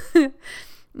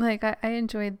 Like, I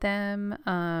enjoyed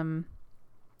them.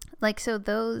 Like, so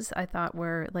those I thought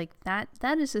were like, that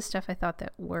is the stuff I thought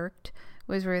that worked,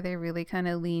 was where they really kind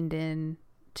of leaned in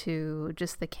to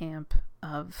just the camp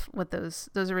of what those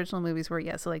original movies were.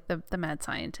 Yeah, so like the mad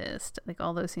scientist, like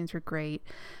all those scenes were great.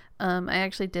 I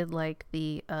actually did like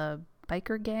the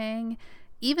biker gang,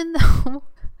 even though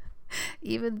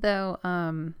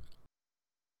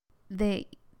they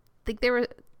think they were,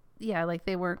 yeah, like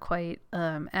they weren't quite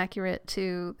accurate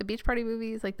to the Beach Party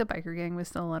movies. Like, the biker gang was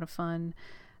still a lot of fun.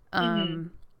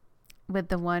 With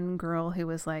the one girl who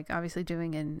was like obviously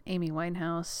doing an Amy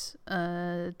Winehouse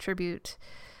tribute.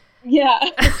 Yeah,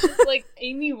 it's just like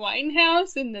Amy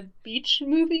Winehouse in the Beach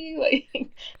movie. Like,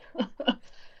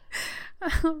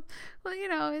 well,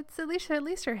 it's at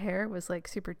least her hair was like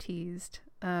super teased.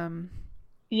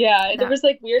 Yeah, there was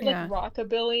like weird yeah. like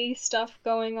rockabilly stuff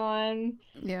going on.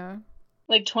 Yeah.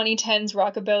 Like 2010s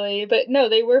rockabilly, but no,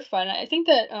 they were fun. I think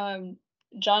that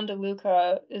John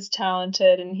DeLuca is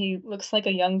talented, and he looks like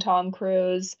a young Tom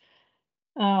Cruise.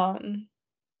 And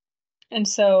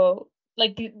so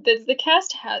like the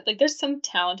cast had, like, there's some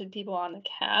talented people on the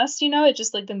cast, it's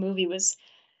just like the movie was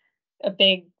a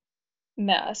big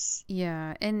mess.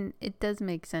 Yeah, and it does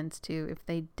make sense too if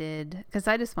they did, because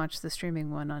I just watched the streaming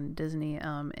one on Disney,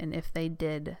 and if they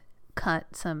did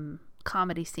cut some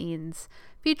comedy scenes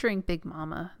featuring Big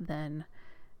Mama, then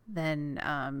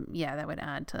yeah, that would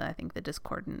add to, I think, the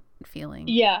discordant feeling.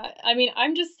 Yeah, I mean,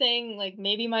 I'm just saying, like,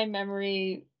 maybe my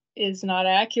memory is not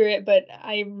accurate, but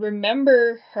I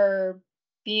remember her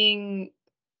being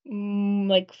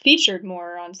like featured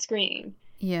more on screen.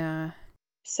 Yeah.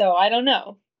 So I don't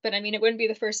know, but I mean, it wouldn't be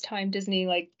the first time Disney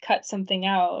like cut something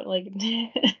out, like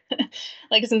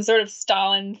like some sort of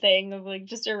Stalin thing of like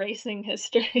just erasing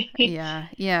history. Yeah,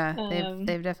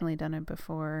 they've definitely done it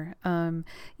before.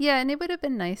 Yeah, and it would have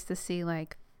been nice to see,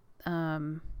 like,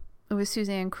 it was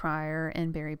Suzanne Cryer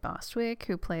and Barry Bostwick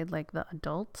who played like the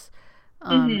adults.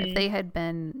 If they had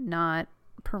been not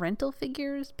parental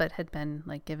figures but had been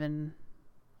like given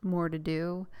more to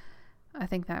do, I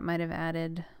think that might have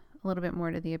added a little bit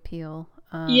more to the appeal.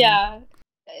 Yeah,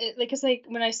 it's like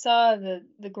when I saw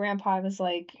the grandpa, I was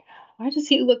like, why does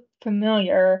he look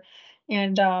familiar?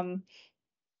 And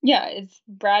yeah, it's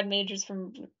Brad Majors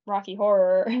from Rocky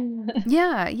Horror.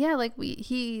 yeah, like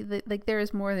like there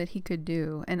is more that he could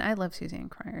do, and I love Suzanne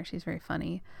Cryer. She's very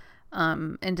funny.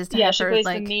 And just to have she her, plays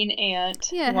like, the mean aunt.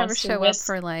 Yeah, have her show up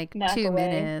for like Mac 2 away.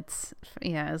 minutes.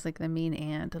 Yeah, as like the mean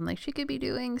aunt. I'm like, she could be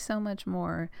doing so much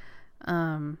more.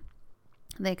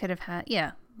 They could have had,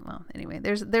 yeah. Well, anyway,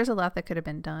 there's a lot that could have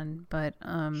been done, but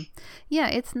yeah,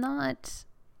 it's not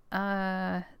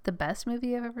the best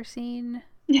movie I've ever seen,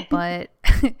 but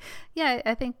yeah,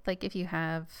 I think like if you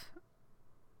have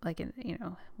like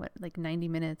like 90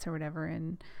 minutes or whatever,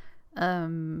 and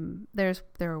there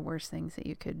are worse things that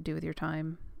you could do with your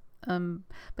time.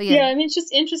 But yeah, I mean, it's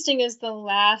just interesting as the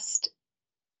last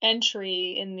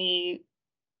entry in the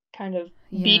kind of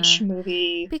beach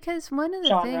movie, because one of the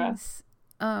genre. things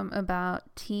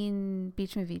about Teen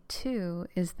Beach Movie 2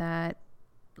 is that,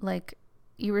 like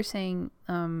you were saying,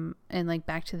 and like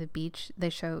Back to the Beach, they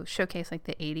showcase like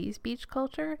the 80s beach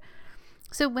culture.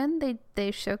 So when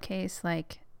they showcase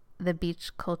like the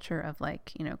beach culture of,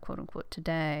 like, quote unquote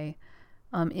today,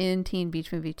 in Teen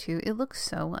Beach Movie 2, it looks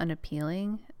so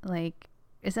unappealing. Like,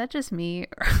 is that just me?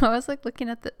 I was like looking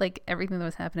at the like everything that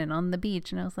was happening on the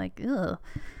beach, and I was like, ugh.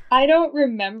 I don't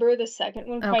remember the second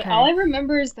one quite. Okay. All I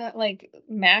remember is that like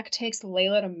Mac takes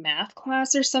Layla to math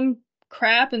class or some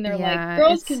crap, and they're like,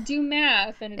 girls can do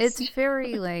math, and it's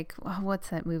very like, what's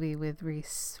that movie with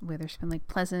Reese Witherspoon, like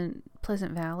Pleasant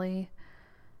Valley,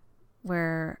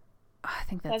 where I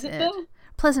think that's Pleasantville? it.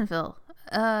 Pleasantville.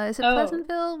 Is it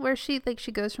Pleasantville, where she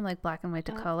goes from like black and white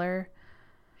to color?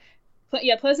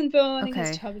 Yeah, Pleasantville, I think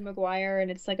it's Tobey Maguire, and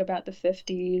it's like about the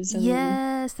 50s. And...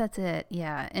 Yes, that's it.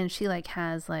 Yeah, and she like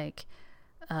has like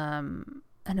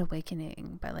an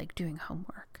awakening by like doing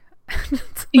homework.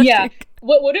 Yeah.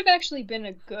 What would have actually been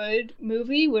a good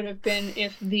movie would have been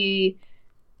if the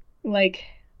like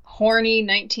horny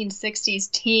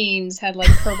 1960s teens had like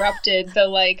corrupted the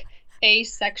like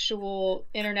asexual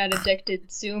internet addicted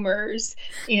Zoomers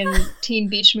in Teen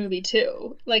Beach Movie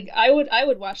 2. Like I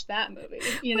would watch that movie.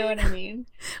 You know what I mean?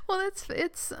 Well,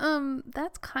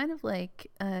 that's kind of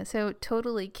like so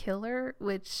Totally Killer,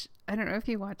 which I don't know if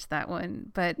you watched that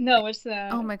one, but No, what's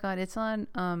that? oh my god, it's on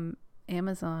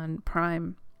Amazon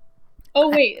Prime. Oh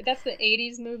wait, that's the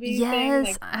 80s movie thing,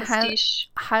 like I pastiche.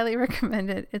 highly recommend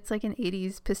it. It's like an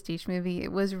 80s pastiche movie.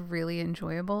 It was really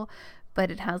enjoyable, but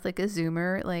it has like a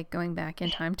zoomer like going back in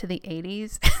time to the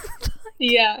 80s.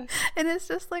 Yeah. And it's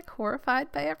just like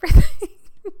horrified by everything.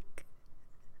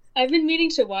 I've been meaning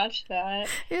to watch that.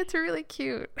 It's really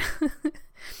cute.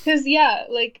 Because, yeah,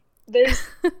 like, there's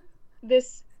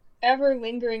this ever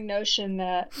lingering notion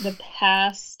that the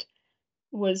past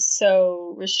was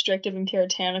so restrictive and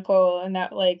puritanical, and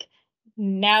that, like,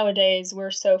 nowadays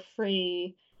we're so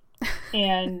free.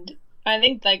 And I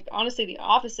think, like, honestly, the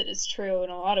opposite is true in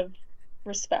a lot of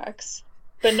respects.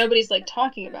 But nobody's, like,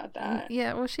 talking about that.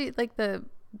 Yeah, well, she, like, the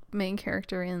main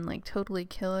character in like Totally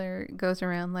Killer goes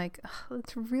around like, oh,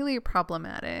 it's really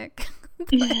problematic.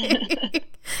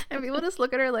 Like, and people just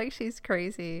look at her like she's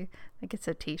crazy, like it's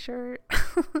a t-shirt.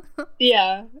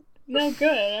 Yeah, no, good.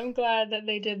 I'm glad that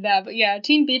they did that. But yeah,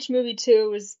 Teen Beach Movie 2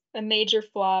 was a major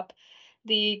flop.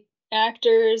 The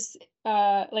actors,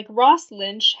 like Ross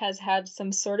Lynch has had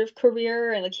some sort of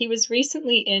career, and like he was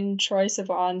recently in Troye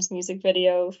Sivan's music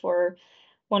video for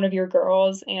One of Your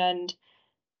Girls, and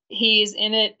he's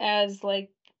in it as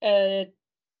like a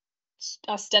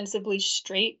ostensibly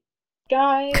straight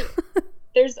guy.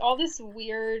 There's all this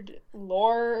weird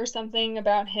lore or something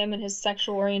about him and his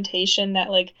sexual orientation that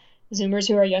like Zoomers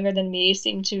who are younger than me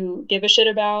seem to give a shit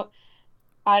about.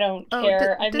 I don't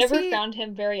care. I've never found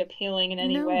him very appealing in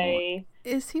any way.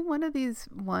 Is he one of these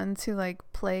ones who like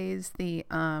plays the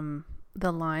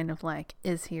line of like,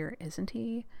 is he or isn't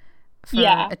he,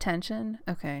 for attention?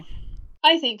 Okay.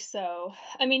 I think so.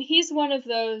 I mean, he's one of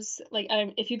those, like,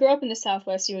 if you grow up in the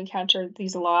Southwest, you encounter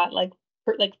these a lot, like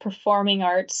performing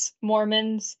arts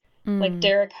Mormons, like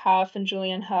Derek Huff and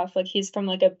Julianne Hough. Like, he's from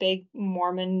like a big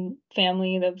Mormon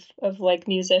family of like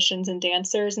musicians and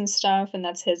dancers and stuff, and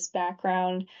that's his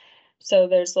background. So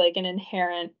there's like an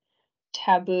inherent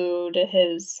taboo to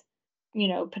his, you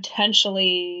know,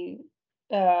 potentially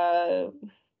gay,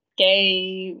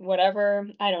 whatever.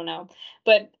 I don't know.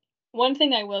 But one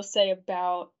thing I will say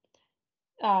about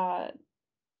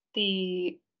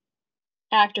the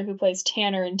actor who plays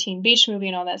Tanner in Teen Beach Movie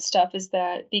and all that stuff is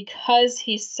that because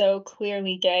he's so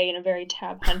clearly gay in a very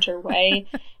Tab Hunter way,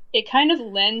 it kind of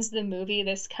lends the movie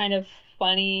this kind of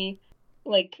funny,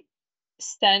 like,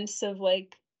 sense of,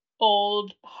 like,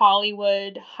 old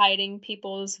Hollywood hiding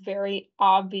people's very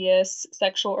obvious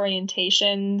sexual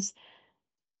orientations.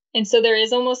 And so there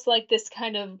is almost like this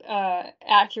kind of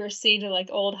accuracy to like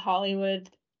old Hollywood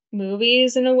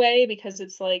movies in a way, because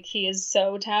it's like he is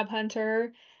so Tab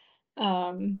Hunter.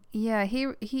 Yeah,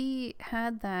 he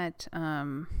had that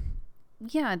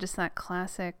just that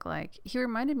classic, like, he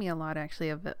reminded me a lot actually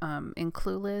of in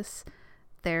Clueless.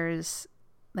 There's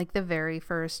like the very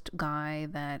first guy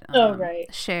that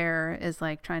right. Cher is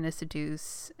like trying to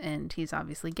seduce, and he's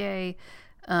obviously gay.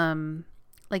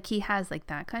 Like he has like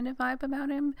that kind of vibe about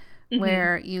him,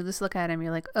 where you just look at him,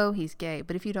 you're like, oh, he's gay.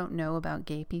 But if you don't know about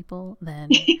gay people, then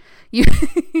you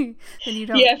then you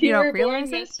don't. Yeah, if you don't were realize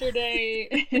born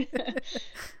yesterday,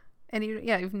 and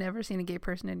you've never seen a gay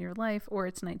person in your life, or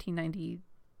it's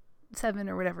 1997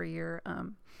 or whatever year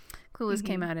Clueless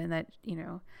came out in, that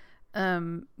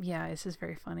it's just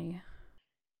very funny.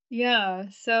 Yeah,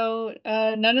 so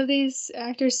none of these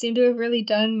actors seem to have really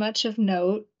done much of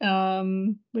note,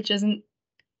 which isn't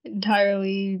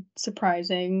entirely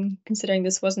surprising considering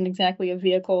this wasn't exactly a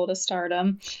vehicle to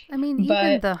stardom. I mean,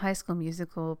 even the High School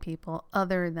Musical people,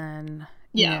 other than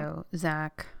you know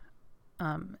Zach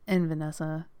and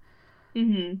Vanessa,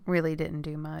 really didn't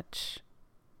do much.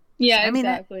 Yeah, I mean,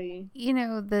 exactly.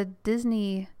 The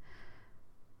Disney.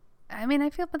 I mean, I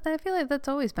feel like that's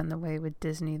always been the way with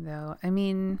Disney, though. I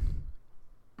mean,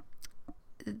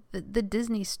 the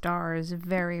Disney stars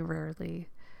very rarely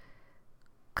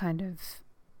kind of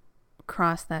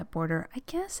cross that border, I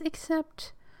guess,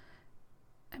 except,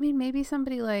 I mean, maybe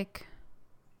somebody like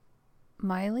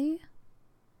Miley.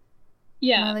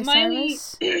 Yeah,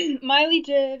 Miley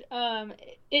did.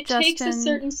 It Justin. Takes a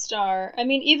certain star. I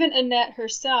mean, even Annette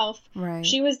herself, Right.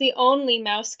 She was the only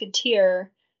Mouseketeer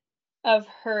of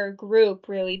her group,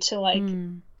 really, to like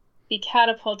be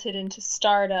catapulted into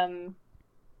stardom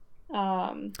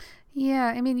Yeah,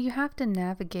 I mean, you have to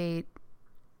navigate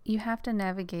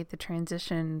the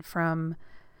transition from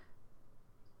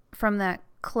that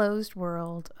closed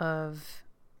world of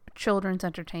children's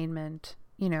entertainment,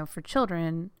 for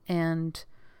children, and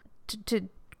to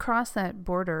cross that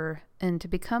border and to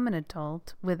become an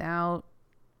adult without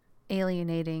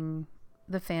alienating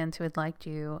the fans who had liked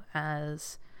you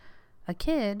as a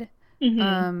kid,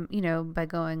 by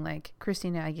going like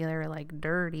Christina Aguilera, like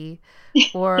dirty,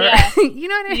 or Yeah. you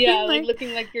know what I Yeah, mean? like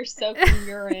looking like you're soaked in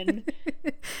urine.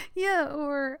 Yeah,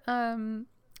 or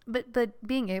but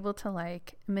being able to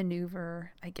like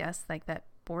maneuver, I guess, like that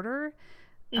border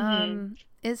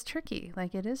is tricky.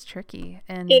 Like it is tricky,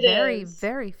 and It very is.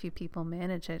 very few people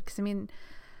manage it. Because I mean,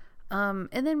 and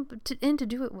then to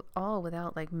do it all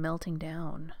without like melting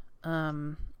down,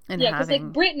 and Yeah, because like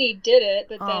having Britney did it,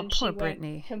 but then she poor went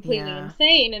Britney, completely yeah.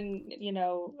 insane,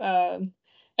 and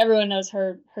everyone knows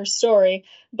her story.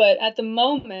 But at the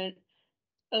moment,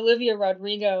 Olivia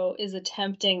Rodrigo is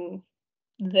attempting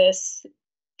this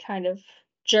kind of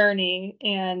journey,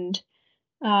 and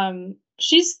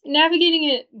she's navigating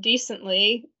it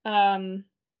decently.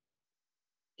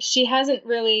 She hasn't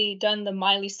really done the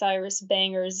Miley Cyrus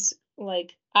bangers,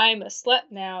 like "I'm a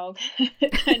slut now"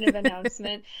 kind of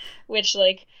announcement, which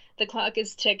like the clock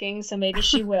is ticking, so maybe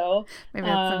she will. Maybe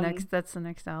that's the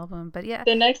next album. But yeah,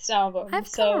 The next album.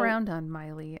 I've come around on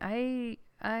Miley. I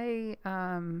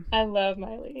love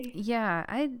Miley. yeah,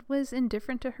 I was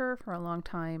indifferent to her for a long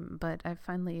time, but I've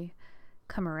finally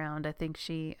come around. I think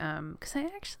she because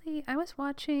I was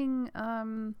watching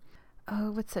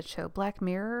what's that show, Black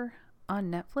Mirror,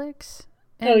 on Netflix.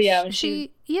 Oh And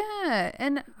yeah,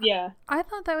 and yeah. I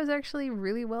thought that was actually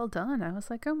really well done. I was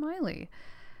like, oh, Miley.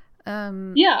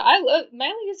 Yeah, I love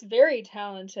Miley is very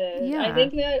talented. I Yeah.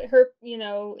 think that her,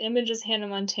 image as Hannah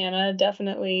Montana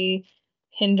definitely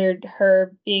hindered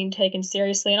her being taken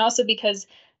seriously, and also because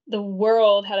the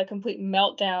world had a complete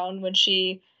meltdown when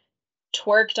she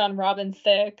twerked on Robin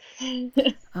Thicke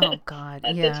Oh God,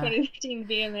 at the yeah. 2015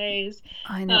 VMAs.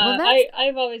 I know. Well, that's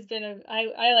I've always been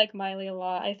I like Miley a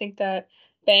lot. I think that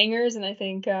Bangers, and I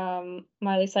think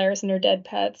Miley Cyrus and Her Dead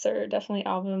Pets are definitely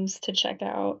albums to check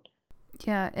out.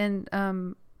 yeah, and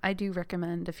I do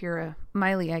recommend, if you're a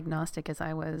Miley agnostic as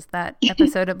I was, that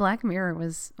episode of Black Mirror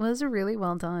was really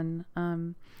well done.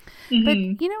 But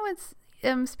Mhm. what's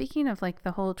speaking of like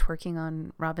the whole twerking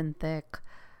on Robin Thicke,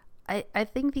 I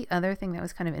think the other thing that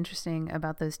was kind of interesting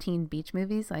about those teen beach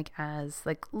movies, like as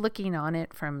like looking on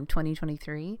it from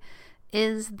 2023,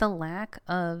 is the lack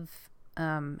of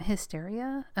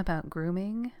hysteria about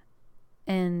grooming,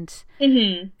 and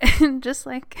Mhm. and just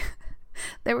like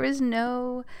there was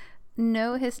no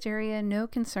hysteria, no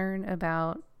concern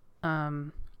about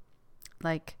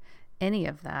like any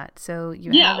of that. So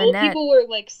you Yeah, have old Annette. people were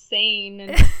like sane,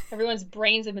 and everyone's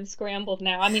brains have been scrambled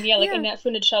now. I mean, yeah, like Yeah. Annette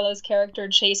Funicello's character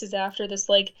chases after this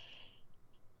like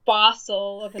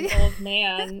fossil of an old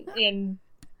man in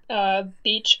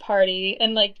Beach Party,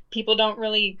 and like people don't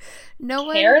really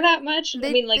No care one, that much. I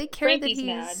mean, they like care that Frankie's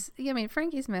mad. yeah, I mean,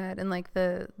 Frankie's mad, and like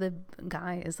the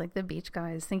guy is like, the beach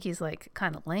guys think he's like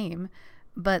kind of lame,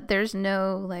 but there's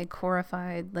no like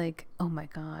horrified like, oh my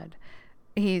God,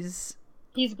 he's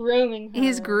grooming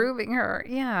her.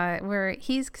 Yeah, where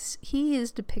he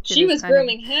is depicted She as was kind of-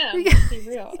 grooming him. Let's be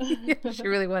real. Yeah, she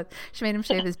really was. She made him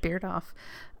shave his beard off.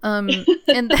 And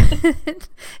then,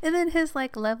 and then his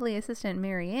like lovely assistant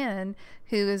Marianne,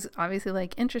 who is obviously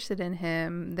like interested in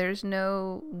him. There's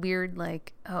no weird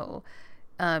like, oh,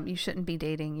 you shouldn't be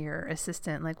dating your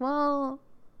assistant. Like, well,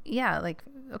 yeah, like,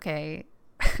 okay,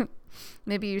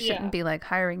 maybe you shouldn't Yeah. be like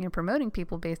hiring and promoting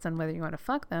people based on whether you want to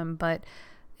fuck them. But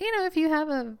if you have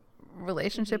a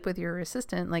relationship with your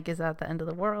assistant, like, is that the end of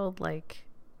the world? Like,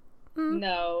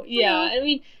 No, yeah. I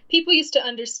mean, people used to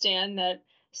understand that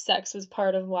sex was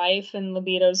part of life and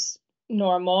libido's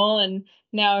normal, and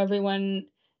now everyone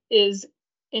is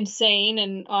insane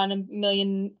and on a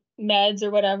million meds or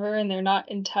whatever, and they're not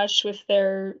in touch with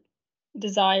their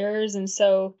desires, and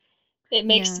so it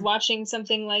makes Yeah. watching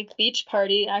something like Beach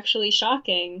Party actually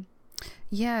shocking.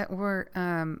 Yeah, or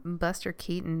Buster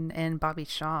Keaton and Bobby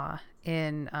Shaw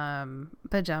in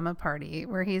Pajama Party,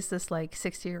 where he's this like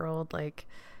 60-year-old like,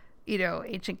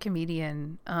 ancient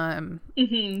comedian.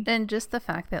 Mhm. And just the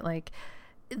fact that like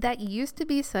that used to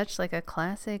be such like a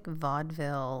classic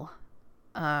vaudeville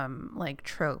like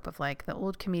trope of like the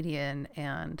old comedian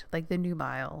and like the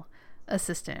nubile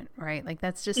assistant, right? Like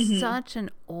that's just such an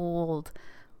old,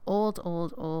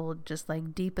 just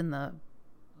like deep in the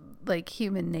like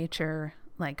human nature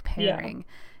like pairing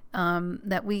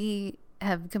that we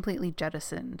have completely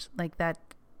jettisoned. Like that,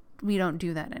 we don't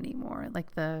do that anymore.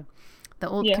 Like the the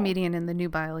old Yeah. comedian and the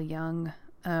nubile young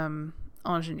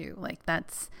ingenue. Like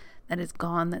that is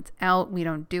gone. That's out. We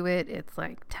don't do it. It's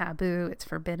like taboo. It's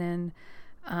forbidden.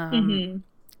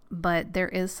 But there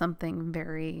is something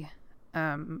very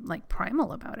like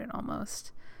primal about it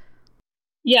almost.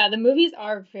 Yeah, the movies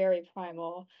are very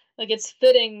primal. Like it's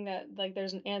fitting that like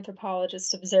there's an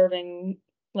anthropologist observing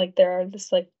like there are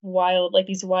this like wild like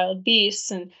these wild beasts,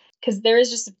 and because there is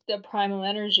just a primal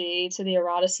energy to the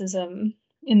eroticism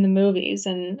in the movies.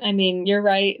 And I mean, you're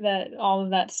right that all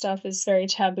of that stuff is very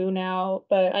taboo now,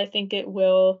 but I think it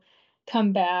will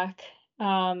come back.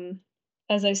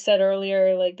 As I said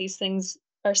earlier, like these things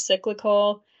are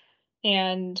cyclical,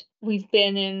 and we've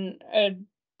been in a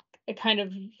kind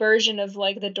of version of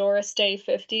like the Doris Day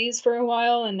 50s for a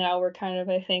while, and now we're kind of,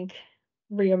 I think,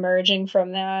 reemerging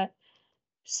from that.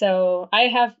 So I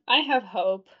have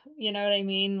hope, you know what I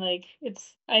mean? Like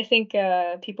I think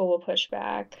people will push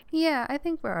back. Yeah, I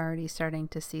think we're already starting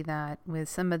to see that with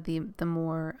some of the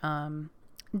more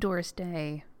Doris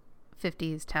Day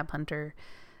 50s tab hunter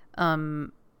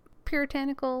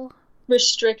puritanical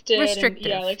Restricted and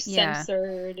restrictive, like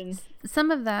censored, and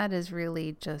some of that is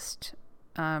really just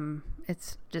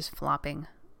it's just flopping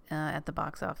at the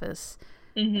box office.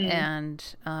 And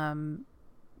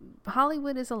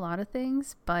Hollywood is a lot of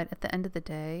things, but at the end of the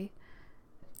day,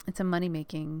 it's a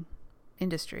money-making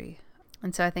industry.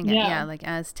 And so I think, like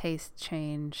as tastes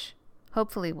change,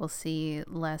 hopefully we'll see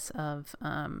less of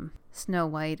Snow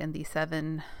White and the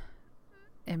 7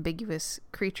 ambiguous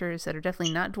creatures that are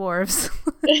definitely not dwarves.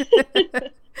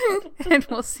 And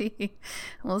we'll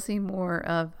see more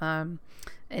of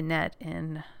Annette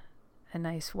in a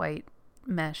nice white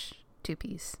mesh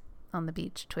 2-piece on the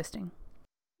beach twisting.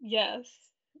 yes,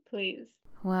 please.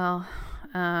 Well,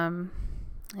 do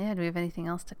we have anything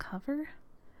else to cover?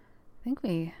 I think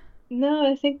we... No,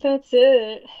 I think that's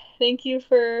it. Thank you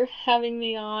for having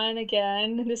me on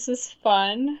again. This was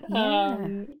fun. Yeah.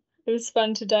 It was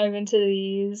fun to dive into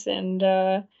these and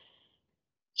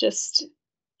just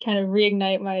kind of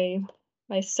reignite my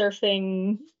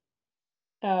surfing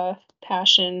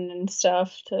passion and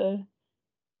stuff to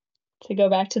go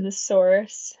back to the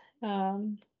source.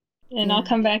 And I'll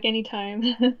come back anytime.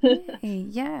 Yay,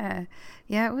 yeah.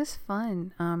 Yeah, it was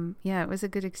fun. It was a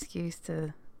good excuse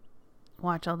to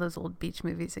watch all those old beach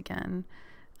movies again.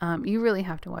 You really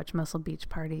have to watch Muscle Beach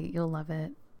Party. You'll love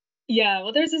it. Yeah,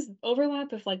 well, there's this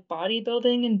overlap of like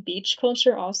bodybuilding and beach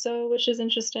culture also, which is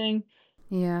interesting.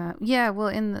 Yeah. Well,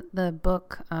 in the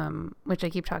book, which I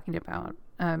keep talking about,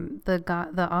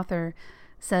 the author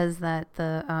says that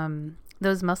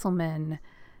those muscle men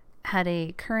had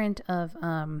a current of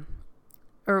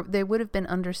or they would have been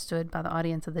understood by the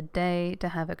audience of the day to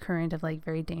have a current of like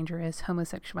very dangerous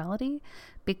homosexuality,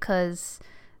 because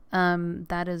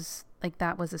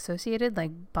that was associated,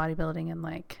 like bodybuilding and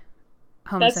like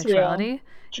homosexuality.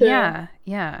 True. Yeah.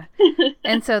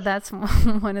 And so that's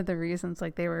one of the reasons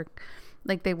like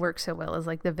they work so well as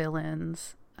like the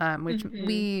villains, which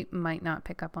we might not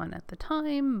pick up on at the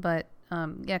time, but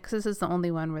because this is the only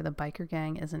one where the biker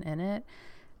gang isn't in it,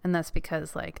 and that's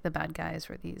because like the bad guys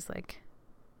were these like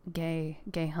gay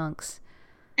hunks.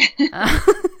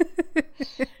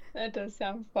 That does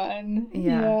sound fun.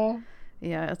 Yeah,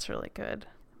 it's really good.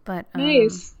 But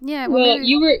nice. Yeah. Well,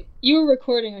 you were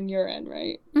recording on your end,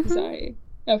 right? Because I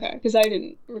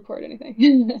didn't record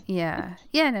anything. Yeah.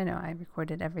 No, I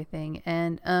recorded everything,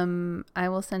 and I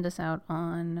will send us out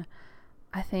on,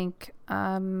 I think,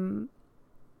 one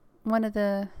of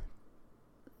the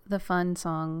fun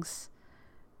songs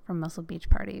from Muscle Beach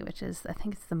Party, which is, I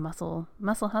think it's the Muscle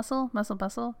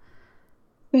Bustle.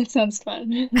 That sounds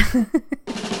fun.